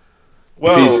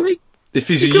 Well, if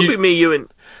he's it could be me, you,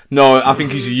 and no, I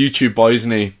think he's a YouTube boy,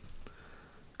 isn't he?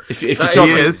 If you're talking,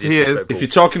 he is. If you're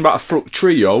talking about a Fruck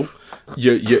trio,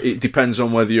 it depends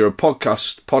on whether you're a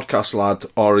podcast lad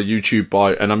or a YouTube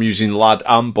boy, and I'm using lad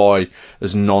and boy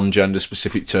as non-gender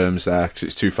specific terms there because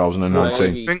it's 2019.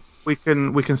 I think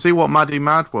we can see what Maddie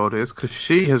Madworld is because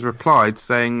she has replied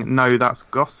saying, "No, that's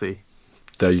Gossy."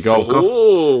 There you go.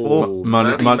 Oh,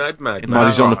 Maddie's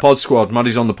Mad. on the pod squad.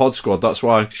 Maddie's on the pod squad. That's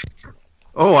why.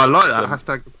 Oh, I like that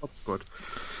hashtag the pod squad.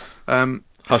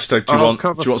 Hashtag.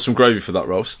 Do you want some gravy for that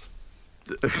roast?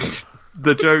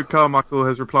 The Joe Carmichael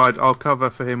has replied, "I'll cover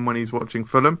for him when he's watching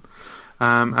Fulham."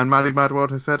 And Maddie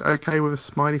Madworld has said, "Okay," with a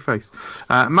smiley face.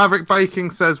 Maverick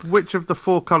Baking says, "Which of the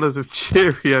 4 colours of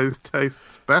Cheerios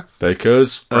tastes best?"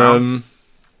 Bakers. Brown.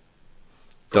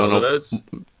 Don't know.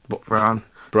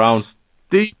 Brown.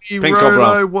 Stevie Pink or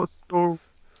Rolo, brown?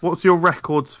 what's your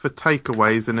records for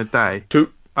takeaways in a day? 2.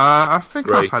 I think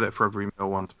Great. I've had it for every meal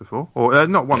once before, or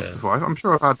not once before. I'm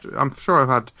sure I've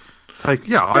had take.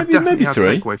 Yeah, I've definitely maybe had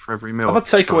 3. takeaway for every meal. I've had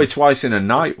takeaway twice in a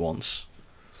night once.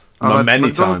 I've had Many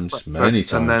McDonald's times.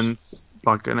 breakfast and then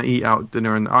like an eat out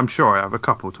dinner, and I'm sure I have a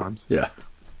couple times. Yeah.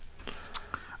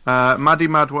 Maddie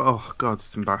Madworld. Oh god,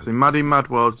 it's embarrassing. Maddie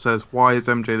Madworld says, "Why is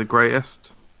MJ the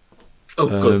greatest?" Oh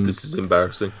god, this is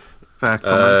embarrassing. Fair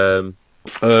comment.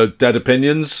 Dead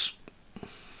opinions.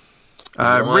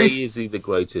 Why is he the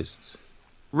greatest?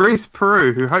 Reese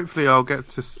Peru, who hopefully I'll get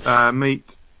to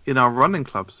meet in our running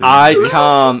club soon.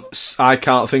 I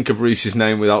can't think of Reese's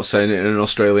name without saying it in an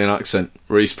Australian accent.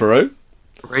 Reese Peru.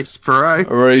 Reese Peru.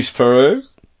 Reese Peru.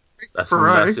 That's Peru.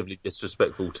 massively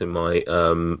disrespectful to my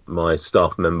my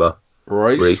staff member.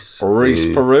 Reese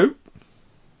who- Peru.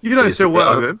 You don't still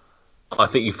work with him. I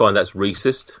think you find that's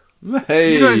racist.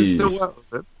 Hey. You don't still work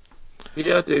with him.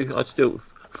 Yeah, I do. I still,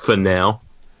 for now.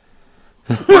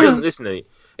 He doesn't listen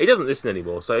He doesn't listen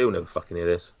anymore, so he'll never fucking hear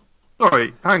this.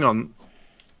 Sorry, hang on.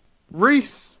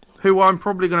 Reese, who I'm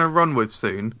probably going to run with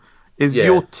soon, is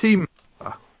your team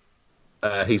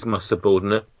member. He's my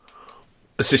subordinate.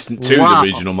 Assistant to Wow. the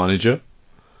regional manager.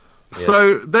 Yeah.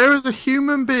 So there is a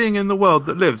human being in the world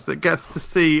that lives that gets to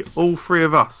see all 3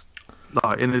 of us,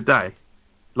 like in a day.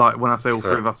 Like when I say all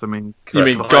 3 of us, I mean You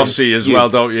mean Gossy as well,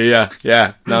 don't you? Yeah.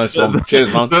 Nice one.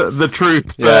 Cheers, man. the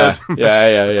truth. Yeah.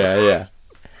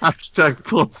 Hashtag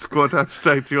pod squad.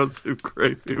 Hashtag you want so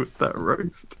crazy with that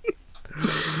roast.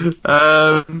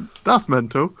 That's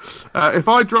mental. If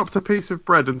I dropped a piece of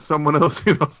bread and someone else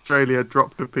in Australia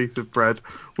dropped a piece of bread,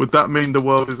 would that mean the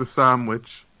world is a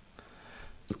sandwich?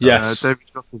 Yes. David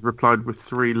Joss has replied with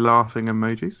 3 laughing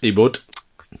emojis. He would.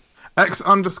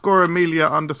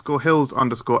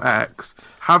 X_Amelia_Hills_X.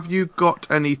 Have you got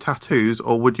any tattoos,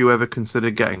 or would you ever consider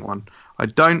getting one? I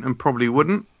don't, and probably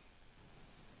wouldn't.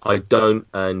 I don't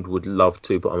and would love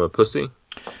to, but I'm a pussy.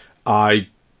 I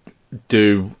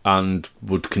do and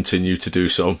would continue to do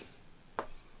so.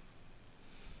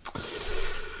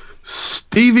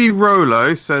 Stevie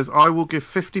Rolo says, "I will give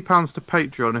 £50 to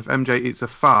Patreon if MJ eats a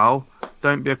fowl.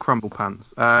 Don't be a crumble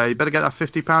pants." You better get that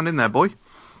 £50 in there, boy.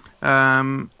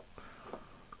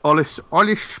 Olish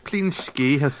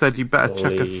Plinsky has said you better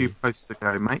check a few posts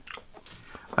ago, mate.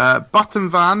 Button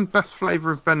Van, best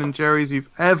flavour of Ben & Jerry's you've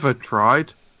ever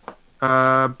tried.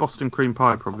 Boston cream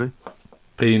pie, probably.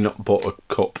 Peanut butter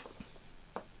cup.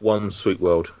 One Sweet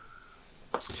World.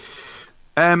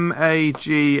 MAGMAH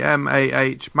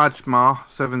Majmar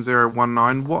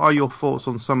 7019. What are your thoughts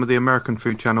on some of the American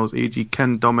food channels, e.g.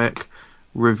 Ken Domick,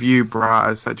 Review Brat,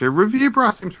 etc.? Review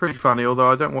Brat seems pretty funny,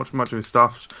 although I don't watch much of his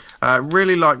stuff.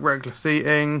 Really like Reckless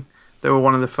Eating. They were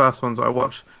one of the first ones I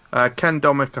watched. Ken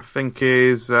Domick, I think,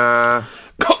 is an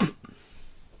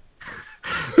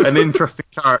interesting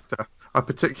character. I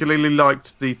particularly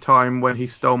liked the time when he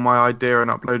stole my idea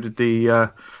and uploaded the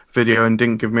video and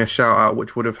didn't give me a shout out,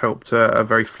 which would have helped a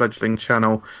very fledgling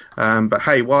channel. But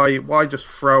hey, why just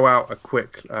throw out a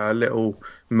quick little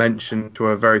mention to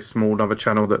a very small other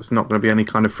channel that's not going to be any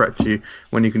kind of threat to you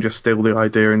when you can just steal the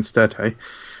idea instead? Hey,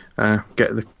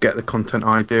 get the content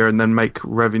idea and then make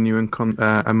revenue and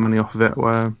money off of it.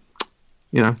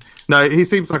 No, he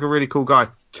seems like a really cool guy.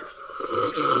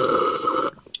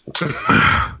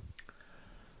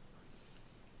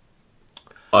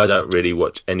 I don't really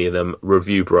watch any of them.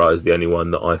 Review Bra is the only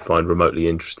one that I find remotely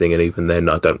interesting, and even then,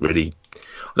 I don't really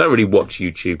watch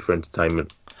YouTube for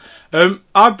entertainment.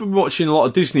 I've been watching a lot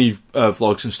of Disney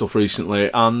vlogs and stuff recently,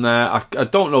 and I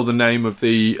don't know the name of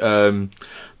the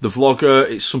vlogger.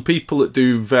 It's some people that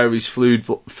do various food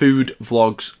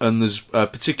vlogs, and there's a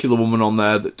particular woman on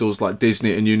there that does like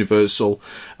Disney and Universal,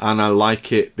 and I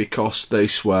like it because they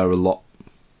swear a lot.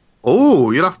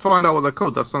 Oh, you'll have to find out what they're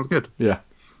called. That sounds good. Yeah.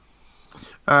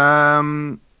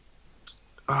 Sure,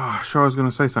 I was going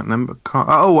to say something then, but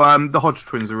can't. The Hodge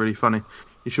twins are really funny.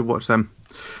 You should watch them.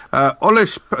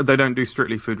 Olish, they don't do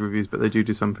strictly food reviews, but they do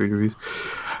some food reviews.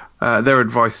 Their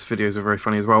advice videos are very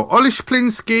funny as well. Olish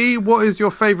Plinsky, what is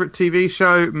your favourite TV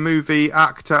show, movie,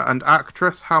 actor and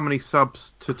actress? How many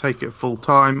subs to take it full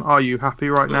time? Are you happy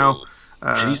right now?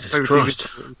 Jesus Christ.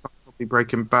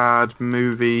 Breaking Bad,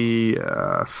 movie,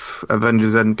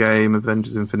 Avengers Endgame,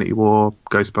 Avengers Infinity War,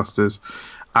 Ghostbusters,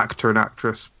 actor and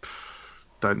actress,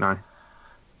 don't know.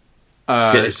 Go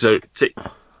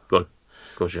on.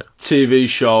 Yeah. TV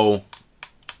show,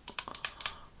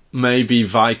 maybe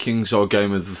Vikings or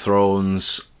Game of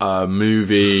Thrones.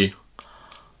 Movie,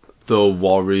 The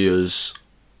Warriors.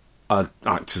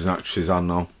 Actors and actresses, I don't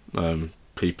know.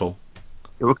 People.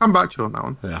 Yeah, we'll come back to you on that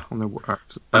one. Yeah. On the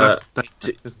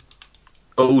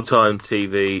All-time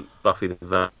TV, Buffy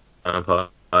the Vampire.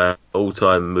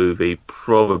 All-time movie,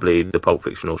 probably The Pulp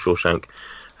Fiction or Shawshank.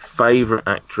 Favourite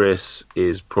actress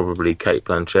is probably Cate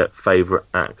Blanchett. Favourite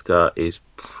actor is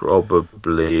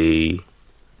probably...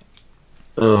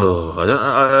 I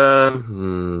don't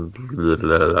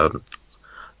know.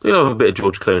 Do have a bit of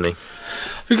George Clooney.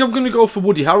 I think I'm going to go for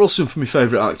Woody Harrelson for my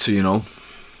favourite actor, you know.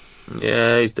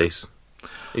 Yeah, he's decent.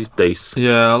 He's decent.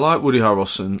 Yeah, I like Woody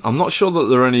Harrelson. I'm not sure that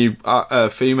there are any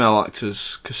female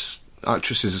actors, because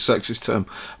actress is a sexist term.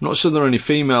 I'm not sure there are any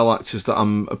female actors that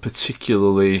I'm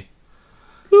particularly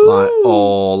like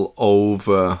all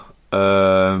over.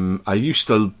 I used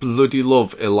to bloody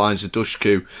love Eliza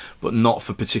Dushku, but not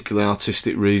for particularly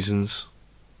artistic reasons.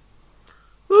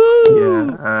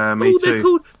 Yeah, me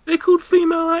too. They're called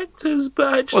female actors,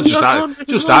 but actually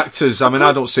just actors. I mean,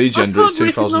 I don't see gender. It's 2019.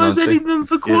 I can't recognise any of them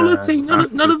for quality. Yeah,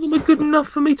 none of them are good enough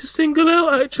for me to single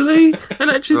out, actually. And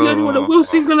actually, the only one I will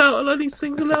single out, I'll only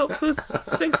single out for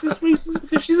sexist reasons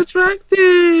because she's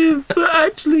attractive. But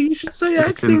actually, you should say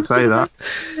acting. He didn't say that.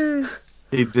 Yes.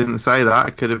 He didn't say that.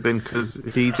 It could have been because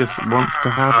he just wants to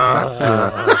have sex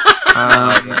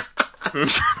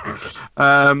with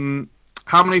her.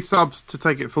 How many subs to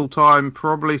take it full time?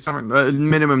 Probably something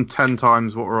minimum 10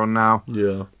 times what we're on now.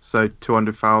 Yeah. So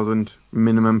 200,000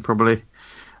 minimum probably.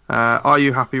 Are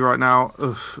you happy right now?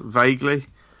 Ugh, vaguely.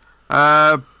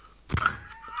 Brent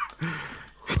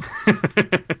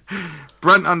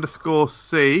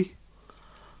 _C.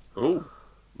 Oh,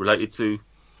 related to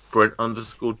Brent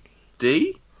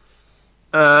 _D?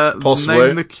 Possibly.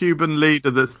 Name the Cuban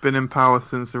leader that's been in power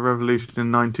since the revolution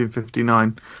in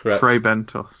 1959. Correct. Fray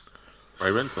Bentos. Ray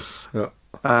Rentos. Yeah.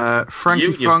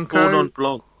 Frankie You're Funko. on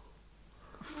blog.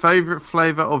 Favourite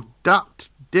flavour of dat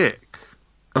dick?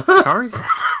 Curry? Do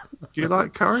you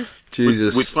like curry?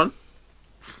 Jesus. Which one?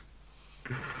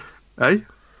 Eh?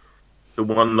 The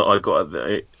one that I got at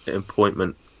the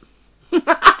appointment.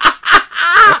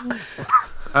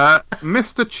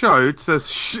 Mr. Chode says,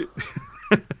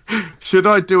 should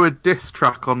I do a diss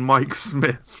track on Mike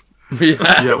Smith? Yeah,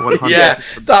 100%. yeah.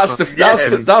 That's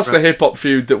the hip hop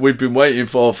feud that we've been waiting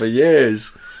for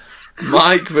years.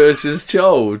 Mike versus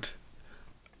Chode.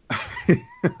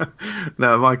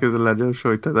 No, Mike is a legend. I'm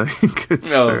sure he did that.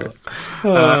 No.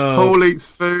 Paul Eats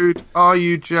Food. Are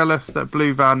you jealous that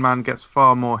Blue Van Man gets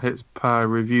far more hits per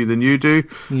review than you do?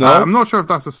 No. I'm not sure if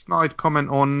that's a snide comment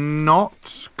or not.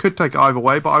 Could take it either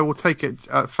way, but I will take it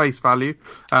at face value.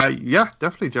 Yeah,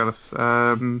 definitely jealous.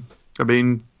 I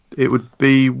mean, it would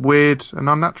be weird and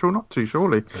unnatural not to,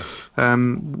 surely.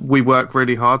 We worked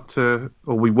really hard to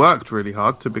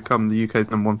become the UK's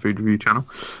 #1 food review channel.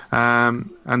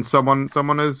 And someone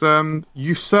has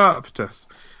usurped us.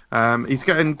 He's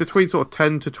getting between sort of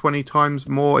 10 to 20 times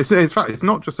more. In fact, it's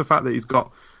not just the fact that he's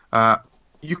got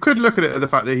you could look at it at the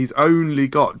fact that he's only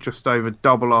got just over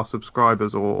double our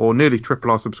subscribers or nearly triple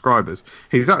our subscribers.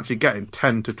 He's actually getting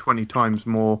 10 to 20 times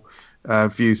more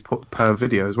views per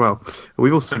video as well.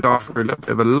 We've also gone through a little bit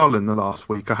of a lull in the last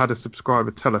week. I had a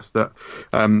subscriber tell us that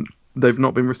they've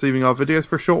not been receiving our videos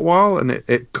for a short while, and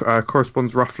it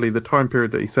corresponds roughly, the time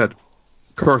period that he said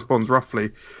corresponds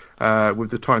roughly with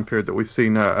the time period that we've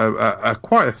seen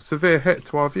quite a severe hit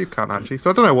to our view count, actually. So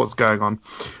I don't know what's going on.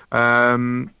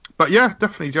 But yeah,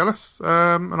 definitely jealous,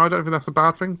 and I don't think that's a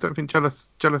bad thing. Don't think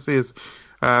jealousy is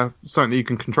something that you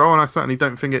can control, and I certainly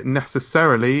don't think it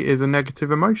necessarily is a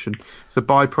negative emotion. It's a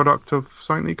byproduct of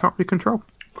something that you can't really control.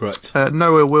 Correct.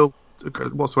 No ill will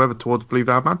whatsoever towards Blue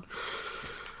Van Man.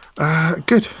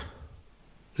 Good.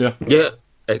 Yeah. Yeah,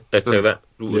 echo that.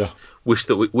 Yeah. Wish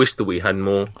that we had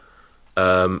more.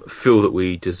 Feel that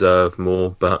we deserve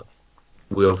more, but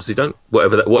we obviously don't.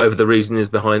 Whatever the reason is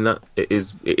behind that, it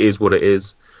is what it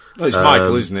is. Well, it's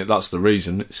Michael, isn't it? That's the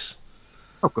reason. It's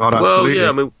Oh God, well, absolutely. yeah.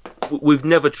 I mean, we've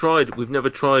never tried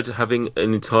having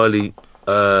an entirely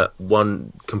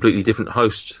one completely different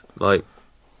host. Like,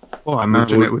 Well, I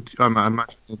imagine it would. I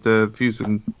imagine the views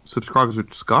and subscribers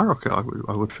would skyrocket. I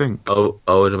would think. I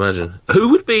would imagine.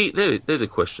 Who would be? There's a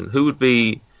question. Who would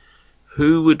be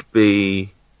the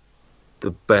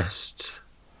best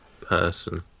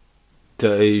person?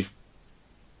 David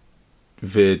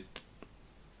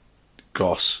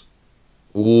Goss.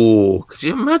 Oh, could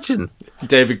you imagine?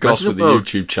 David Goss Imagine with the a world.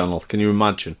 YouTube channel. Can you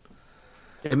imagine?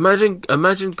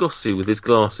 Imagine Gossy with his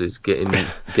glasses getting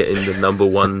the number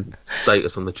one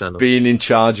status on the channel. Being in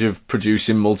charge of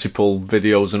producing multiple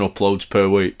videos and uploads per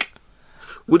week.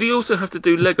 Would he also have to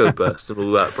do Lego bursts and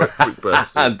all that freak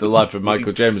bursts? And the life of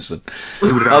Michael Jameson.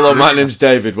 Hello, my name's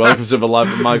David. Welcome to the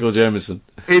life of Michael Jameson.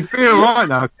 He'd be alright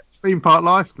now. Theme park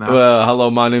life now. Well, hello,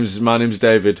 my name's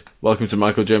David. Welcome to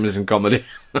Michael Jameson Comedy.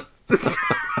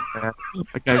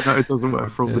 Okay, no, it doesn't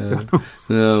work for all the channels.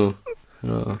 No.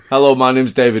 Hello, my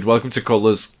name's David. Welcome to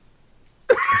Colours.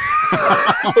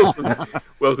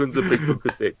 Welcome to Big Book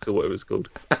of Dicks or whatever it's called.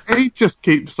 He just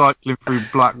keeps cycling through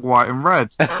black, white, and red.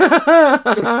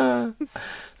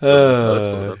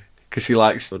 Because he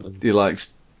likes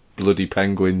bloody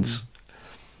penguins.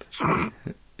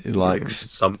 He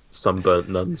likes Some sunburnt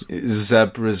nuns.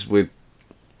 zebras with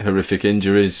horrific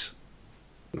injuries.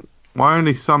 Why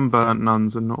only sunburnt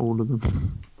nuns and not all of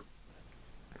them?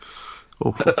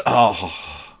 Awful.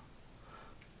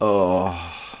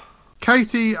 Oh.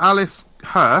 Katie Alice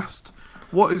Hurst,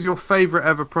 what is your favourite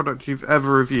ever product you've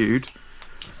ever reviewed?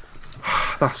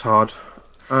 That's hard.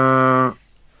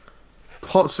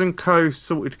 Potts & Co.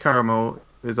 Salted Caramel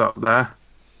is up there.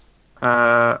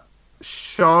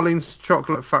 Charlene's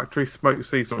Chocolate Factory Smoked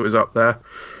Sea Salt is up there.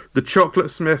 The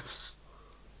Chocolate Smith's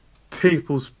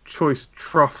People's Choice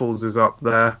Truffles is up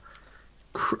there.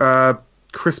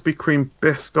 Krispy Kreme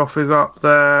Biscoff is up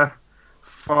there.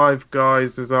 Five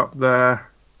Guys is up there.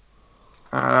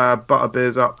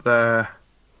 Butterbeer's up there.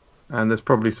 And there's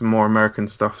probably some more American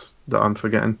stuff that I'm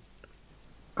forgetting.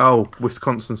 Oh,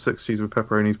 Wisconsin 6 cheese with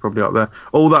pepperoni is probably up there.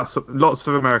 All that, lots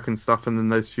of American stuff, and then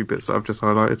those few bits that I've just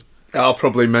highlighted. I'll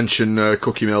probably mention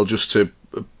Cookie Mill just to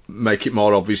make it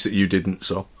more obvious that you didn't,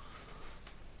 so.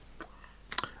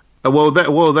 Well,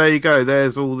 there you go.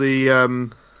 There's all the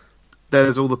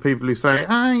people who say,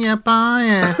 "Oh, you're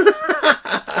biased."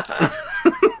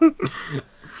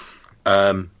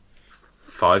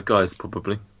 Five Guys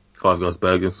probably. Five Guys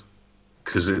burgers,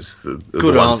 because it's the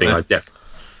Good, one aren't thing they?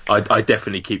 I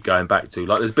definitely keep going back to.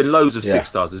 Like, there's been loads of 6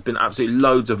 stars. There's been absolutely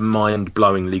loads of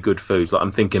mind-blowingly good foods. Like,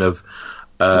 I'm thinking of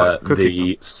Like Cookie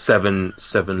the seven,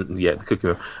 the Cookie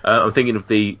Mill. I'm thinking of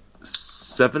the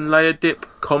 7-layer dip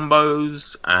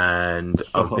combos, and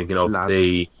I'm thinking of lads.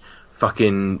 the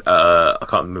fucking I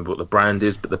can't remember what the brand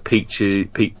is, but the peach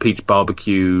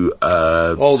barbecue.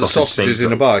 All the sausage sausages things.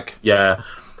 in a bag. Yeah,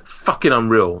 fucking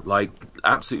unreal. Like,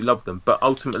 absolutely love them, but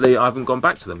ultimately I haven't gone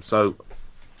back to them. So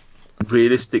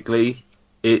realistically,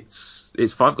 it's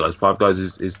Five Guys. Five Guys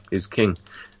is king.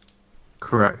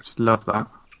 Correct. Love that.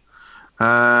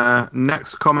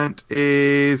 Next comment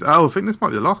is... Oh, I think this might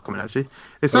be the last comment, actually.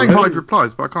 It's saying hide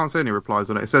replies, but I can't see any replies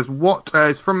on it. It says, "What..."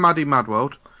 It's from Maddie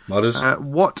Madworld. Matters.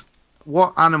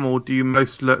 What animal do you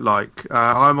most look like?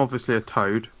 I'm obviously a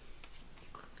toad.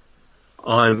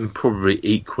 I'm probably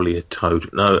equally a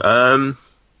toad. No,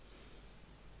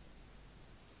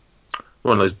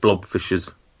 one of those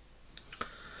blobfishes.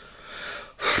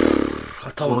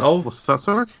 I don't know. What's that,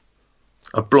 sorry?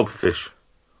 A blobfish.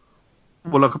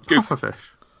 Well, like a pufferfish.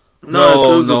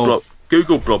 No,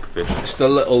 Google blobfish. It's the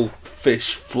little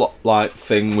fish flop-like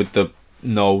thing with the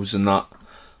nose and that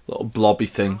little blobby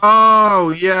thing. Oh,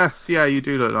 yes. Yeah, you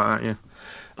do look like that, yeah.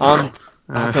 I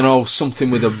don't know,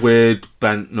 something with a weird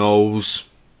bent nose.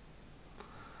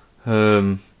 But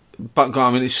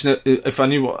I mean, if I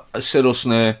knew what Cyril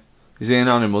Snare, is he an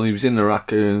animal? He was in the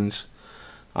Raccoons.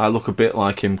 I look a bit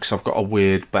like him because I've got a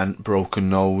weird bent, broken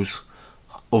nose.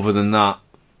 Other than that,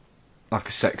 like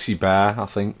a sexy bear, I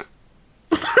think.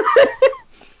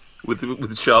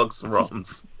 with sharks and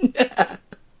arms.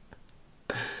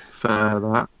 Fair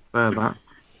that. Is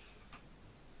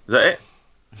that it?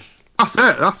 That's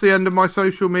it. That's the end of my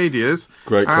social medias.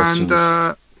 Great questions.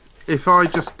 And if I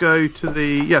just go to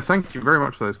the thank you very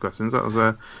much for those questions. That was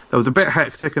a bit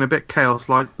hectic and a bit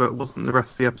chaos-like, but wasn't the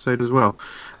rest of the episode as well.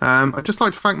 I'd just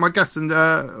like to thank my guests and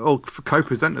or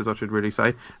co-presenters, I should really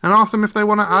say, and ask them if they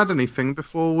want to add anything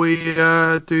before we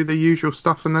do the usual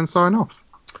stuff and then sign off.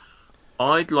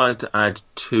 I'd like to add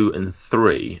 2 and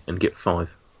 3 and get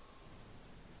 5.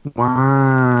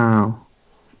 Wow.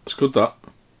 It's good, that.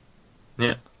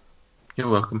 Yeah. You're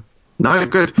welcome. No,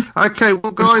 good. Okay,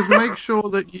 well, guys, make sure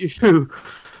that you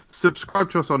subscribe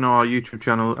to us on our YouTube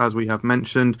channel, as we have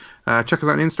mentioned. Check us out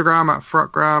on Instagram at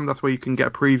Frutgram. That's where you can get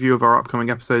a preview of our upcoming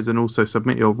episodes and also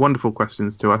submit your wonderful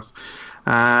questions to us.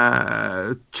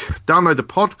 Download the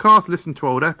podcast, listen to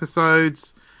old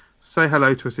episodes, say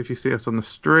hello to us if you see us on the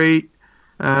street.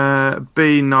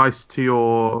 Be nice to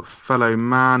your fellow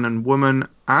man and woman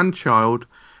and child,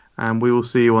 and we will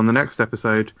see you on the next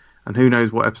episode, and who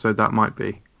knows what episode that might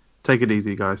be. Take it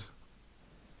easy, guys.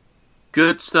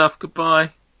 Good stuff.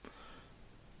 Goodbye.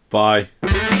 Bye.